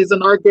 It is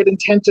in our good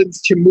intentions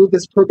to move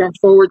this program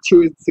forward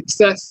to its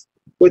success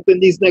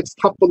within these next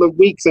couple of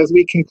weeks as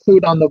we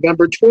conclude on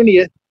November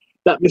 20th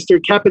that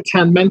Mr.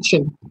 Capitan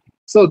mentioned.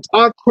 So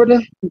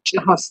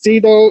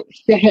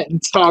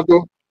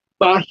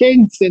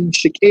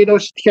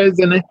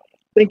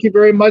thank you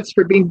very much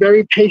for being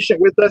very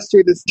patient with us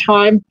through this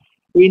time.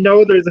 We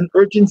know there's an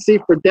urgency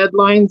for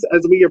deadlines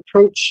as we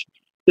approach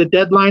the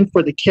deadline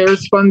for the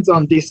CARES funds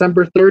on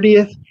December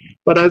 30th.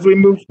 But as we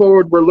move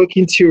forward, we're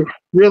looking to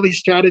really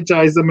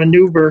strategize a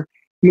maneuver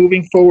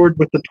moving forward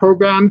with the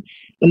program.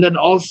 And then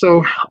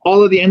also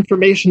all of the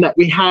information that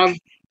we have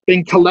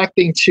been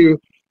collecting to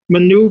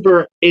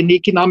maneuver an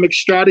economic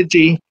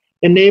strategy,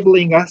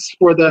 enabling us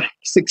for the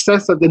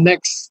success of the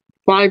next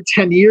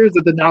 5-10 years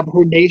of the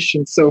Navajo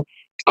Nation. So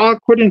I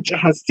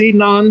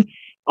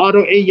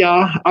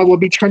will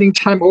be turning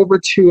time over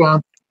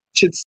to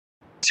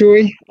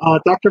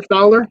Dr.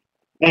 Fowler,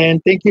 and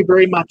thank you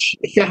very much.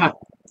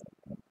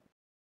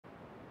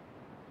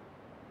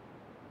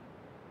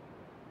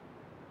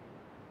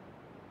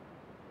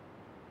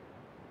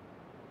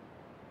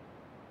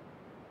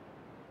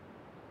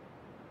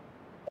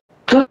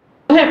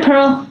 Go ahead,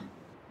 Pearl.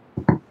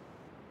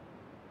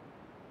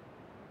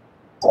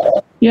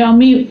 You're on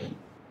mute.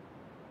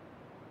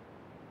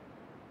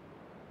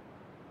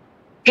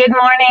 Good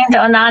morning,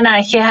 Donana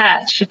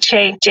Hiha,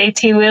 Shiche,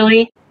 JT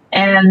Willie,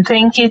 and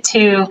thank you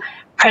to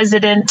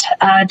President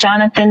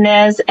Jonathan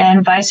Nez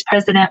and Vice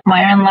President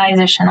Myron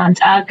Lizer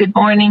Shananta. Good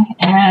morning,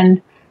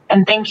 and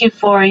thank you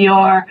for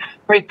your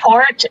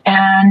report,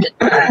 and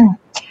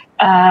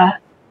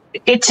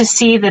good to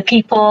see the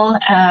people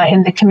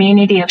in the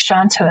community of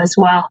Shanto as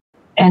well,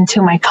 and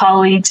to my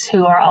colleagues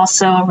who are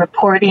also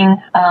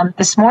reporting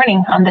this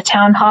morning on the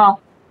town hall.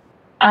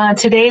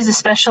 Today is a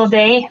special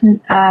day,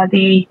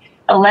 the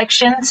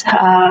elections,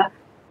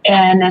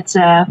 and it's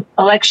a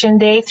election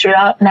day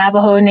throughout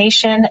Navajo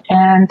Nation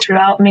and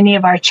throughout many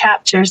of our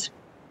chapters.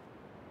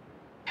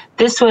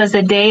 This was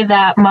a day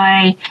that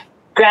my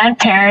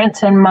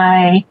grandparents and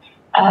my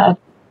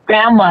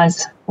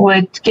grandmas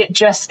would get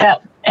dressed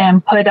up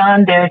and put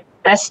on their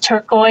best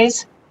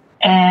turquoise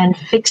and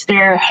fix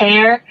their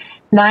hair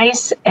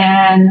nice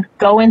and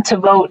go in to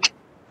vote.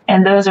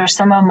 And those are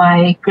some of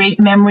my great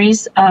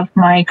memories of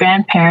my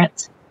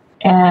grandparents.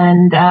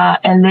 And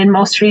then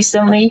most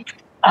recently,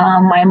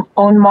 my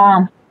own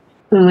mom,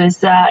 who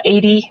is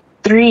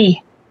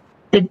 83,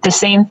 did the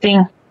same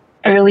thing,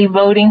 early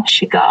voting.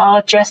 She got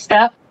all dressed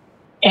up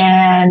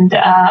and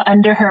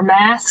under her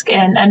mask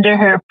and under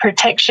her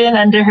protection,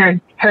 under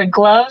her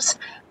gloves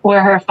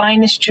were her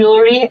finest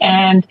jewelry.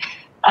 And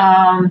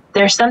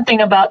there's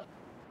something about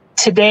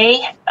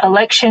today,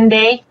 election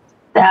day,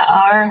 that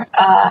our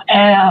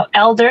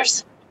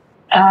elders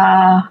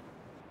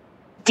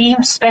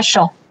deem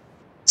special.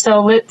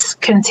 So let's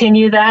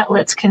continue that.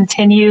 Let's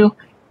continue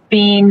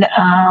being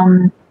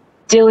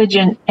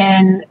diligent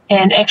and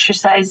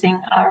exercising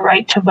our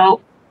right to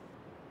vote.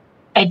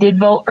 I did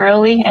vote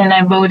early and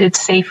I voted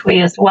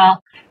safely as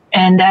well.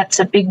 And that's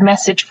a big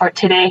message for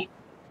today.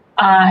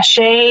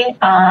 Shay,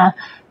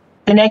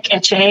 the neck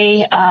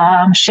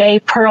Shay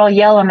Pearl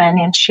Yellowman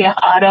in Shia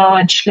Auto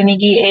and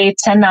Schlinigi A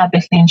Tena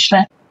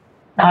Bithinshle.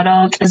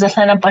 Auto is a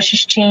Lena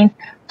Bushichin,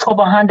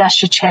 Tobahanda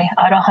Shiche,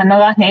 Auto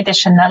Hanala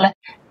Nadishanella.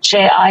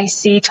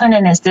 JIC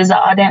Tunin is this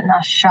audit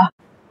Nasha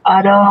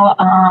Auto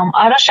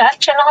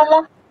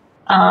Shachanala.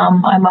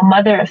 I'm a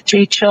mother of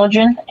 3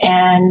 children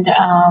and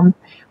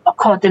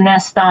called the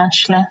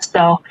Nestanshla.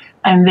 So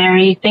I'm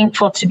very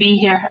thankful to be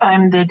here.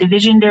 I'm the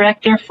division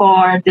director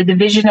for the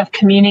Division of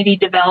Community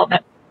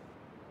Development.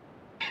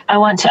 I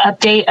want to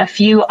update a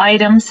few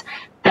items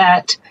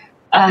that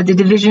the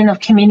Division of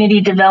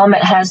Community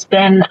Development has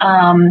been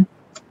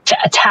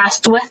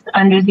tasked with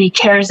under the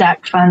CARES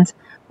Act funds.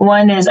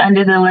 One is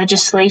under the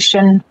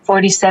legislation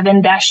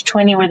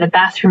 47-20, were the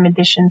bathroom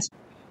additions.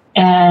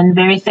 And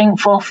very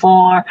thankful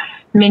for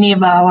many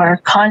of our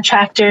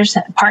contractors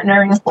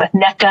partnering with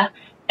NECA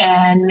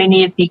and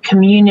many of the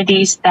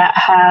communities that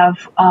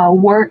have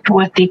worked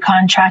with the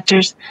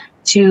contractors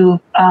to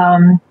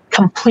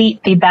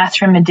complete the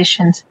bathroom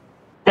additions.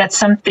 That's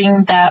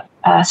something that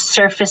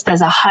surfaced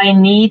as a high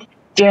need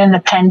during the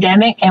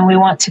pandemic, and we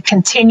want to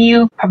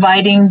continue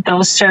providing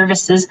those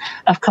services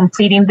of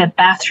completing the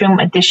bathroom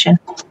addition.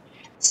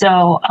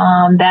 So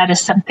that is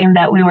something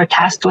that we were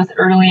tasked with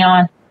early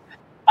on.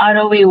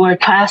 We were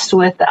tasked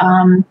with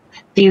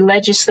the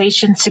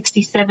legislation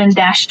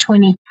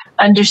 67-20.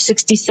 Under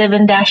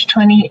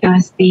 67-20, it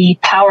was the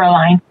power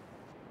line.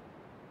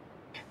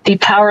 The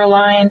power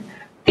line,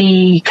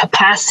 the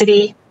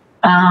capacity.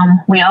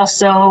 We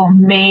also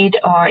made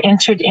or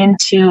entered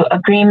into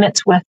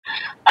agreements with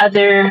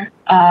other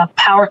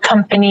power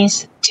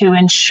companies to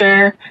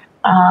ensure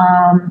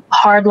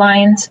hard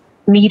lines,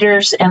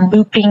 meters, and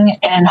looping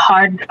and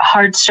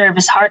hard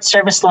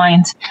service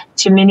lines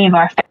to many of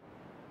our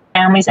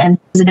families. And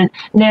President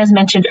Nez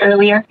mentioned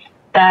earlier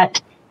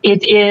that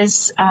it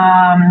is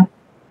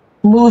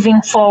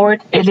moving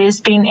forward. It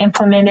is being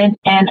implemented,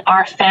 and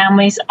our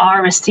families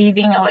are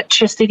receiving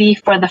electricity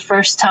for the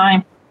first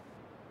time.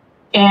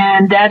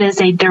 And that is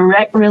a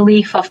direct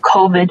relief of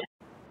COVID.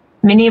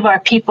 Many of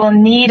our people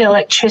need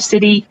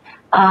electricity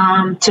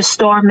to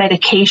store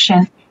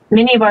medication.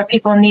 Many of our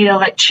people need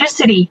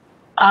electricity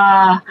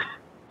to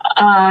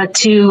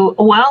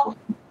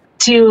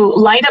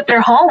light up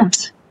their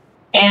homes.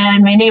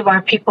 And many of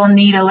our people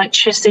need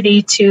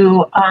electricity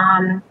to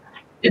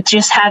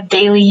just have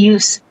daily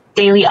use,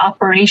 daily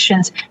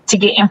operations, to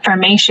get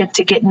information,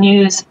 to get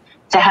news,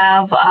 to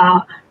have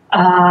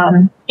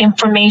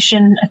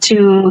information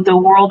to the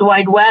World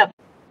Wide Web.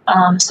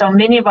 So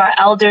many of our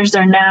elders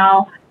are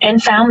now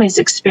and families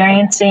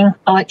experiencing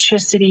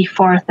electricity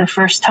for the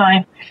first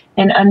time.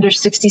 And under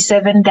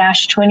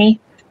 67-20,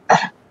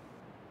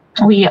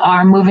 we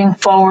are moving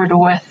forward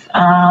with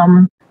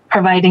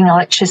providing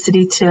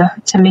electricity to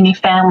many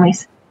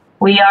families.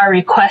 We are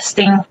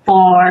requesting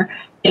for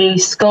a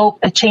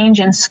change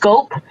in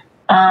scope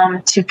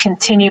to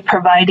continue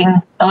providing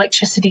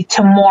electricity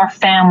to more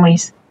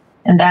families.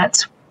 And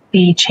that's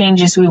the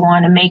changes we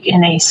want to make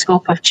in a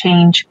scope of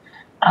change.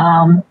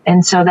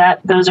 And so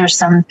those are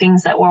some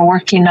things that we're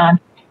working on.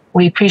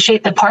 We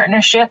appreciate the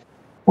partnership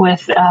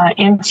with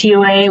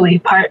NTUA.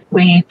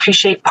 We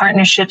appreciate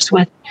partnerships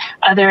with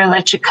other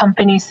electric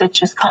companies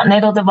such as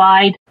Continental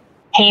Divide,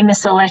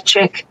 Hamus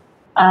Electric,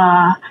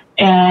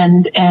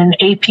 and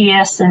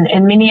APS,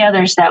 and many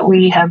others that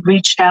we have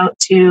reached out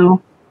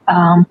to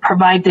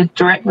provide the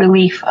direct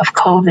relief of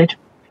COVID.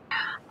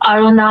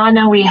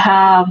 Aronana, we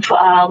have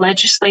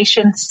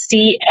legislation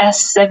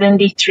CS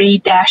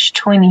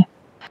 73-20.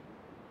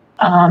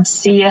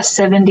 CS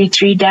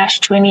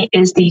 73-20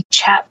 is the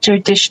chapter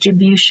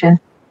distribution.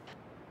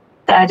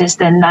 That is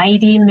the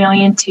 90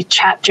 million to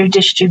chapter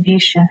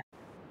distribution.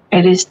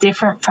 It is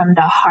different from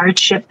the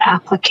hardship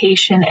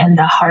application and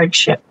the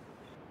hardship.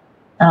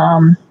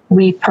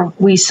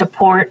 We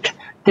support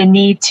the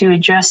need to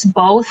address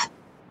both.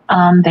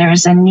 There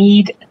is a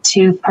need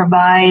to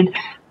provide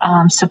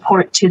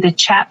support to the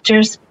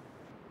chapters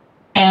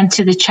and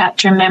to the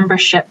chapter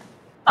membership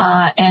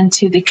and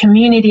to the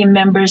community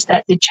members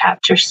that the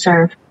chapters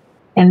serve.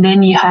 And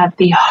then you have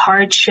the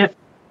hardship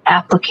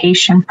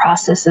application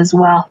process as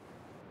well.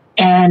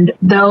 And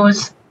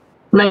those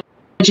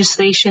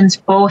legislations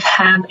both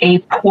have a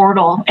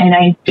portal, and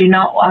I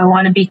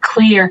want to be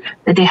clear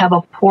that they have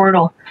a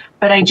portal,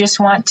 but I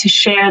just want to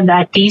share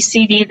that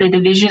DCD, the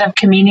Division of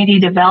Community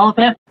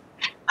Development,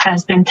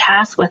 has been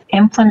tasked with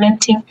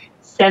implementing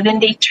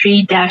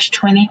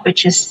 73-20,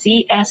 which is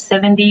CS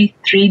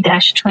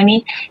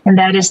 73-20, and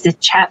that is the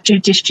chapter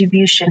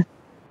distribution.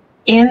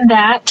 In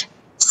that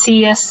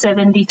CS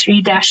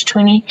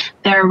 73-20,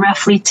 there are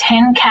roughly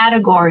 10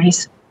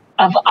 categories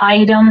of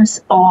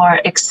items or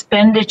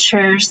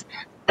expenditures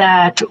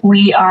that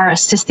we are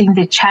assisting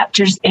the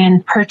chapters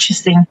in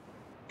purchasing.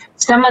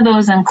 Some of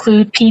those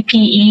include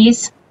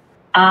PPEs,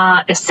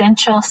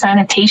 essential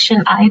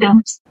sanitation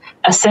items,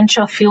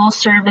 essential fuel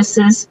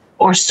services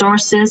or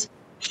sources,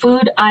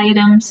 food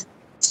items,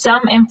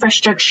 some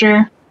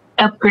infrastructure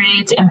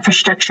upgrades,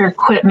 infrastructure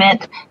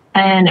equipment,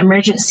 and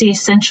emergency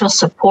essential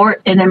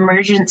support and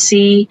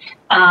emergency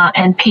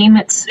and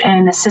payments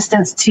and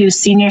assistance to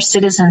senior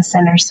citizen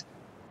centers.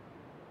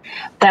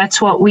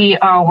 That's what we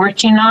are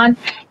working on.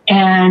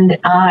 And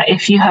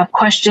if you have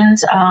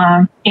questions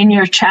in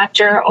your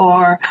chapter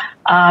or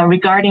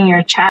regarding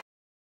your chapter,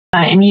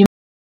 and you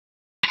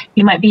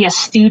might be a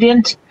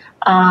student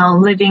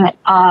living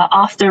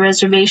off the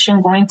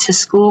reservation, going to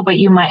school, but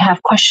you might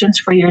have questions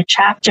for your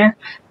chapter,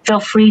 feel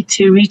free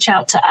to reach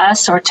out to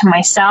us or to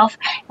myself,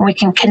 and we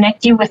can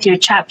connect you with your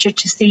chapter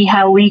to see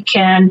how we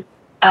can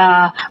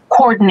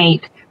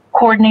coordinate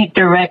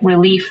direct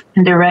relief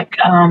and direct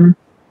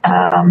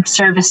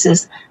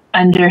services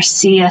under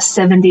CS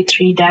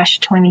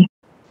 73-20.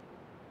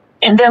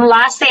 And then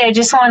lastly, I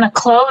just want to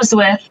close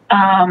with,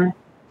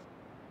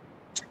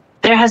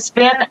 there has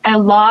been a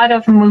lot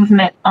of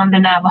movement on the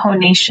Navajo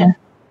Nation.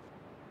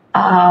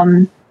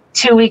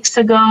 2 weeks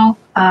ago,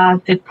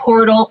 the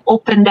portal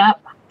opened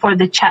up for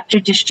the chapter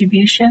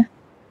distribution.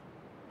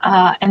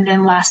 And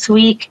then last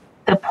week,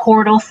 the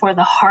portal for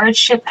the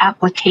hardship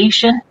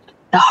application.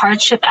 The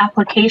hardship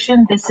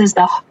application, this is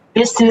the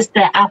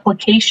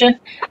application.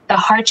 The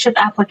hardship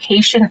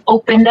application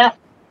opened up.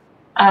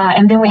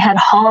 And then we had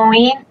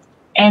Halloween,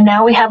 and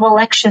now we have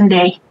Election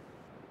Day.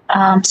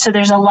 So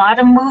there's a lot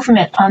of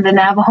movement on the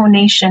Navajo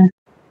Nation,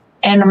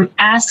 and I'm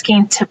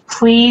asking to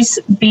please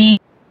be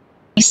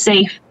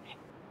safe.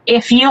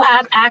 If you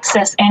have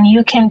access and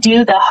you can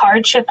do the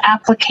hardship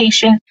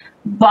application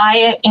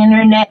via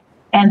internet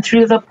and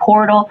through the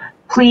portal,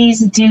 please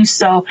do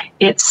so.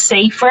 It's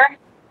safer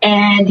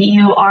and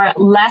you are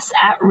less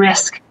at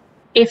risk.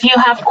 If you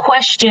have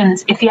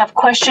questions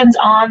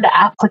on the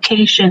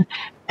application,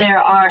 there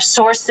are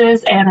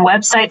sources and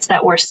websites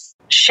that were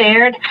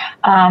shared.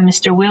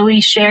 Mr.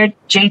 Willie shared,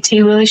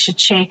 JT Willie should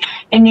share,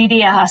 and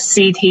Nidia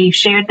Hasid, he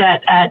shared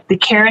that at the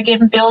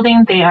Kerrigan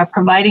building, they are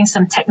providing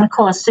some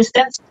technical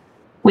assistance.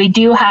 We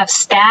do have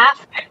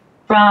staff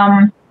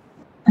from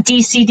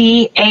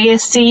DCD,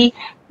 ASC,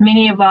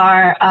 many of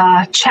our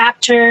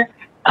chapter,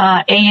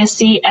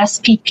 ASC,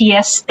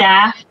 SPPS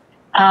staff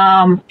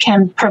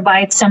can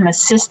provide some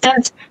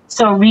assistance.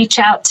 So reach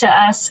out to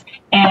us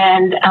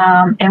and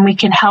we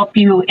can help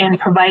you in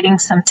providing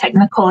some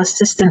technical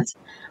assistance.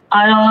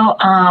 Also,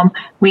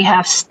 we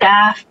have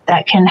staff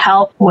that can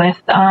help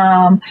with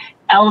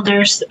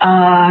elders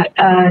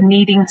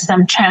needing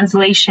some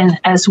translation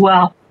as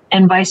well,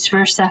 and vice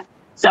versa.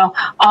 So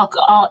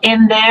I'll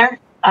end there.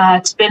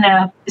 It's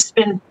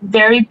been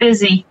very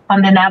busy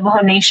on the Navajo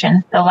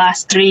Nation the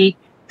last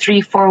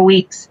 4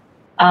 weeks,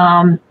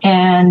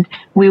 and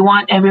we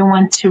want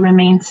everyone to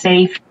remain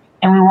safe,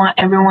 and we want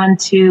everyone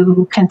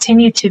to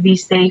continue to be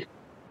safe.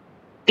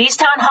 These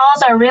town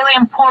halls are really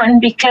important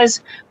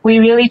because we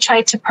really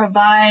try to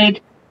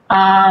provide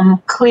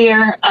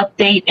clear,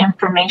 updated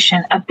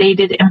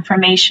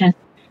information.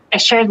 I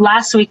shared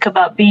last week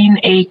about being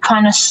a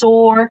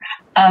connoisseur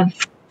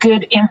of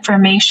good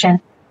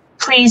information.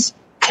 Please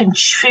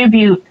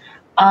contribute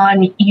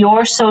on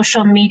your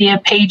social media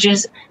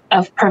pages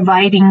of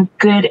providing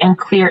good and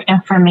clear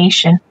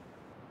information.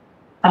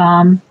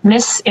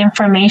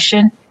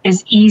 Misinformation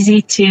is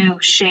easy to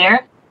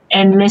share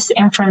and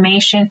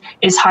misinformation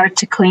is hard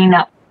to clean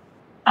up.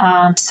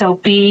 So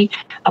be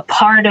a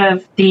part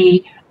of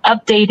the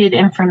updated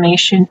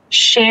information,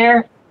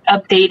 share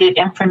updated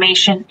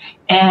information,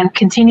 and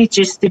continue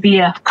just to be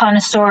a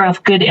connoisseur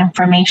of good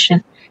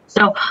information.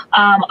 So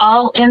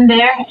all in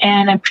there,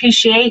 and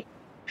appreciate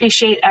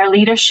our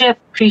leadership,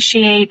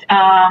 appreciate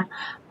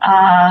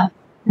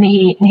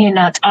Ni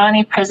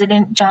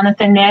President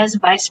Jonathan Nez,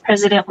 Vice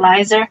President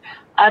Lizer,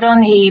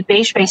 Aron Hi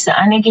Beish Besa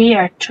Anigi,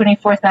 our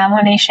 24th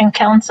Navajo Nation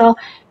Council,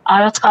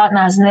 Arotkat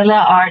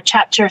Naznila, our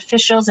chapter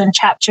officials and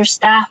chapter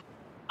staff.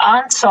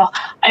 And so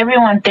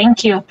everyone,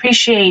 thank you,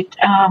 appreciate.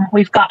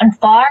 We've gotten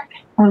far,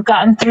 we've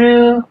gotten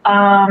through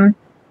a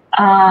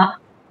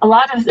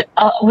lot of,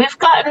 we've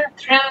gotten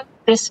through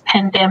this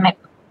pandemic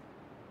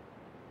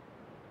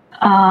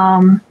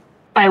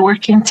by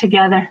working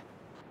together.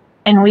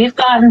 And we've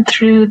gotten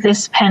through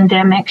this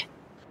pandemic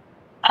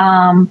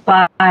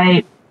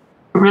by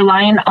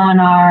relying on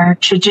our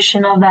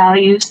traditional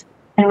values,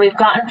 and we've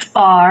gotten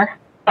far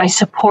by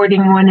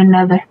supporting one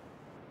another.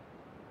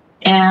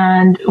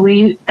 And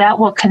that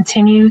will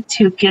continue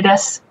to get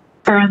us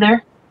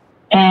further.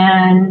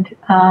 And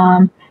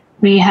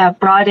we have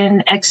brought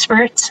in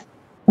experts.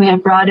 We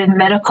have brought in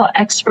medical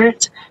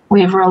experts.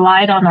 We have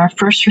relied on our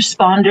first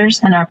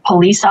responders and our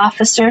police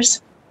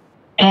officers.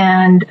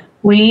 And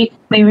we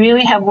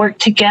really have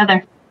worked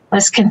together.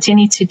 Let's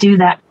continue to do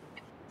that.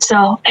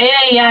 So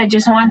yeah, I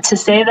just want to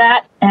say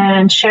that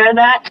and share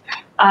that.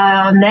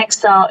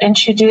 Next, I'll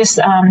introduce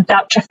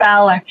Dr.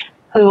 Fowler,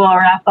 who will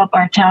wrap up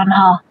our town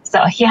hall.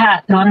 So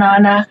yeah,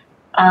 Nonana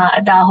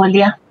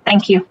Adaholia.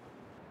 Thank you.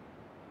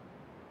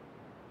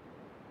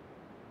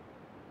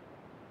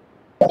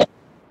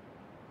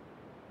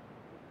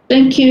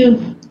 Thank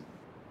you.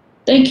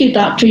 Thank you,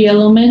 Dr.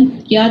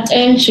 Yellowman. Yat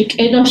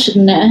shikedo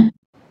shne.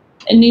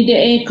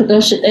 Nide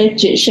kudosh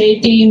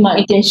shady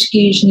my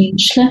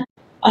deskijnishle.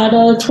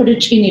 Ada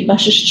Twittini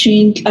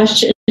Bashchin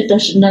Ash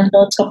Dashna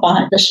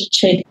Kapah Dash.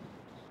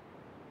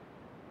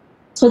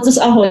 So this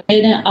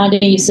Ahoyana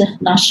Ades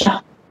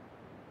Nasha.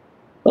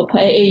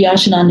 Opai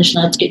Yashna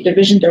National State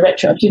Division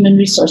Director of Human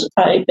Resources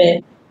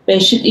Be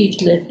Beshit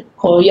Eatlet.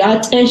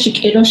 Koyat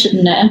Shikedo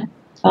Shne.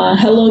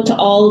 Hello to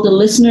all the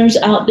listeners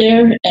out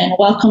there, and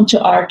welcome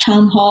to our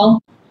town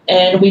hall.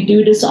 And we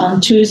do this on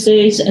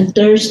Tuesdays and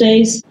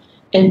Thursdays.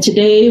 And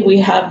today we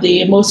have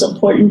the most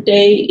important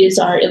day is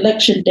our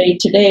election day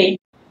today.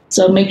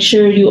 So make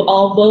sure you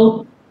all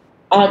vote.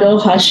 Ado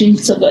hashin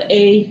saga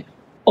a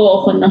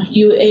o hona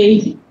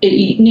UA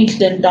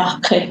nikden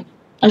dake.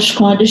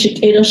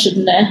 Ashkwandishik edo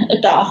shidne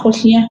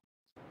adaholia.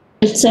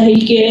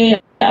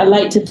 I'd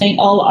like to thank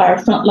all our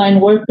frontline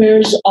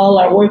workers, all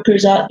our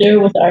workers out there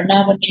with our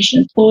Navajo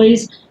Nation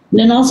employees, and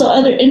then also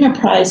other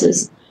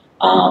enterprises.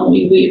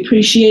 We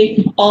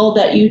appreciate all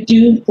that you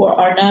do for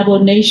our Navajo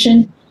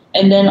Nation,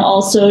 and then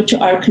also to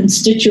our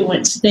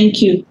constituents.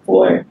 Thank you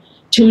for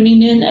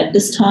tuning in at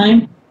this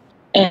time.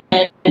 And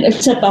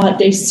except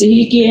bahate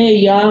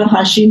sige ya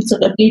hashim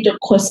sagadita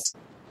kos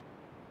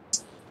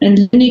and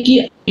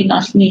niki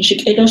inasni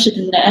shikedo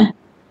shidne.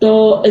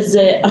 Do is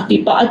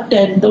akiba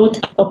attendo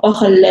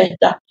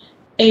tapahaleta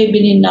e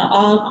binina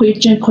a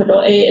Christian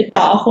kodo e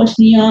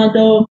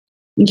tahosniado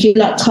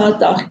nkila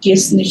tata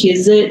kisni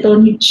hize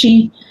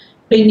donichi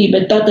beni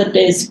betata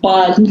des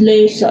ba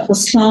le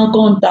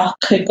slagon da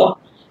kego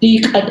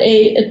dik at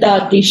e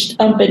datish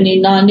ampeni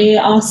nane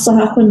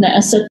asahakuna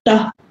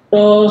asata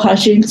do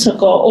hashin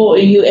sako o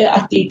you e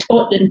atit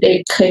oten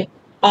de ke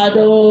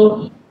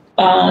ado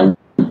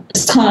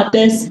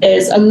Skates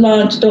is a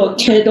large dog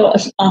kedo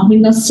as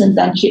Aminas and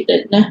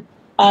Dankitne.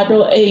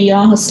 Ado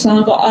Eya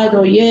Haslanga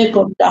Ado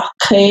Yegom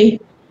Dake.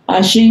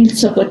 Ashin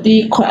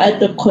Sakoti Quat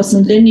the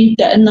Cosendini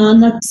de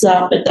Nana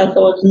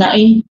Zabetado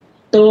Nai.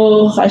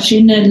 Do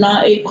Hashine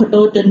La E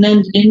Kodo the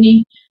Nen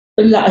Lini.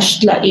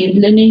 Belash La in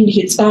Lenin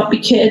hits up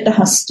Bike the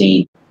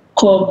Hasti.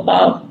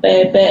 Koba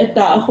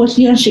Beta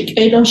Hosia Shik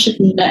Edo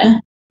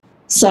Shitne.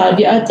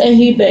 Sadiat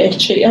Ehi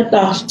Bechi at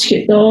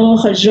Kido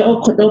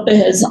Hajo Kodo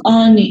Behez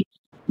Ani.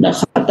 The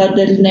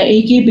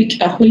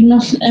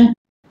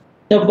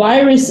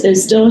virus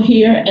is still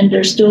here and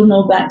there's still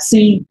no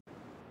vaccine.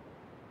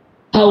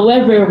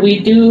 However,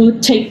 we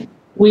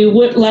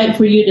would like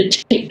for you to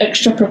take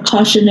extra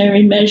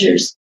precautionary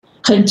measures.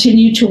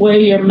 Continue to wear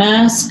your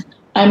mask.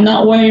 I'm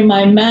not wearing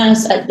my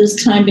mask at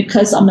this time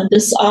because I'm in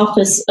this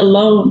office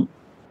alone.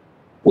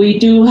 We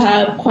do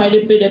have quite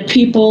a bit of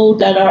people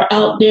that are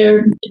out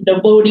there in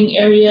the voting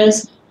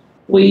areas.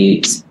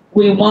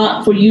 We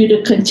want for you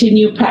to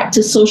continue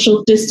practice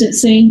social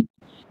distancing.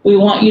 We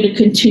want you to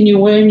continue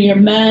wearing your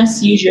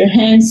mask, use your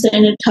hand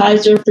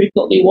sanitizer,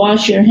 frequently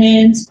wash your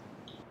hands.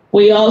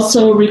 We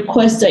also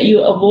request that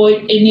you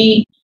avoid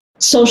any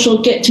social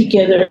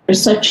get-togethers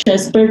such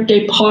as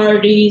birthday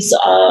parties,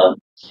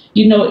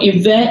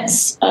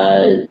 events,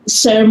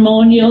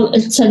 ceremonial,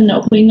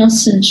 etc.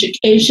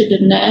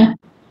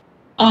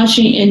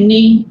 Ashin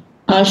inni,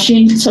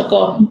 ashin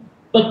sako.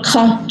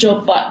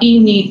 Bakajoba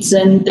inits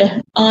and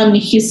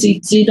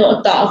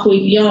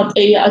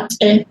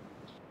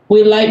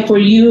we like for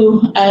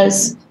you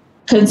as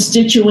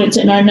constituents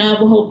and our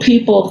Navajo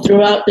people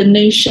throughout the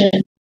nation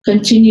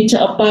continue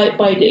to abide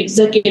by the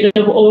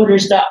executive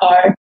orders that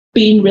are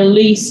being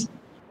released.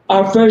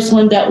 Our first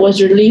one that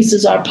was released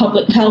is our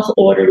public health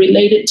order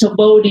related to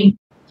voting.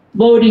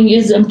 Voting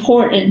is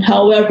important.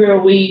 However,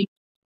 we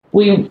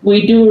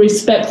do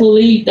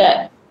respectfully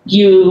that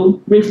you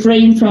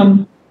refrain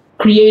from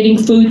creating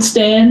food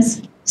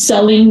stands,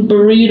 selling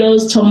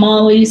burritos,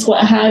 tamales,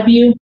 what have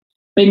you.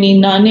 We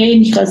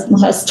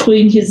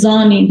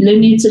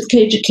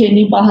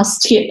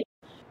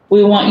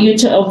want you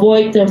to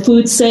avoid the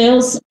food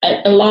sales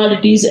at a lot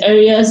of these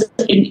areas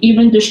and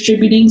even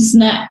distributing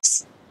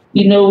snacks.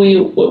 You know,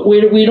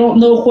 we don't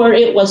know where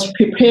it was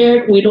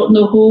prepared. We don't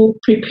know who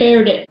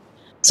prepared it.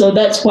 So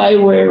that's why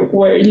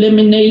we're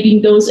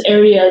eliminating those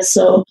areas.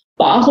 So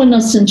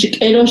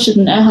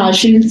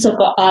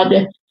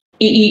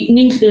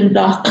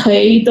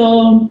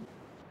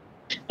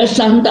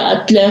Atlanta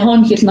at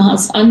Lehon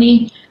Hitnahas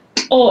Ani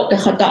o the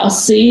Hata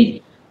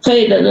Seed,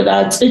 Kayla the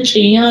Rats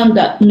Ichian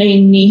that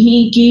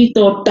Nihiki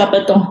to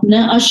Tapato Ne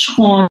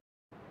Ashon.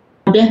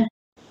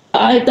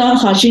 Aita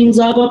Hashin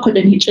Zaba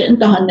couldn't hitch in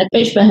the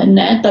Hanepesh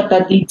Beheneta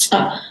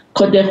Tadita,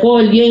 could the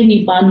whole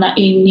Yeni Bana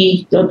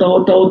ini, do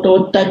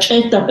touch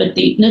it up at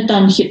the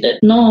Netan hit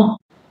it no.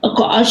 A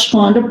co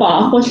Ashon the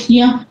Bar was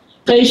here.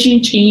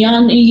 Kaishin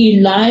Chian I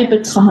lie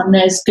but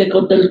Hanes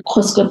Gego del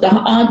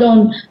Coscota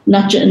Adon,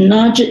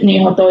 Najit ni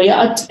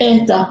Hotoya at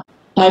Eta,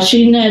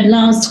 Ashine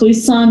last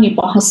Huisani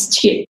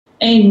Bahasti,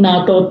 ain't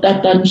not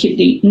that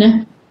hit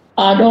ne.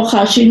 Ado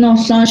Hashino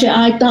Slashe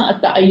Aita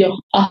at the Ayo,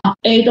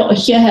 Edo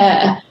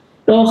here,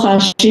 Do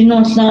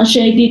Hashino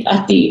Slashe did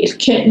at the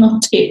Ket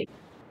not it.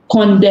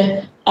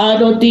 Conde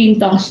Ado Din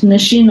Das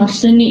Nashino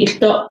Sini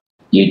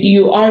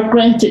you are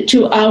granted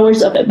 2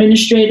 hours of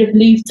administrative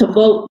leave to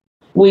vote.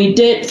 We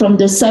did from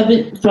the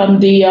 19th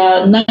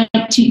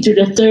to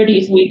the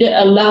 30th. We did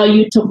allow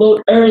you to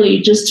vote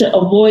early just to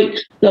avoid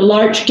the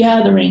large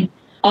gathering.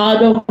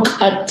 Ado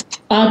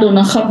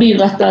na khabi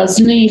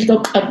gatazli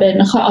tok aben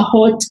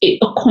khahot e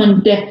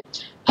konde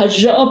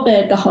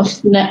hajobe da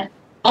hosne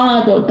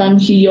ado dan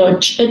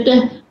hiyot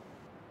ete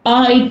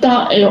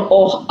aita e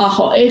o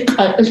aho ek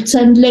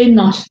alsenle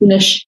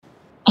nasnish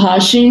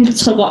hashin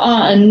tsaga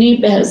ani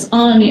bez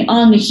ani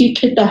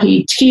hiketa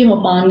hi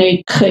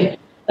tihobane khe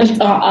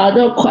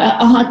Ado kwa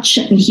ahach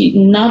he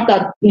not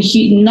that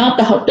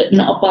how that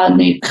na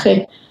bane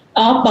khe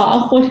Aba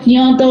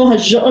akhwanyado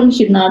hajon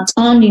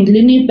hinatani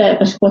lini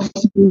bebas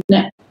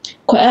ne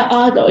kwa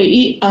ado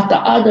I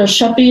ata ado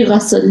shabi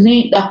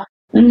gasalnida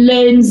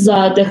len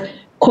zade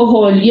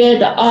koholye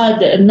da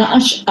ade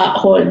nash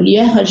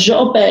aholye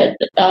hajobe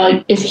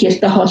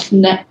ifhilta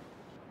hosne.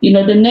 You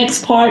know, the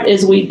next part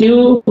is we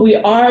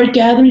are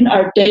gathering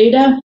our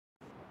data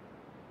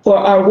for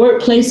our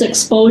workplace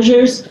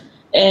exposures,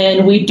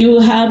 and we do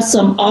have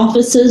some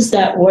offices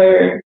that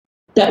were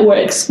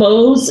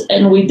exposed,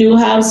 and we do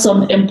have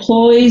some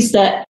employees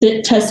that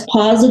did test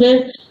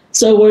positive.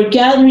 So we're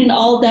gathering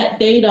all that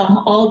data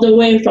all the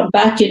way from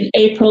back in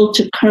April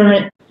to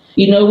current.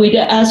 You know, we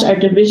did ask our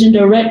division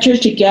directors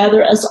to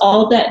gather us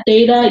all that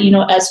data, you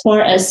know, as far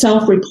as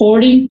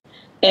self-reporting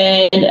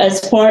and as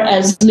far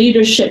as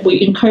leadership. We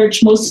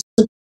encourage most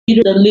of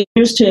the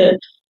leaders to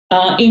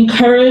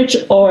encourage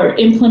or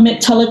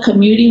implement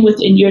telecommuting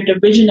within your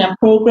division and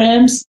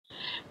programs.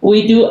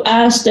 We do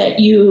ask that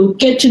you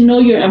get to know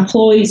your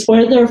employees,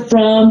 where they're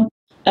from,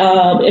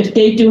 if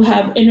they do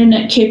have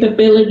internet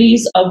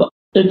capabilities of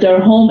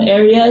their home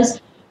areas.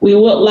 We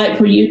would like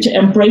for you to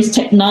embrace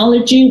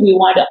technology. We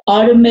want to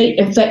automate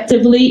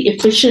effectively,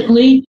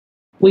 efficiently.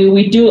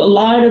 We do a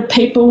lot of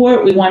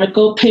paperwork. We want to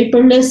go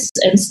paperless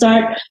and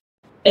start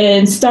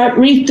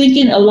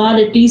rethinking a lot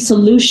of these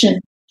solutions.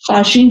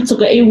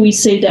 We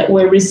say that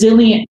we're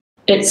resilient.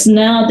 It's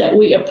now that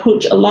we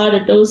approach a lot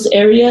of those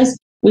areas.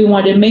 We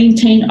want to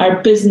maintain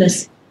our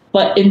business,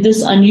 but in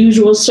this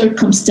unusual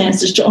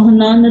circumstances, the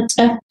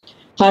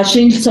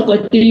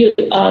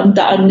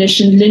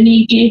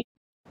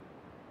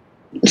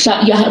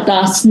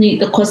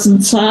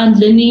Kosansan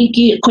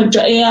Liniki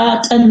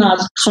Konjaat and Nal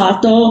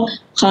Kato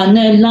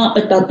Hane La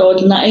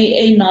Betadol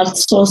Nae Nal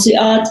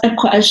Sociat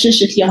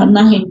Aquashish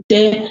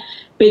Yanahinte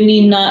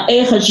Benina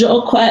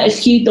Ehajo Qua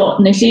Ekido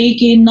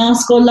Nehiki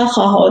Nasko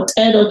Lahot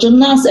Edo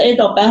Jonas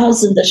Edo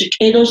Bahas in the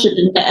Chicago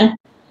Shidine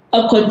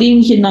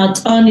According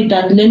Hinat Ani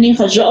Dan Lini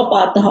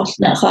Hajobat the House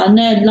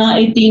Hane La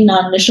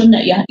Edina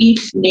Nashuna Ya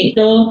If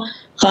Nido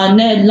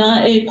Hane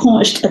La E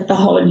Const at the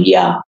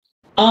Holia.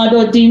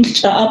 Ado din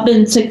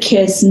aben se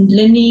kesen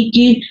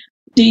lenigi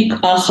dig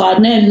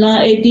ahane la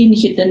edin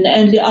hiten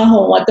enli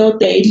aho wato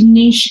de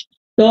nish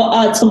do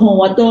at ho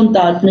wato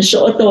dad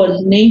nisho do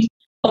ni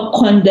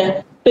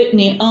akonde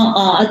bitni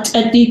at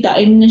edita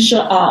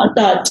inisho at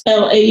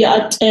la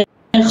at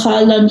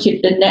khalan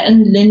hiten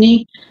en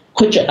leni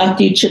kuj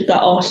ati chita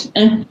os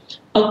en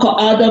ako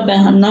ada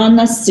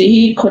behanana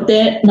si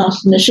kode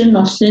nas nisho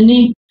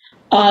nosini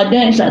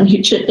ade san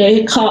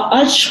hichete ka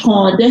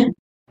ashode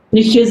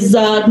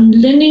Nikizad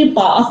Lini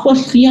ba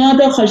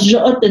akhwasiyada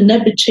khajot the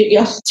nebichi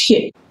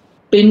yasti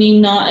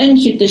Benina and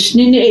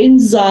Hitishnin in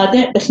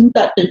Zade,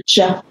 Besanta the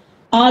Ja.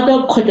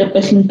 Ado could have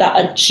been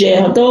that a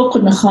jail, though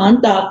couldn't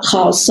hand that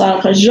house,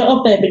 a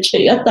job, baby,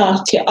 a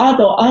dark,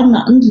 Ado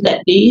Anna and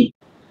Letty.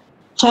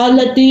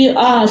 Holiday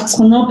arts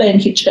no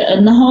benefit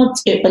and hot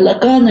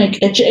Laganek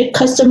a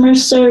customer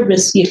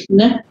service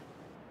yifne.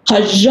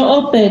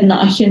 Hajo ben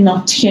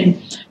him.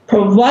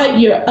 Provide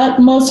your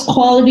utmost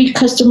quality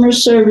customer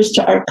service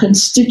to our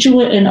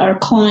constituent and our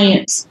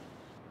clients.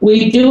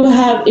 We do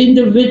have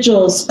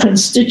individuals,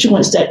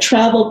 constituents that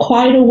travel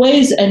quite a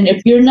ways, and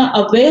if you're not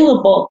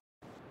available,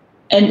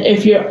 and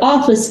if your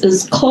office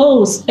is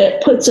closed,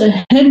 it puts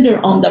a hinder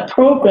on the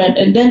program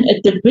and then a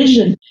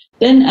division.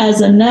 Then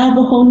as a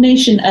Navajo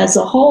Nation as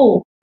a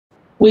whole,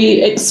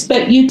 we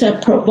expect you to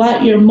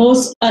provide your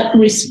most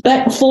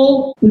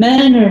respectful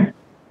manner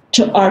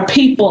to our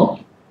people.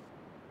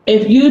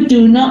 If you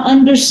do not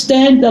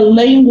understand the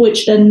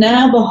language, the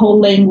Navajo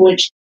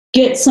language,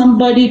 get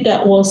somebody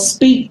that will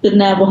speak the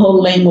Navajo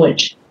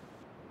language.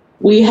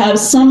 We have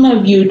some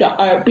of you that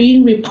are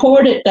being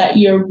reported that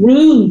you're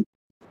rude.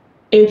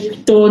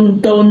 If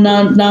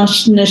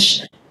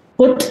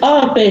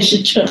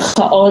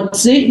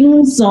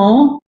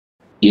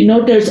you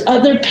know, there's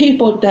other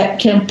people that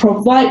can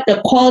provide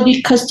the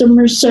quality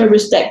customer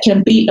service that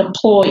can be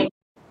employed.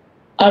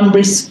 I'm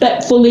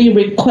respectfully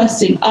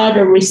requesting, out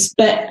of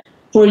respect,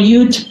 for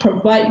you to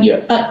provide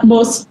your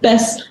utmost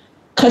best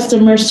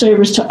customer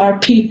service to our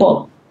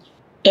people.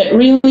 It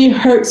really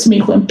hurts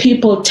me when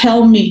people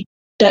tell me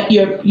that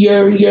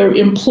your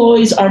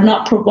employees are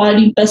not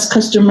providing best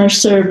customer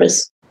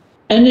service.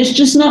 And it's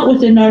just not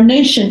within our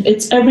nation,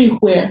 it's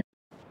everywhere.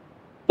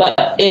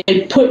 But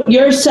put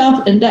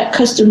yourself in that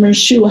customer's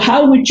shoe.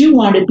 How would you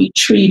want to be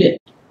treated?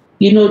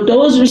 You know,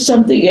 those are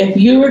something, if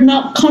you're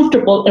not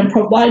comfortable in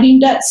providing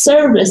that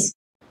service,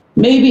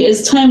 maybe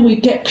it's time we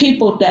get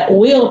people that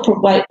will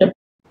provide the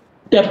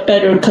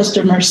better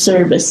customer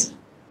service.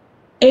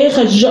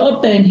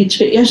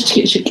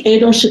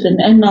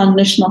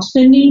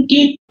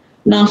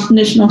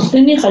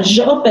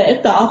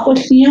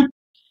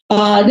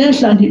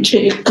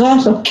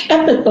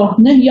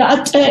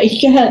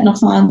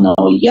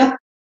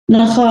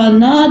 National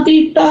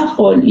Nahanadi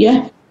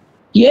Taholia,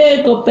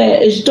 Yego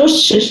Bear is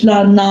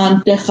Dushla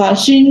Nan de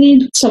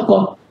Hashini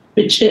Soko,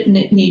 which it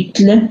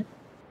needle.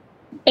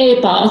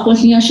 Eba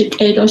was Yashik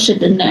Edo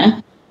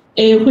Shedene,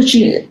 which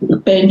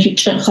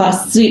bench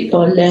Hasi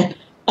or le,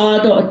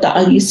 Ado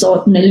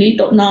Daiso,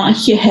 Nelito Na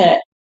He.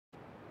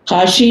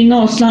 Hashi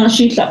no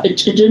slashing like the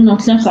children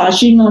of the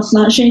Hashi no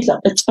slashing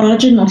like the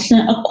charging of the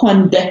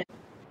Aquande.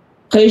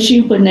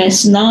 Hashi when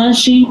there's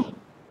Nashi.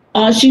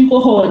 We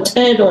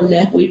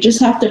just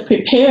have to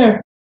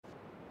prepare.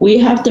 We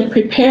have to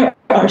prepare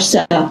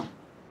ourselves.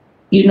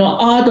 You know,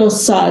 Ado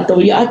Sado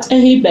Yat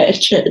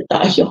Ehibech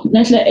Dayo,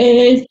 Netla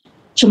E,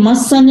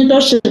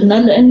 Chumasanidosh,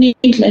 Nala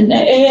Niklan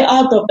E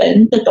Ado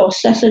Bend the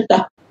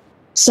Dosheta.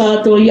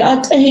 Sado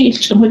Yat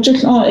Ehich, which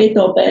is all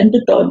Edo Bend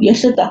the Dog,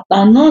 Yeseta,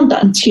 Anon,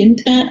 and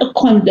Tint and a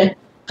Quande.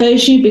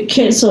 Kashi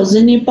became so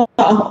Zinipa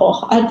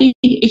or Adi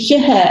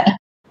Ihe.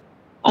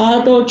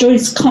 Ado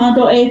Joyce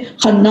Kando E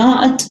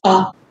Hana at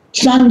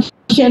San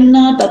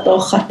Hiena that or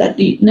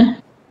Hatadine.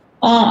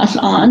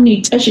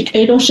 Neat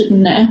Edo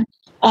Shidne.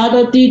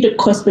 Ado did the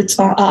Cospits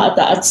are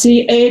at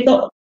sea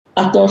Edo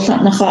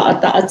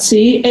Atosanaha at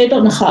sea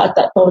Edo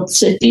Nahata or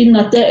City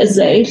Nate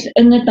Zay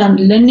and it and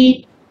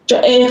Lenny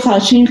Jo E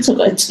Hashin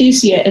to its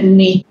easier and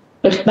knee,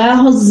 but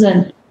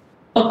Bahozen.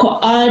 Oko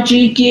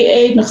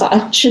RGGA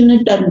Nahatchin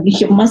and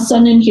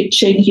Himasan in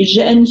Hitchin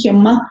Hijen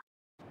Hima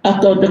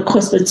Ato the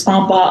Cospits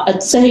are at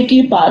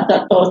Segi Ba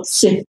that or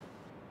sit.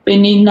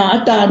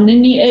 Beninata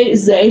Nini A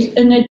Zay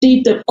and a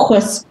deed the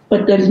quest,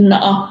 but the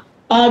Na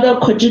other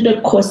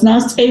Kojida quest now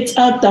states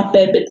out the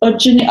baby or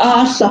Jenny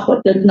Asha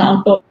what the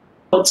now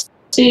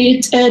see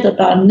it's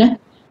Edaban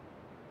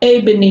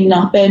A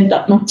Benina bend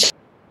up not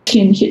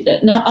kin hit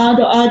it. Now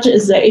other Aja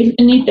Zay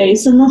any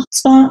days and not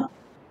spot.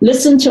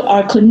 Listen to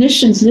our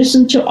clinicians,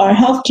 listen to our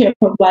healthcare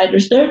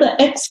providers. They're the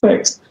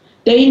experts.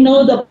 They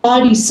know the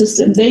body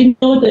system, they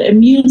know the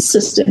immune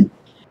system.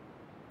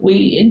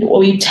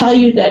 We tell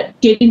you that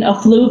getting a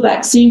flu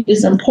vaccine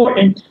is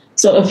important.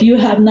 So if you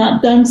have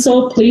not done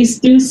so, please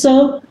do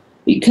so.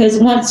 Because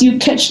once you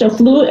catch the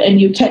flu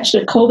and you catch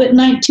the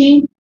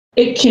COVID-19,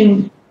 it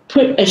can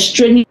put a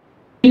strenuous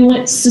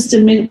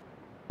system in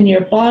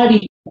your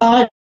body.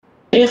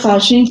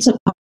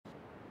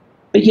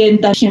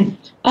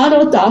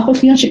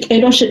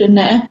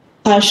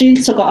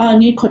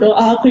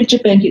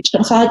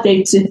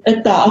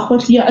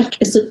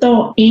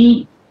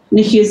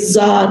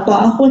 Nihizad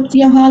Bahut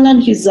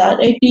Yahalan Hizad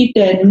Eti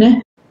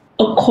Den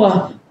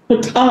Aqua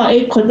put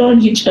a Kodon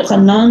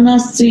Hichakanana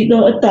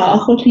Sido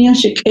Atahotia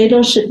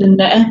Shikedo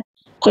Shidene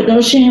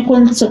Kodoshin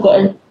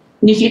Quinsago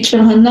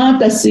Nihichahana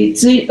da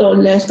Sitzi or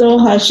Leto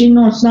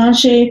Hashino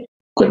Nashe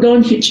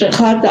Kodon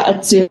Hichakata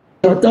at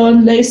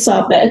Zidon Le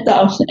Sabeta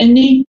of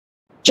any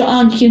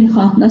John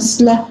Hinha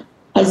Nasla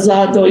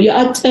Azado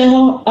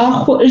Yateho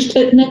Ahu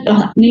Ishtnet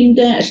Ninde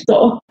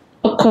Esto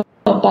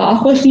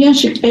Akabahotia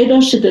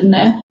Shikedo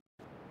Shidene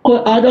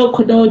ko ado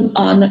kodo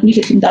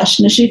nikitin dash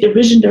na shi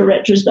division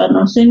directors da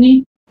no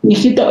sini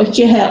nikita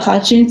oke ha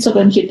kachin so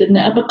kan kita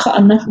na abaka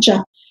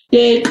anafcha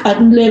de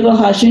kan lego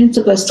hashin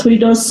so kas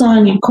twido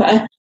sani ko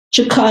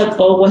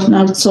Chicago was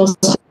not so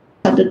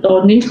at the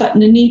Donny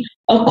Katnini,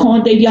 a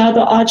con de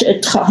Yada Arch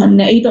at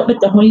Kahanado at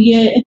the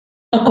Hoye,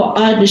 a co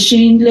ad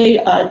Shinley,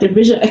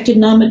 Division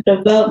Economic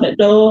Development,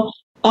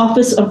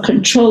 Office of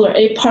Controller,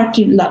 a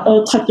parking lot,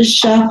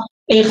 Tatisha,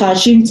 a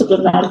Hashin to the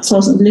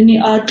Narsos and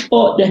Lini Art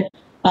or the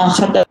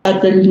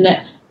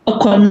Hadadat, a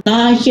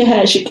cona he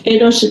has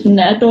Edo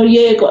Shitnato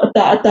Yego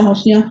at the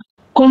Hosia,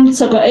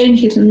 Consaga in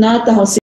his Nata House.